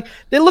egg.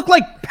 They look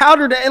like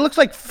powdered. It looks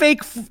like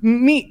fake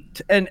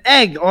meat and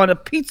egg on a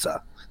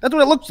pizza. That's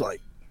what it looks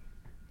like.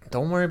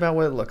 Don't worry about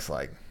what it looks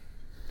like.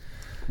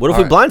 What if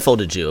we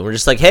blindfolded you and we're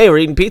just like, hey, we're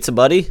eating pizza,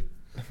 buddy?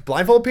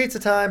 Blindfold pizza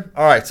time.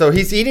 All right, so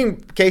he's eating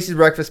Casey's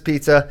breakfast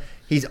pizza.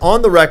 He's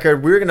on the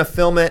record. We're gonna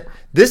film it.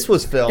 This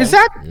was filmed. Is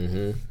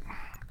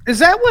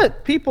that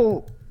what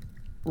people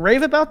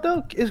rave about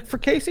though? For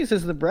Casey's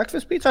is the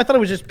breakfast pizza? I thought it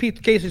was just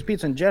Casey's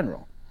Pizza in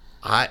general.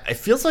 It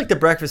feels like the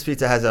breakfast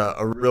pizza has a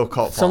real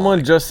cult Someone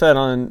following. just said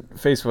on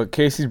Facebook,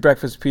 Casey's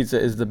breakfast pizza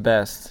is the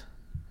best.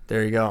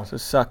 There you go. So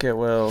suck it,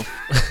 Will.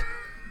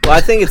 Well,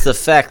 I think it's the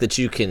fact that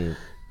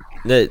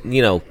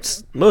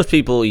most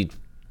people eat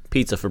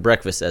pizza for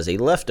breakfast as a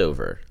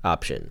leftover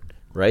option,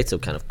 right? So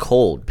kind of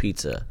cold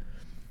pizza.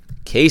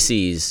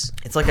 Casey's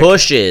It's like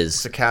pushes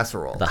It's a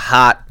casserole. the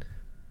hot,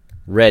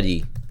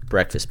 ready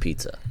breakfast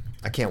pizza.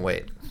 I can't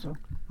wait.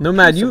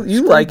 Nomad,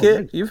 you like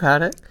it? You've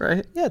had it,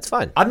 right? Yeah, it's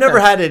fine. I've never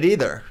had it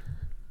either.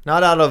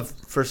 Not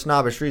for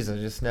snobbish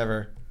reasons. Just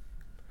never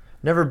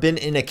been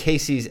in a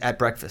Casey's at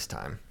breakfast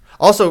time.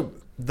 Also,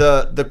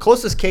 the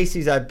closest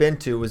Casey's I've been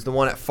to was the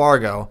one at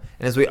Fargo,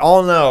 and as we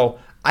all know,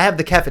 I have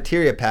the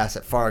cafeteria pass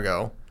at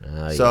Fargo.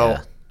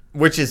 Yeah.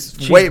 Which is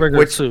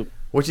Cheeseburger soup.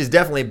 which is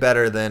definitely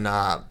better than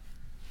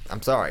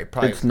I'm sorry,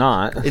 probably It's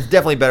not. It's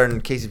definitely better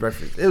than Casey's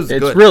breakfast. It was It's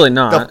good. really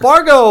not. The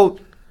Fargo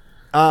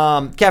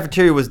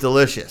cafeteria was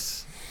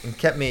delicious and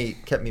kept me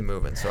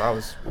moving. So I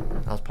was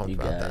pumped You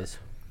about guys. that.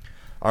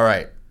 All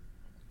right.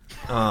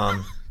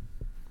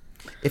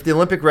 If the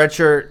Olympic red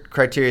shirt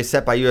criteria is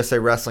set by USA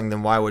Wrestling,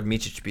 then why would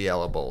Micic be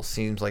eligible?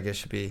 Seems like it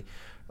should be.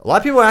 A lot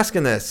of people are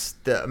asking this.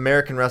 The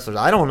American wrestlers.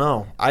 I don't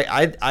know.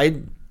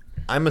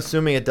 I'm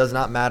assuming it does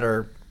not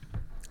matter.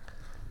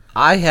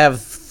 I have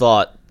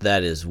thought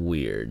that is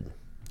weird.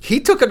 He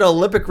took an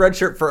Olympic red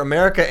shirt for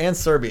America and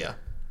Serbia.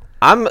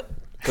 I'm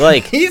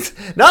like, He's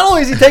not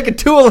only is he taking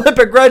 2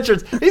 Olympic red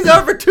shirts, he's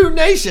out for 2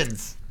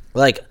 nations.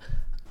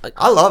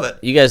 I love it.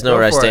 You guys know Go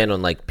where I for stand it.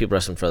 on like people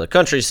wrestling for other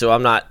countries, so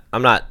I'm not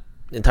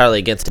entirely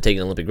against taking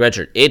an Olympic red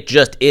shirt. It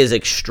just is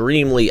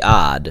extremely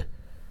odd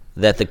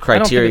that the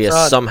criteria it's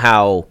odd.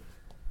 somehow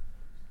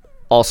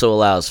also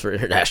allows for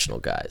international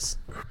guys.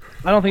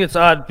 I don't think it's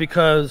odd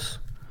because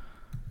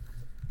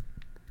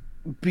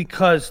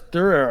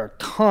there are a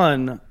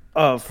ton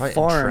of Right, in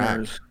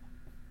foreigners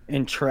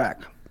in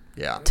track.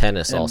 Yeah,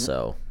 Tennis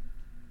also.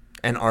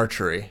 and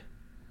archery.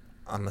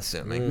 I'm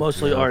assuming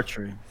Mostly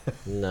archery.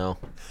 No.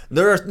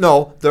 there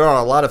are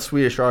a lot of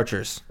Swedish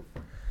archers.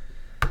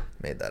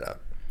 Made that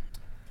up.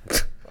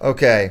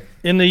 Okay.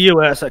 In the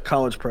U.S. at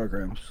college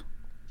programs.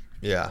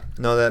 Yeah.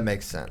 No, that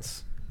makes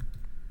sense.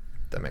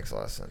 That makes a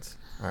lot of sense.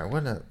 All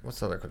right. What's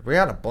the other question? We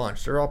got a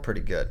bunch. They're all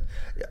pretty good.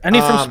 Any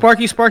from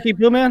Sparky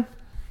Blue Man?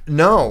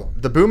 No,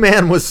 the Boo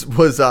Man was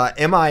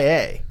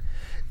MIA.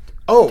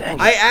 Oh,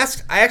 I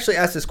actually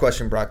asked this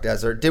question, Brock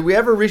Desert. Did we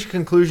ever reach a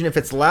conclusion if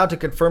it's allowed to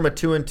confirm a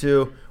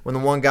 2-2 when the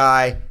one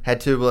guy had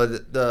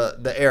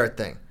the air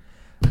thing?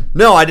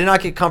 No, I did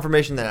not get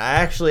confirmation that. I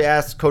actually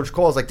asked Coach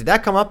Cole. I was like, did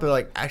that come up? They're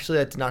like, actually,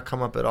 that did not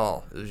come up at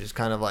all. It was just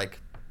kind of like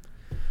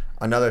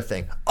another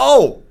thing.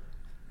 Oh,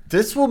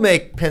 this will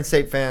make Penn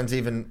State fans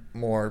even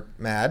more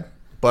mad,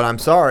 but I'm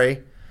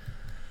sorry.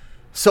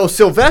 So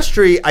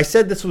Silvestri, I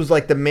said this was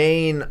like the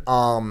main.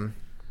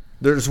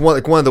 There's one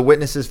of the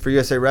witnesses for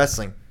USA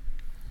Wrestling.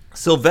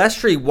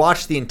 Silvestri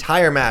watched the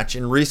entire match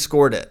and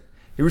rescored it.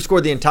 He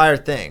rescored the entire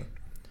thing,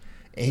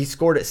 and he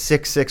scored it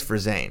 6-6 for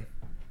Zayn.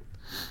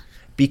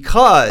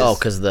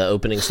 Because The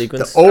opening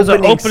sequence. the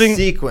opening opening-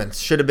 sequence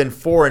should have been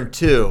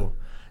 4-2,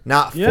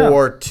 not Yeah.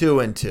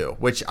 4-2-2,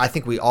 which I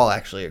think we all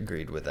actually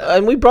agreed with that.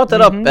 And we brought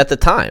that up at the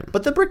time.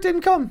 But the brick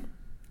didn't come.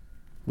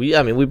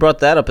 We brought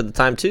that up at the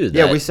time too.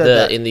 Yeah, we said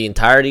that. in the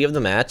entirety of the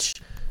match,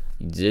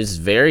 it's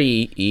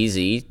very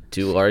easy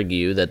to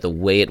argue that the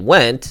way it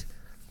went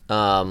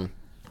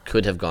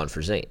could have gone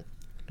for Zayn.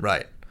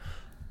 Right.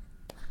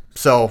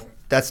 So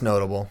that's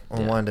notable.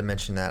 I wanted to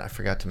mention that. I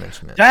forgot to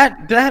mention it.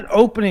 That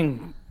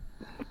opening,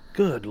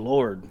 good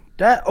Lord,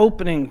 that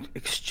opening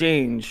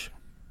exchange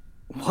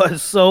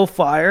was so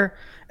fire,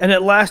 and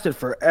it lasted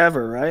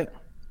forever, right?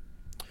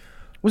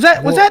 Was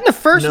that in the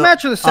first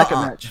match or the second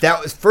match?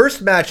 That was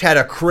first match had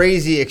a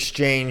crazy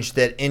exchange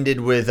that ended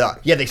with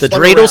the spun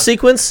dreidel around.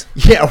 sequence.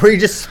 Yeah, where he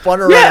just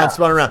spun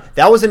around.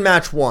 That was in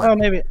match 1. Oh,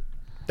 maybe.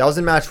 That was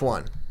in match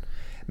 1.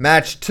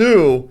 Match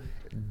 2,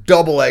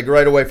 double leg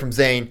right away from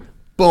Zayn.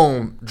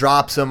 Boom,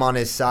 drops him on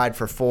his side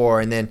for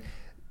 4, and then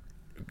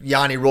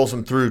Yanni rolls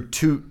him through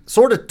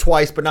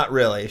twice, but not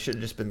really. It should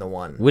have just been the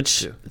one.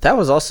 That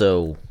was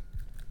also.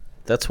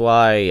 That's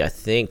why I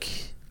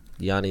think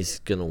Yanni's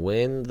gonna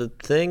win the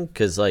thing,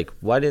 because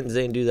why didn't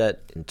Zayn do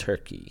that in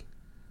Turkey?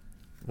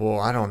 Well,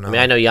 I don't know. I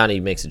mean, I know Yanni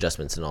makes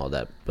adjustments and all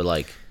that, but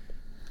I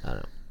don't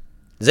know.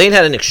 Zayn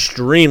had an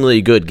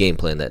extremely good game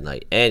plan that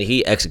night, and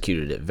he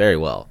executed it very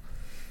well.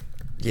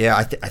 Yeah,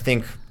 I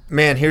think,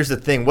 man, here's the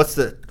thing.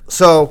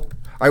 All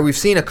right, we've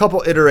seen a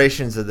couple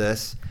iterations of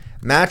this.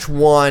 Match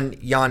 1,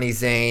 Yanni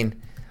Zayn.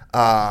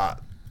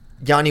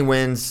 Yanni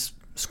wins,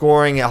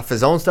 scoring off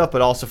his own stuff,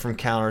 but also from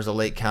counters. A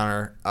late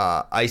counter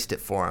iced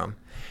it for him.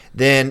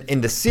 Then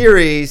in the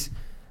series,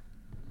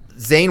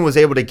 Zayn was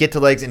able to get to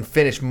legs and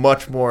finish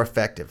much more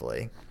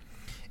effectively.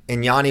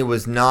 And Yanni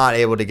was not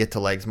able to get to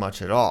legs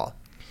much at all.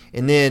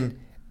 And then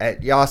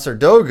at Yasser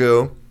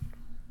Dogu,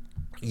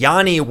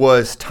 Yanni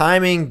was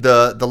timing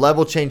the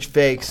level change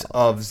fakes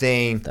of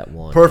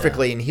Zayn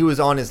perfectly, and he was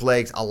on his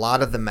legs a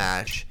lot of the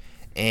match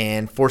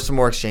and forced some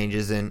more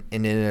exchanges and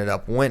ended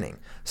up winning.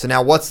 So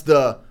now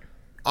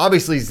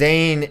obviously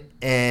Zayn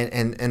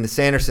and the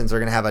Sandersons are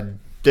going to have a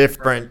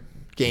different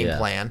game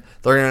plan.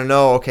 They're going to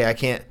know,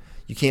 okay,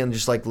 you can't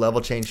just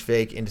level change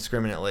fake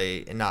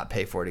indiscriminately and not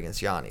pay for it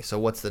against Yanni. So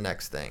what's the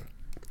next thing?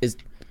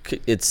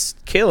 It's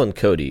Kale and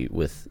Cody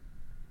with,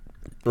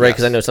 right?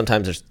 Because I know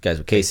sometimes there's guys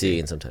with KC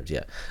and sometimes,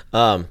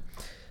 and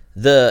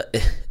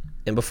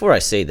before I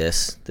say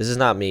this is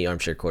not me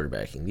armchair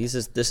quarterbacking.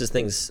 This is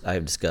things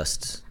I've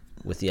discussed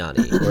with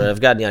Yanni, or I've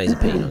gotten Yanni's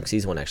opinion on, because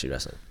he's the one actually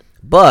wrestling.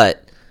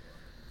 But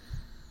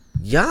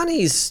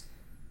Yanni's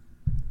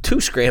too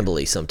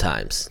scrambly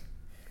sometimes.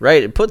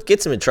 Right, it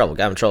gets him in trouble.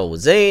 Got him in trouble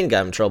with Zayn.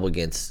 Got him in trouble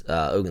against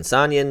Ogun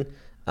Sanyan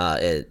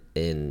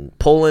in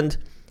Poland.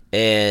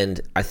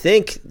 And I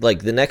think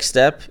the next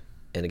step,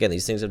 and again,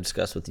 these things I've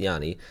discussed with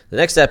Yanni, the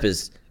next step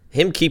is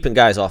him keeping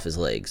guys off his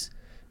legs,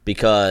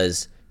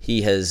 because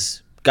he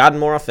has gotten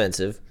more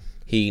offensive.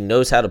 He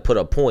knows how to put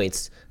up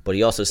points, but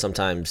he also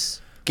sometimes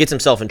gets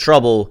himself in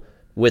trouble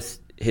with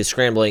his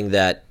scrambling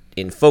that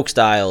in folk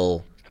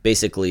style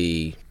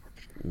basically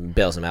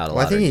bails him out a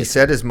lot. I think he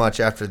said as much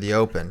after the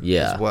Open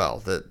as well,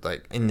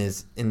 that in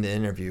the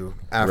interview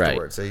afterwards.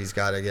 Right. So he's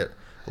got to get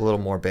a little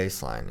more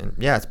baseline, and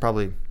it's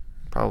probably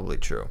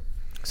true.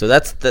 So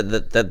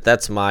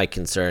that's my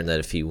concern, that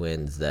if he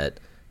wins, that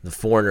the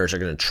foreigners are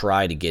going to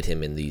try to get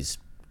him in these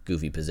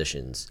goofy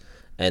positions,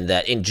 and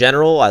that in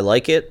general I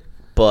like it,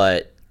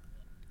 but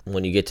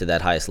when you get to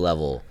that highest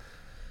level,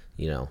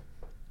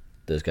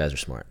 those guys are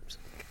smart.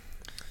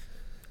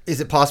 Is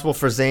it possible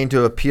for Zayn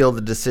to appeal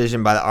the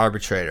decision by the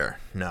arbitrator?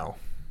 No.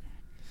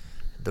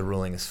 The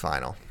ruling is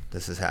final.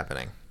 This is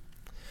happening.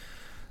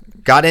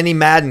 Got any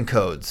Madden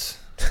codes?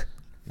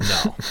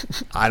 No.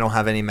 I don't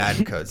have any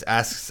Madden codes.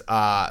 Asks,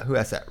 who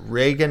asked that?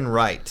 Reagan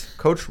Wright.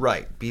 Coach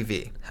Wright,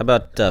 BV. How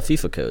about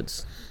FIFA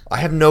codes? I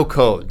have no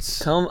codes.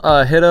 Tell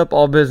him, hit up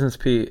All Business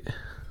Pete.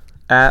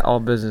 At All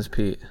Business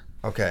Pete.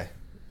 Okay.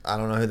 I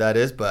don't know who that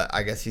is, but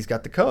I guess he's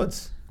got the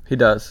codes. He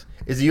does.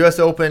 Is the U.S.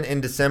 Open in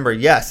December?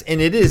 Yes.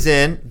 And it is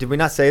did we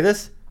not say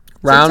this?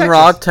 Round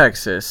Rock,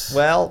 Texas.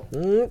 Well,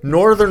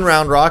 Northern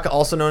Round Rock,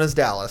 also known as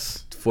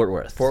Dallas. Fort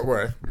Worth.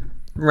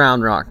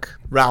 Round Rock.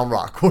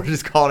 We're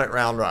just calling it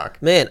Round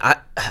Rock. Man, I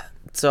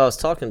was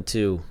talking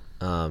to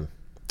a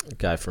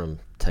guy from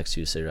Texas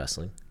USA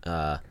Wrestling,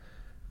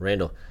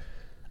 Randall.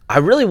 I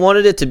really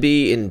wanted it to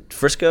be in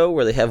Frisco,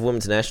 where they have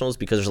women's nationals,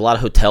 because there's a lot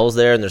of hotels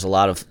there and there's a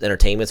lot of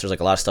entertainments. There's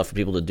a lot of stuff for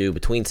people to do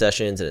between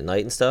sessions and at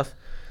night and stuff.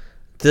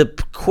 The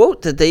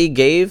quote that they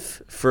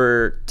gave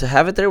to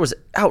have it there was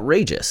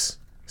outrageous.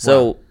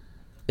 So,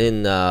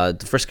 in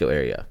the Frisco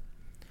area.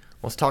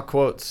 Let's talk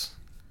quotes.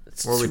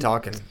 What are we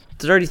talking?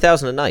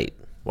 $30,000 a night.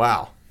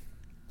 Wow,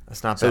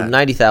 that's not so bad.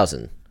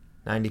 90,000.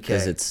 90K.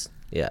 Because it's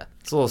a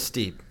little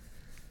steep.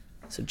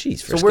 So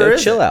geez, Frisco,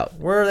 chill out.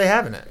 Where are they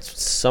having it?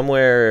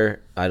 Somewhere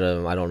I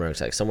don't remember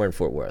exactly. Somewhere in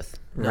Fort Worth.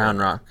 Round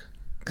Rock.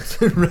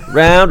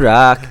 Round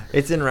Rock.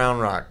 It's in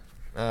Round Rock.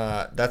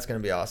 That's gonna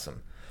be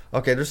awesome.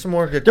 Okay, there's some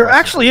more good. There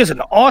actually is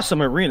an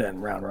awesome arena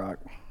in Round Rock.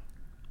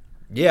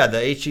 Yeah,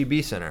 the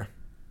HEB Center.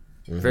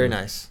 Mm-hmm. Very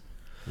nice.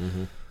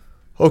 Mm-hmm.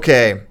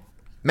 Okay,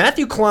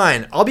 Matthew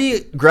Klein. I'll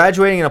be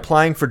graduating and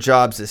applying for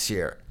jobs this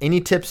year.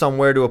 Any tips on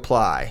where to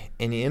apply?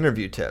 Any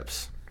interview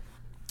tips?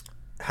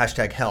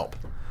 #help.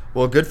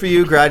 Well, good for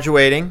you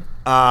graduating.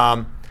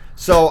 So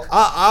So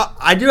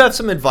I do have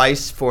some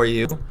advice for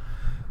you.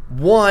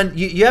 One,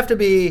 you have to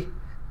be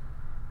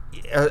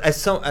as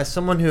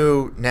someone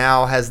who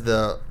now has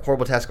the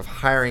horrible task of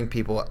hiring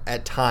people.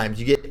 At times,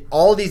 you get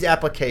all these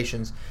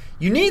applications.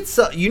 You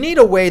need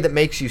a way that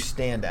makes you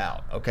stand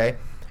out. Okay,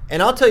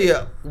 and I'll tell you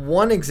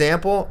one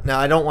example. Now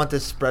I don't want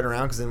this spread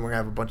around because then we're gonna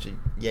have a bunch of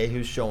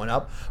yahoos showing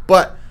up.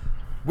 But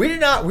we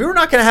were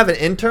not gonna have an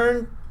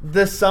intern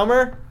this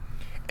summer,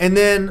 and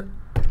then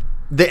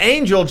the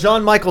angel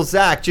John Michael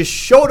Zach just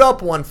showed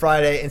up one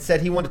Friday and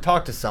said he wanted to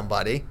talk to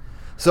somebody.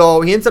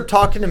 So he ends up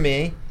talking to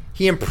me.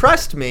 He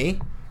impressed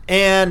me,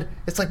 and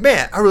it's like,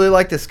 man, I really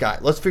like this guy.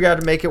 Let's figure out how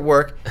to make it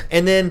work.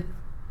 And then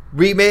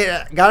we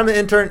got him an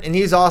intern, and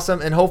he's awesome.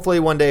 And hopefully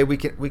one day we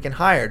can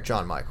hire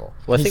John Michael.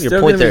 Well, I think He's your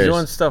still point gonna there be is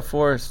doing stuff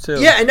for us too.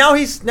 Yeah, and now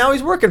he's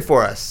working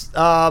for us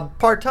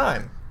part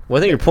time. well, I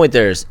think your point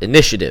there is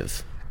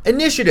initiative.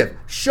 Initiative.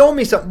 Show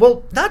me something.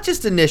 Well, not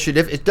just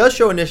initiative. It does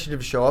show initiative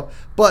to show up,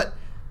 but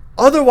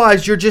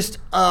otherwise you're just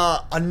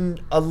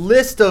a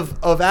list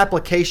of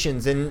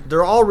applications, and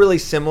they're all really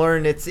similar,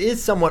 and it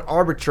is somewhat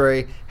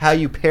arbitrary how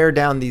you pare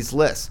down these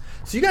lists.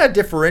 So you got to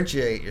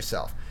differentiate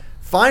yourself.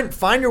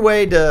 Find your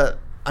way to.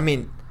 I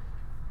mean,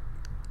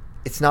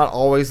 it's not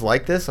always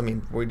like this. I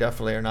mean, we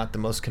definitely are not the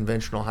most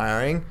conventional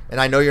hiring,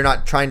 and I know you're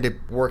not trying to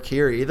work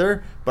here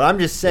either. But I'm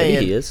just saying,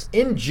 Maybe he is.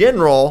 In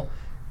general,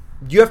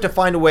 you have to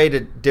find a way to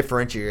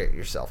differentiate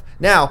yourself.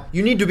 Now,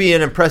 you need to be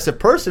an impressive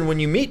person when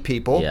you meet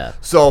people. Yeah.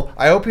 So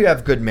I hope you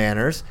have good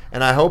manners,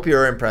 and I hope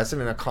you're impressive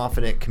and a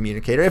confident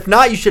communicator. If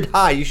not, you should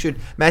hide. You should,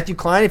 Matthew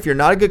Klein, if you're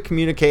not a good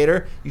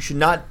communicator, you should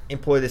not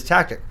employ this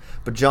tactic.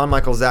 But John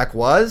Michael Zach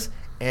was,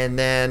 and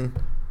then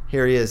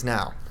here he is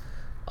now.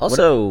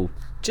 Also,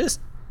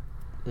 just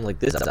like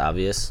this is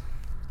obvious,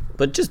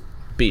 but just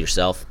be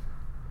yourself,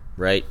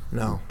 right?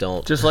 No.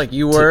 Don't. Just like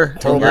you were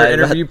in your that-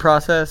 interview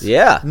process.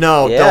 Yeah.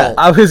 No, yeah. don't.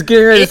 I was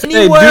getting ready to say, do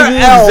Anywhere the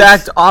else-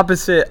 exact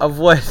opposite of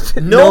what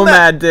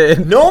Nomad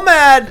did.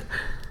 Nomad,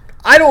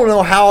 I don't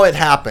know how it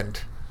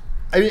happened.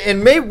 I mean,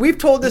 and maybe we've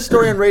told this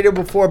story on radio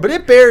before, but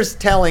it bears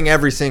telling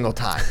every single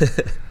time.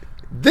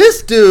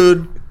 This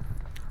dude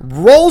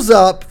rolls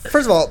up.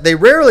 First of all, they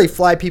rarely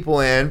fly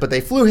people in, but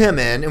they flew him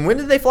in. And when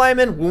did they fly him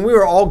in? When we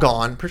were all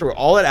gone. Pretty sure we were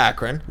all at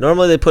Akron.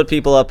 Normally they put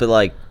people up at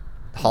like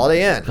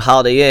Holiday Inn.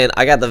 Holiday Inn.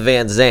 I got the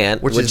Van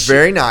Zant, Which is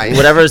very nice.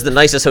 Whatever is the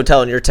nicest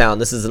hotel in your town.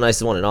 This is the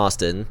nicest one in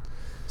Austin.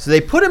 So they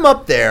put him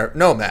up there,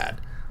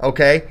 Nomad,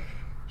 okay?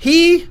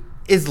 He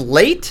is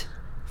late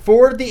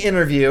for the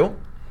interview.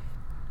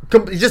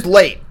 He's just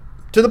late.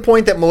 To the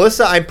point that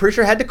Melissa, I'm pretty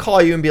sure, had to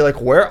call you and be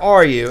like, where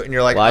are you? And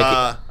you're like,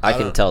 Well, I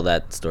can don't- tell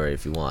that story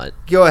if you want.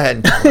 Go ahead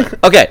and tell it.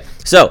 Okay,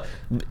 so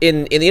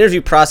in the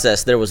interview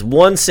process, there was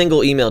one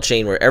single email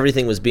chain where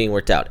everything was being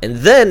worked out, and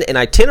then an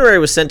itinerary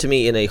was sent to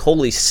me in a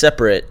wholly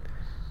separate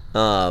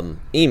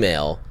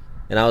email,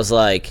 and I was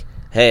like,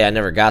 "Hey, I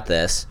never got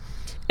this,"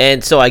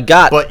 and so I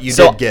got. But you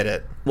so- did get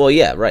it. Well,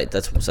 yeah, right.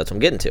 That's what I'm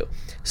getting to.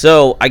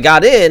 So I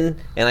got in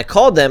and I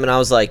called them and I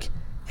was like,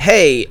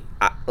 "Hey,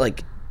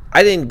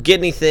 I didn't get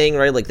anything,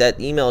 right? Like that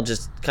email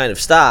just kind of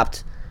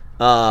stopped.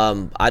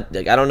 I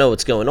don't know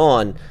what's going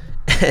on."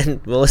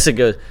 And Melissa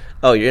goes,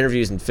 "Oh, your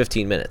interview's in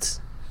 15 minutes,"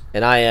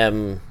 and I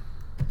am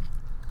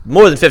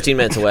more than 15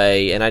 minutes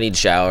away, and I need to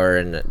shower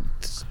and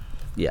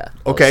yeah.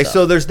 all Okay, that so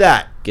stuff. there's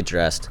that. Get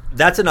dressed.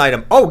 That's an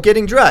item. Oh,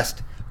 getting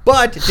dressed.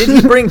 But did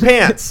he bring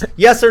pants?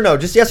 Yes or no?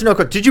 Just yes or no.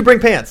 Did you bring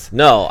pants?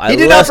 No, He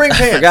did not bring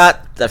pants.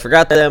 I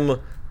forgot them.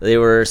 They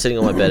were sitting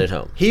on my bed at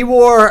home. He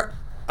wore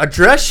a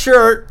dress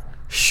shirt,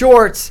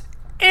 shorts,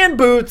 and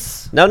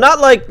boots. No, not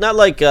like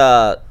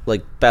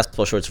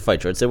basketball shorts or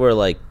fight shorts. They were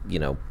like,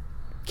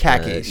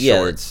 Khaki yeah,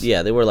 shorts.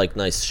 Yeah, they were like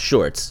nice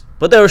shorts,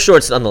 but they were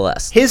shorts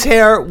nonetheless. His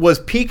hair was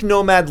peak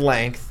Nomad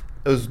length.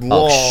 It was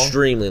long.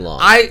 Extremely long.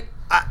 I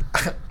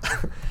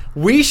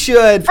we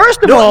should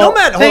First of all,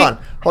 Nomad.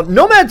 Hold on.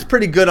 Nomad's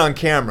pretty good on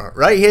camera,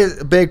 right? He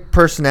has a big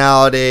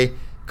personality,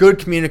 good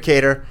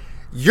communicator.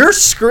 Your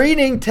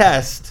screening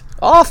test,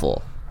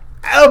 Awful.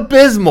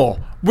 abysmal.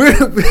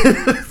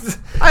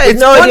 I had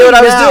no idea what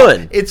I was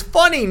doing. It's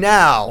funny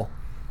now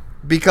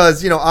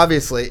because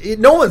obviously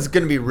no one's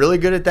going to be really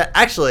good at that.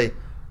 Actually,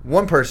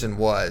 one person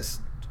was.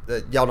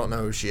 Y'all don't know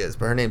who she is,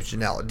 but her name's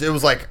Janelle. It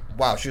was like,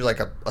 wow, she was like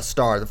a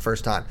star the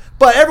first time.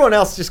 But everyone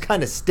else just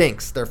kind of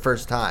stinks their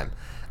first time.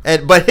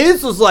 But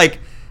his was like,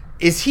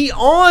 is he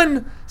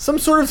on some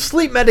sort of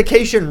sleep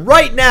medication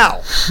right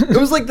now? It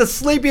was like the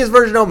sleepiest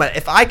version of Nomad.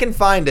 If I can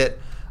find it,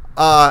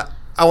 I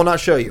will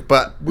not show you.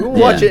 But we will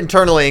watch it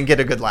internally and get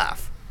a good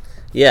laugh.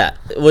 Yeah,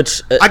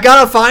 which I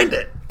gotta find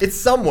it. It's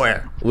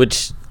somewhere.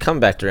 which come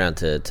back around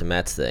to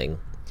Matt's thing.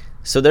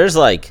 So there's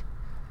like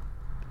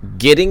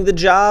getting the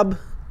job,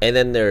 and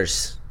then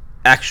there's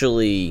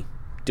actually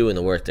doing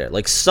the work there.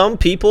 Like some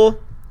people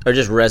are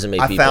just resume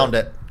people. I found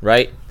it.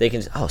 Right? They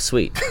can. Oh,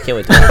 sweet! Can't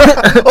wait. To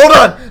Hold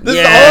on. This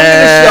is all I'm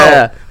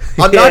gonna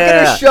show. I'm not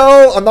Yeah. gonna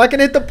show. I'm not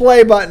gonna hit the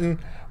play button,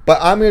 but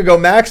I'm gonna go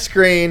max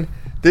screen.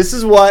 This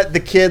is what the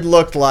kid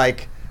looked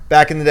like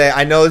back in the day.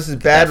 I know this is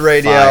bad That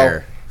radio.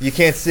 fire. You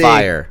can't see.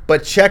 Fire.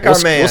 But check We'll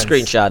our mans.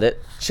 screenshot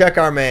it. Check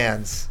our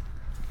mans.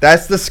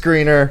 That's the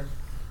screener.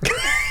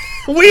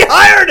 We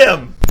hired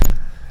him.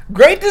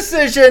 Great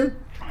decision,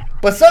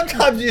 but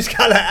sometimes you just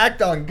gotta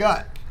act on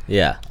gut.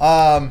 Yeah.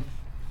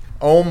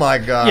 Oh my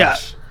gosh. Yeah.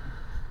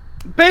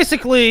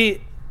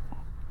 Basically,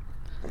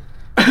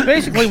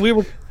 we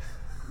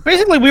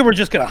were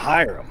just gonna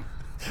hire him.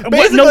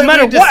 Basically,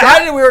 we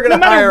decided we were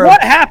gonna hire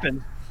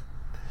him.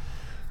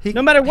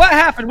 No matter what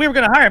happened, we were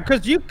going to hire him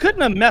because you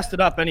couldn't have messed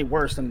it up any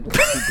worse than he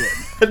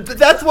did.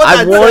 That's what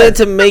I wanted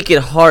to make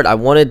it hard. I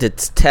wanted to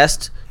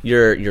test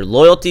your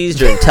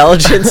loyalties, your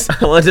intelligence.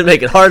 I wanted to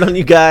make it hard on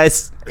you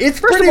guys. It's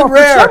First pretty of all,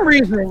 rare. For some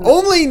reason,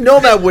 Only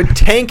Nomad would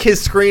tank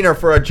his screener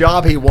for a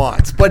job he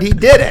wants, but he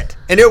did it,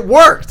 and it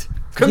worked.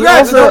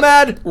 Congrats, Also,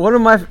 Nomad. One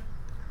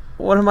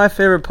of my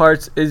favorite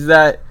parts is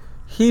that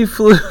he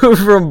flew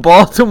from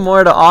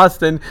Baltimore to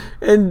Austin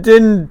and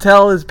didn't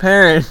tell his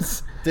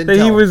parents that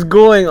he was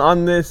going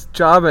on this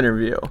job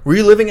interview. Were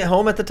you living at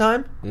home at the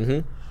time?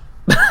 Mm-hmm.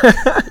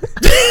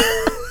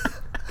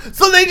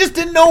 So they just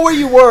didn't know where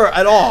you were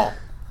at all.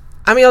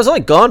 I mean, I was only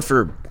gone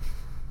for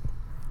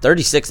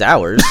 36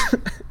 hours.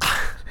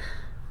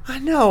 I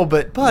know,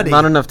 but buddy.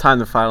 Not enough time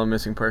to file a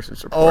missing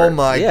persons report. Oh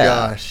my Yeah.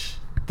 gosh.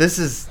 This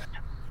is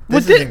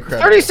incredible.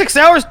 36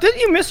 hours? Didn't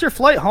you miss your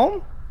flight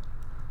home?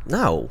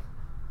 No.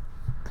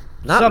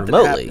 Not Something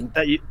remotely.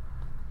 happened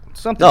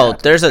something No,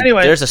 happened.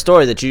 there's a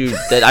story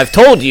that I've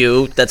told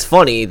you that's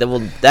funny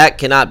that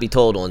cannot be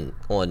told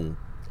on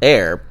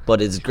air,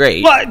 but it's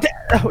great. But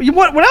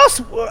what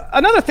else?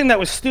 Another thing that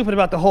was stupid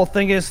about the whole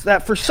thing is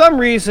that for some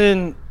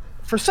reason,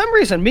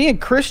 me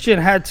and Christian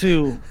had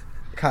to.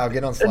 Kyle,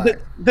 get on Slack.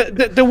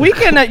 The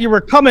weekend that you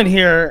were coming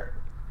here,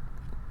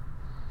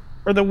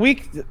 or the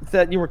week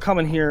that you were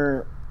coming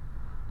here,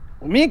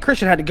 me and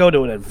Christian had to go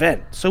to an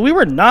event, so we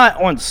were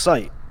not on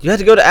site. You had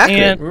to go to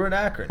Akron. And- We were in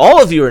Akron.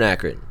 All of you were in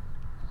Akron.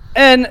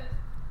 And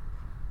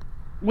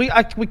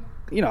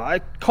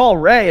I call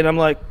Ray and I'm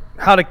like,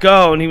 how'd it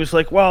go? And he was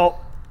like,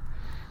 well,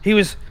 he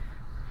was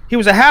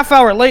a half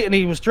hour late and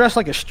he was dressed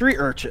like a street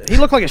urchin. He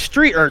looked like a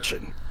street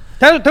urchin.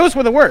 Those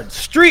were the words,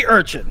 street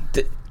urchin.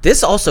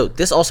 This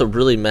also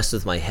really messed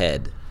with my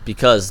head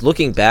because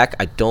looking back,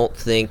 I don't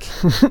think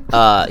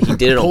he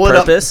did it on Pull it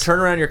up. purpose. Turn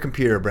around your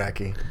computer,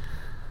 Bracky.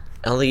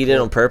 I don't think he did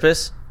it on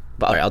purpose.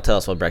 But all right, I'll tell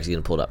us what Bracky's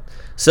gonna pull it up.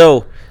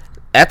 So,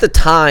 at the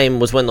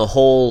time was when the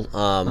whole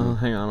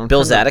hang on, I'm Bill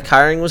trying to- Zadok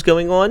hiring was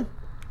going on,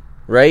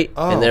 right?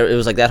 Oh. And it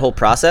was like that whole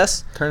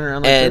process. Turn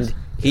around like and this.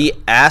 he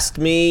asked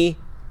me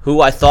who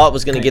I thought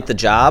was gonna get the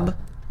job,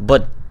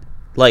 but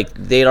like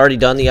they'd already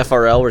done the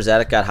FRL where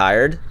Zadok got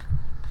hired.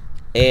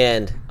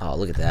 And oh,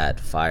 look at that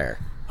fire!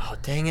 Oh,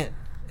 dang it.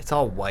 It's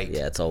all white.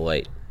 Yeah, it's all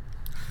white.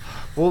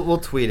 We'll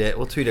tweet it.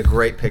 We'll tweet a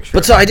great picture.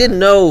 But so I didn't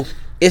know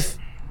if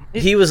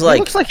he was He like,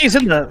 looks like he's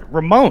in the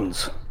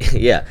Ramones.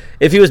 yeah,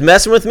 if he was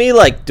messing with me,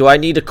 like, do I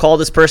need to call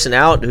this person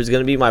out who's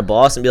gonna be my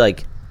boss and be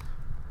like,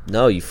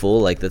 no, you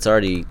fool, like that's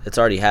already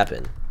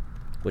happened,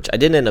 which I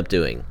didn't end up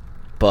doing,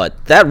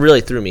 but that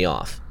really threw me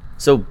off.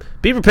 So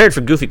be prepared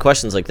for goofy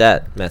questions like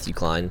that, Matthew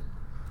Klein.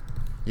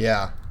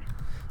 Yeah.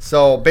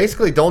 So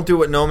basically, don't do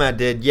what Nomad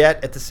did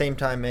yet. At the same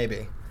time,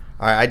 maybe.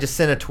 All right, I just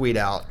sent a tweet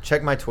out.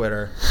 Check my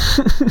Twitter.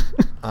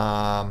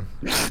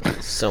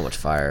 So much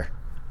fire.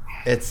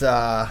 It's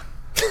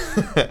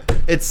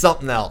it's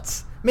something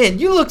else. Man,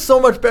 you look so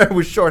much better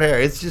with short hair.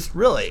 It's just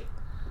really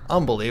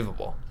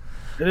unbelievable.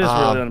 It is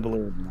really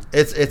unbelievable.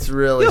 It's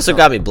really. You also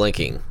got me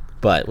blinking,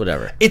 but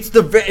whatever.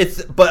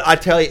 But I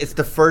tell you, it's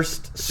the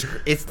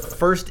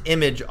first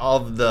image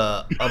of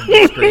the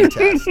screen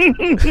test.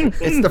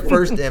 It's the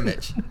first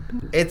image.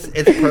 It's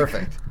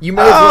perfect. You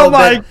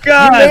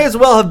may as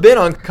well have been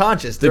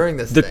unconscious during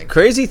this The thing.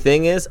 crazy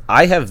thing is,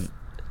 I have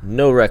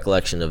no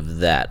recollection of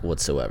that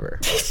whatsoever.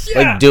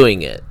 Yeah. Like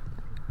doing it.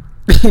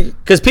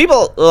 Because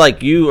people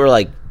like you or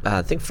like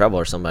I think Freble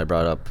or somebody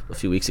brought up a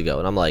few weeks ago,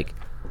 and I'm like,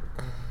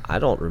 I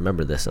don't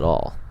remember this at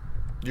all.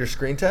 Your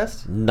screen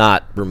test?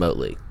 Not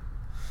remotely.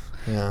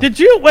 Yeah. Did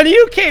you, when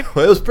you came,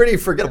 Well, it was pretty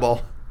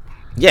forgettable.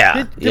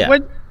 Yeah, yeah.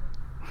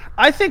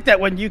 I think that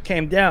when you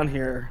came down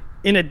here,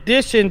 in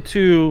addition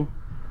to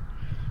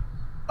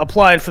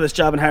applying for this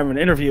job and having an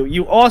interview,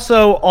 you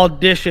also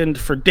auditioned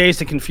for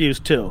Dazed and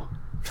Confused 2.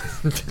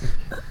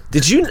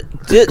 Did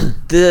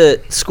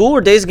the school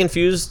where Dazed and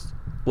Confused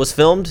was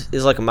filmed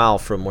is like a mile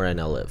from where I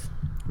now live.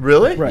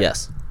 Really? Right.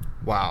 Yes,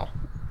 Wow.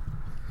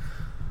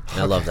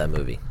 I love that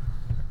movie.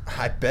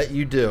 I bet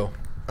you do.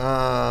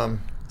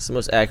 It's the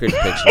most accurate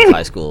depiction of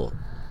high school.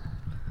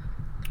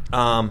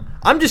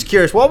 I'm just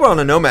curious. While we're on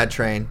a Nomad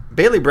train,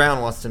 Bailey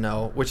Brown wants to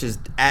know, which is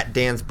at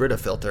Dan's Brita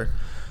filter.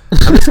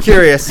 I'm just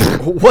curious,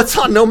 what's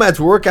on Nomad's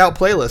workout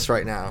playlist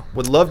right now?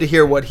 Would love to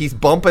hear what he's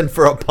bumping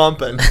for a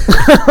pumping.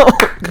 Oh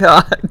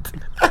God.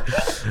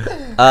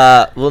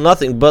 Well,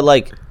 nothing. But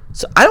like,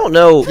 so I don't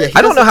know. Yeah,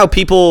 I don't know how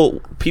people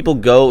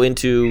go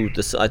into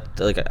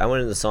the I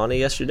went in the sauna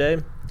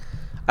yesterday.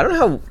 I don't know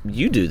how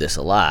you do this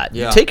a lot.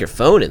 Yeah. You take your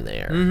phone in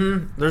there.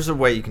 Mm-hmm. There's a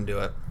way you can do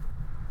it.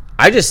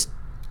 I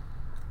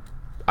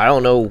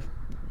don't know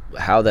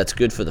how that's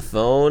good for the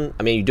phone.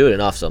 I mean, you do it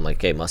enough, so I'm like,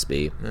 okay, it must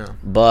be. Yeah.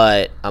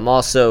 But I'm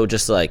also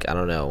just like, I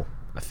don't know.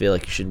 I feel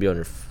like you should be on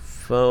your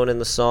phone in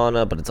the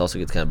sauna, but it also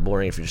gets kind of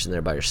boring if you're just in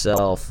there by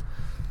yourself.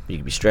 You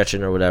could be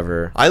stretching or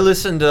whatever. I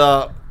listen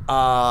to.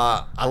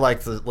 I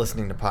like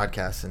listening to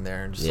podcasts in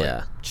there and just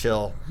like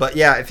chill. But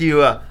yeah, if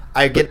you,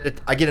 I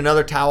get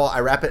another towel. I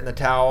wrap it in the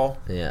towel.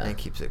 Yeah, and it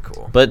keeps it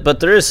cool. But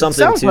there is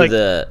something to like,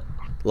 the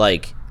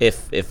like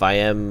if I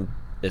am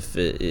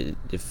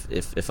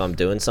if I'm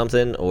doing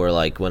something, or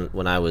like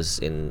when I was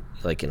in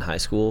high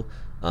school,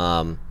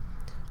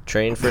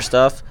 training for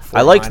stuff.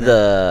 I liked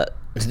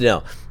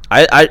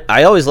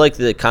I always liked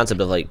the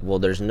concept of like, well,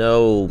 there's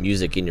no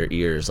music in your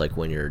ears like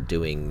when you're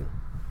doing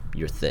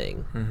your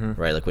thing,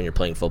 right? Like when you're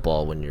playing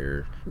football, when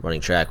you're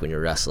running track, when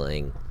you're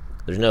wrestling,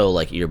 there's no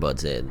like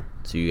earbuds in,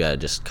 so you gotta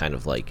just kind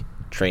of like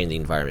train the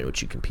environment in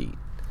which you compete.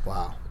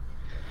 Wow.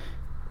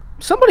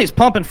 Somebody's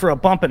pumping for a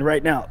bumping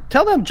right now.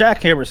 Tell them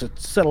jackhammers to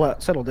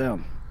settle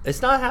down.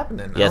 It's not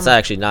happening. Yeah, it's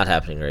actually not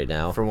happening right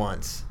now. For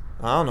once.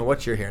 I don't know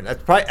what you're hearing.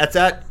 That's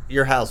at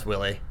your house,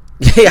 Willie.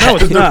 Yeah. No,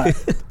 it's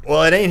not.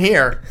 Well, it ain't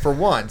here for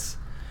once.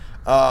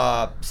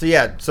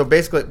 So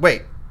basically,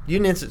 wait. You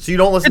didn't. So you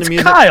don't listen It's to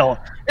music.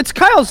 Kyle. It's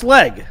Kyle's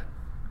leg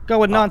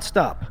going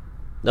nonstop.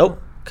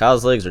 Nope.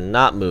 Kyle's legs are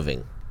not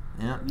moving.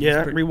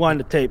 Yeah, rewind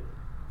the tape.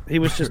 He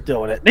was just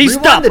doing it. He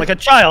Rewind stopped it. like a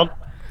child.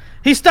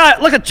 He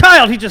stopped like a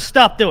child. He just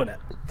stopped doing it.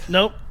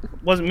 Nope,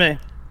 wasn't me.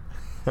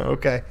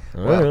 Okay.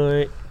 All Well,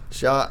 right.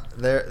 shot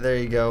there.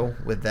 You go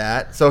with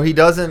that. So he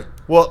doesn't.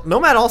 Well,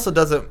 Nomad also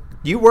doesn't.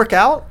 Do you work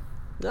out?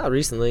 Not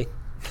recently.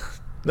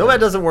 Nomad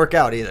doesn't work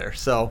out either.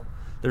 So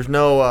there's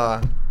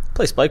no.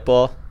 Play spike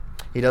ball.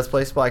 He does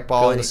play spike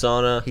ball. Go in and the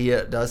sauna. He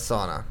does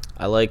sauna.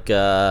 I like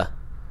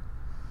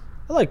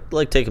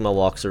taking my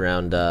walks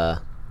around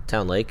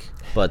Town Lake,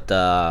 but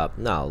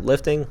no,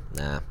 lifting,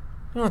 nah.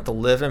 You don't have to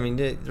lift. I mean,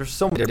 there's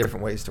so many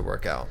different ways to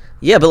work out.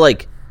 Yeah, but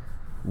like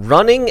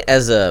running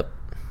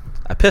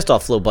I pissed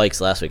off Flow Bikes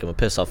last week. I'm gonna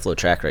piss off Flow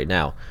Track right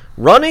now.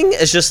 Running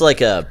is just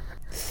like a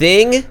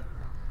thing.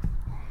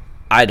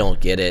 I don't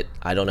get it.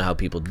 I don't know how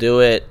people do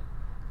it.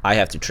 I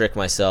have to trick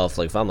myself.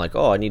 Like if I'm like,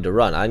 oh, I need to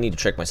run, I need to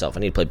trick myself. I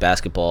need to play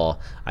basketball.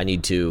 I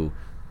need to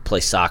play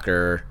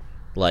soccer.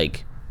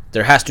 Like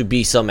there has to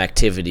be some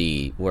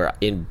activity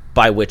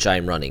by which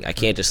I'm running. I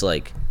can't just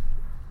like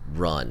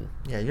run.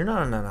 Yeah, you're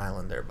not on an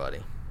island there,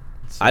 buddy.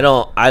 I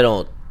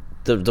don't.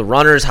 The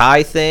runner's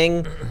high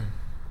thing,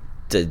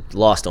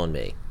 lost on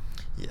me.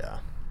 Yeah.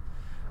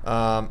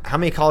 How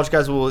many college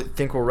guys will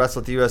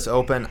wrestle at the U.S.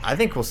 Open? I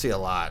think we'll see a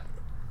lot.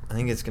 I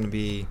think it's gonna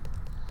be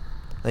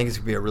a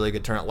really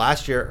good tournament.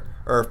 Last year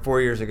or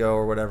 4 years ago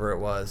or whatever it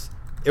was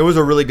a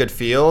really good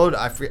field.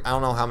 I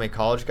don't know how many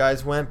college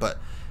guys went, but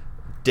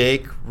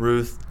Dake,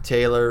 Ruth,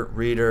 Taylor,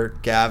 Reeder,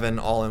 Gavin,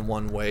 all in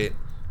one weight.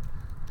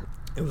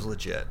 It was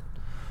legit.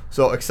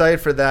 So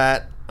excited for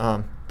that.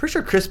 Pretty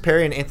sure Chris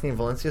Perry and Anthony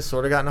Valencia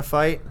sort of got in a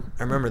fight.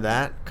 I remember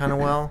that kind of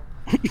well.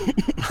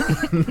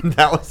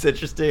 That was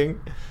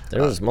interesting.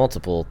 There was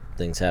multiple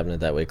things happening at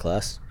that weight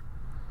class.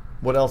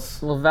 What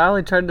else?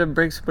 LaValle tried to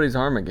break somebody's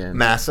arm again.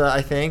 Massa,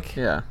 I think.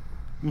 Yeah.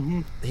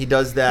 He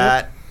does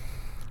that.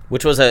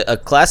 Which was a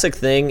classic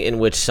thing in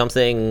which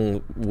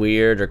something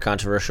weird or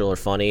controversial or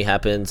funny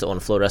happens on a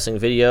Flow Wrestling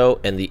video,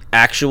 and the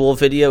actual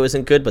video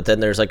isn't good, but then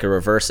there's like a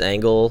reverse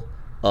angle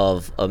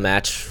of a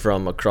match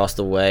from across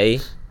the way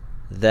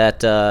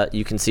that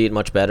you can see it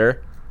much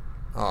better.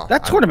 Oh,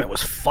 That tournament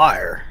was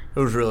fire. It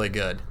was really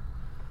good.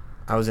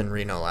 I was in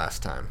Reno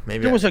last time.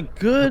 Maybe There was a hope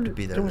to good.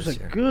 be there There was this a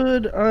year.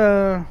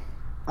 good.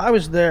 I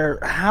was there.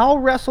 Hal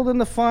wrestled in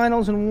the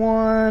finals and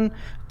won.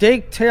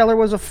 Dake Taylor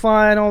was a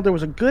final. There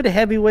was a good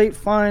heavyweight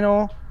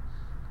final.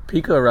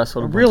 Pico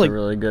wrestled a bunch Really- of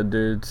really good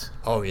dudes.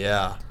 Oh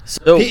yeah.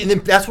 So, And then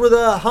that's where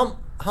the hump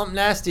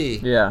nasty.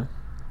 Yeah.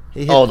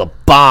 He hit, the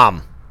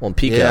bomb on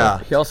Pico. Yeah.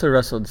 He also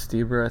wrestled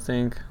Stieber, I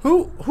think.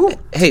 Who?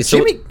 Hey, so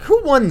Jimmy.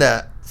 Who won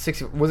that?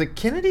 60. Was it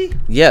Kennedy?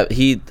 yeah,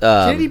 he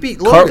Kennedy beat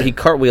Logan. he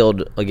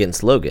cartwheeled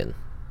against Logan.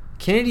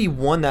 Kennedy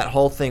won that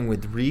whole thing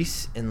with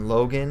Reese and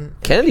Logan.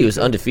 Kennedy was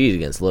undefeated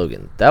against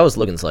Logan. That was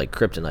Logan's like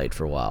kryptonite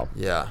for a while.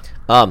 Yeah.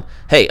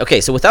 Hey,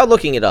 okay, so without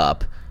looking it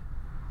up,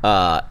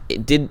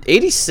 did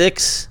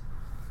 86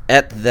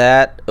 at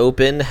that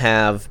Open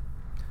have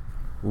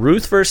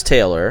Ruth versus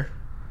Taylor,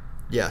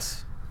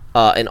 Yes.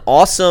 an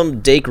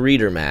awesome Dake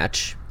Reeder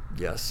match,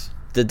 Yes.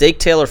 the Dake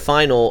Taylor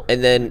final,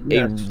 and then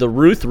Yes. the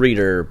Ruth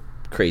Reeder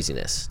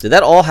craziness? Did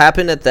that all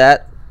happen at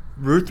that?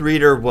 Ruth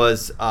Reeder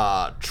was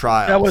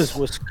trials. That was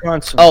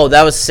Wisconsin. Oh,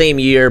 that was same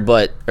year,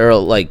 but or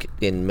like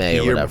in May the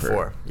or year whatever.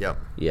 before. Yep.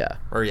 Yeah,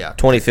 Or yeah.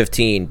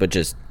 2015, but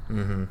just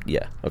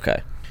yeah,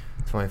 okay.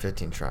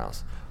 2015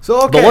 trials.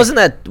 So okay. But wasn't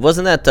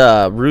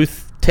that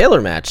Ruth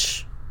Taylor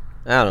match?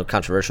 I don't know,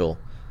 controversial,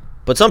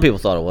 but some people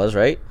thought it was,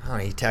 right? Oh,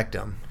 he teched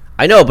him.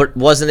 I know, but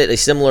wasn't it a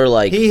similar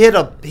like?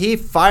 He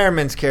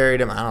fireman's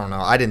carried him. I don't know.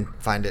 I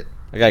didn't find it.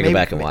 I gotta go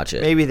back and watch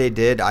it. Maybe they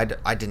did. I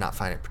did not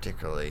find it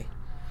particularly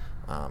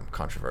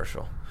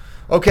controversial.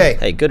 Okay.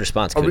 Hey, good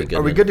response, are Cody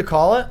we good to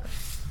call it?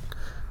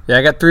 Yeah,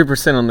 I got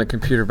 3% on the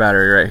computer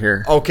battery right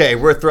here. Okay,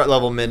 we're threat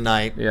level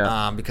midnight.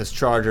 Yeah. Because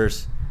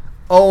Chargers.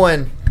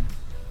 Owen,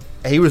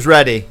 he was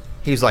ready.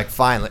 He's like,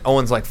 finally.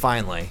 Owen's like,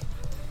 finally.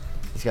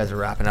 These guys are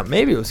wrapping up.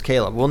 Maybe it was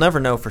Caleb. We'll never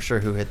know for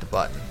sure who hit the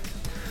button.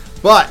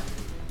 But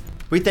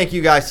we thank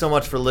you guys so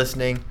much for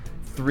listening.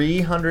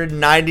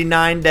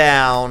 399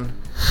 down.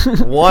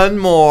 One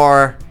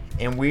more.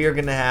 And we are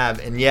going to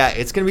have, and yeah,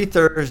 it's going to be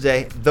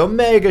Thursday, the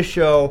Mega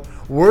Show.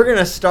 We're going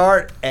to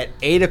start at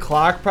 8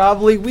 o'clock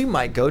probably. We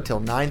might go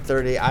till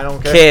 9:30. I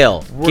don't care.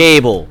 Kale,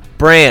 Gable,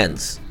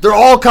 Brands. They're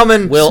all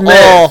coming. We'll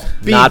Smith, all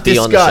be not be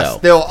discussed. on the show.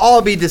 They'll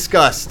all be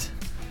discussed.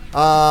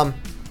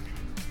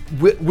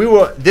 We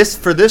will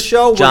for this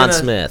show. John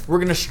Smith. We're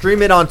gonna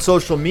stream it on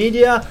social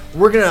media.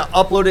 We're gonna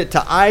upload it to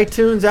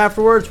iTunes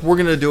afterwards. We're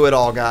gonna do it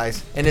all,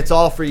 guys, and it's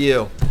all for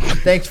you.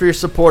 Thanks for your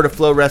support of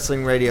Flow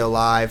Wrestling Radio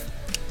Live.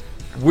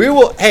 We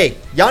will. Hey,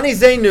 Yanni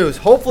Zane news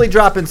hopefully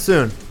dropping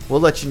soon. We'll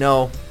let you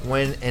know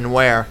when and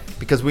where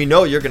because we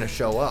know you're gonna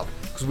show up.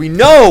 Because we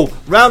know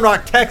Round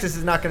Rock, Texas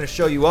is not gonna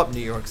show you up, New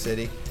York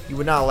City. You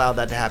would not allow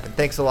that to happen.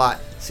 Thanks a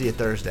lot. See you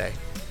Thursday.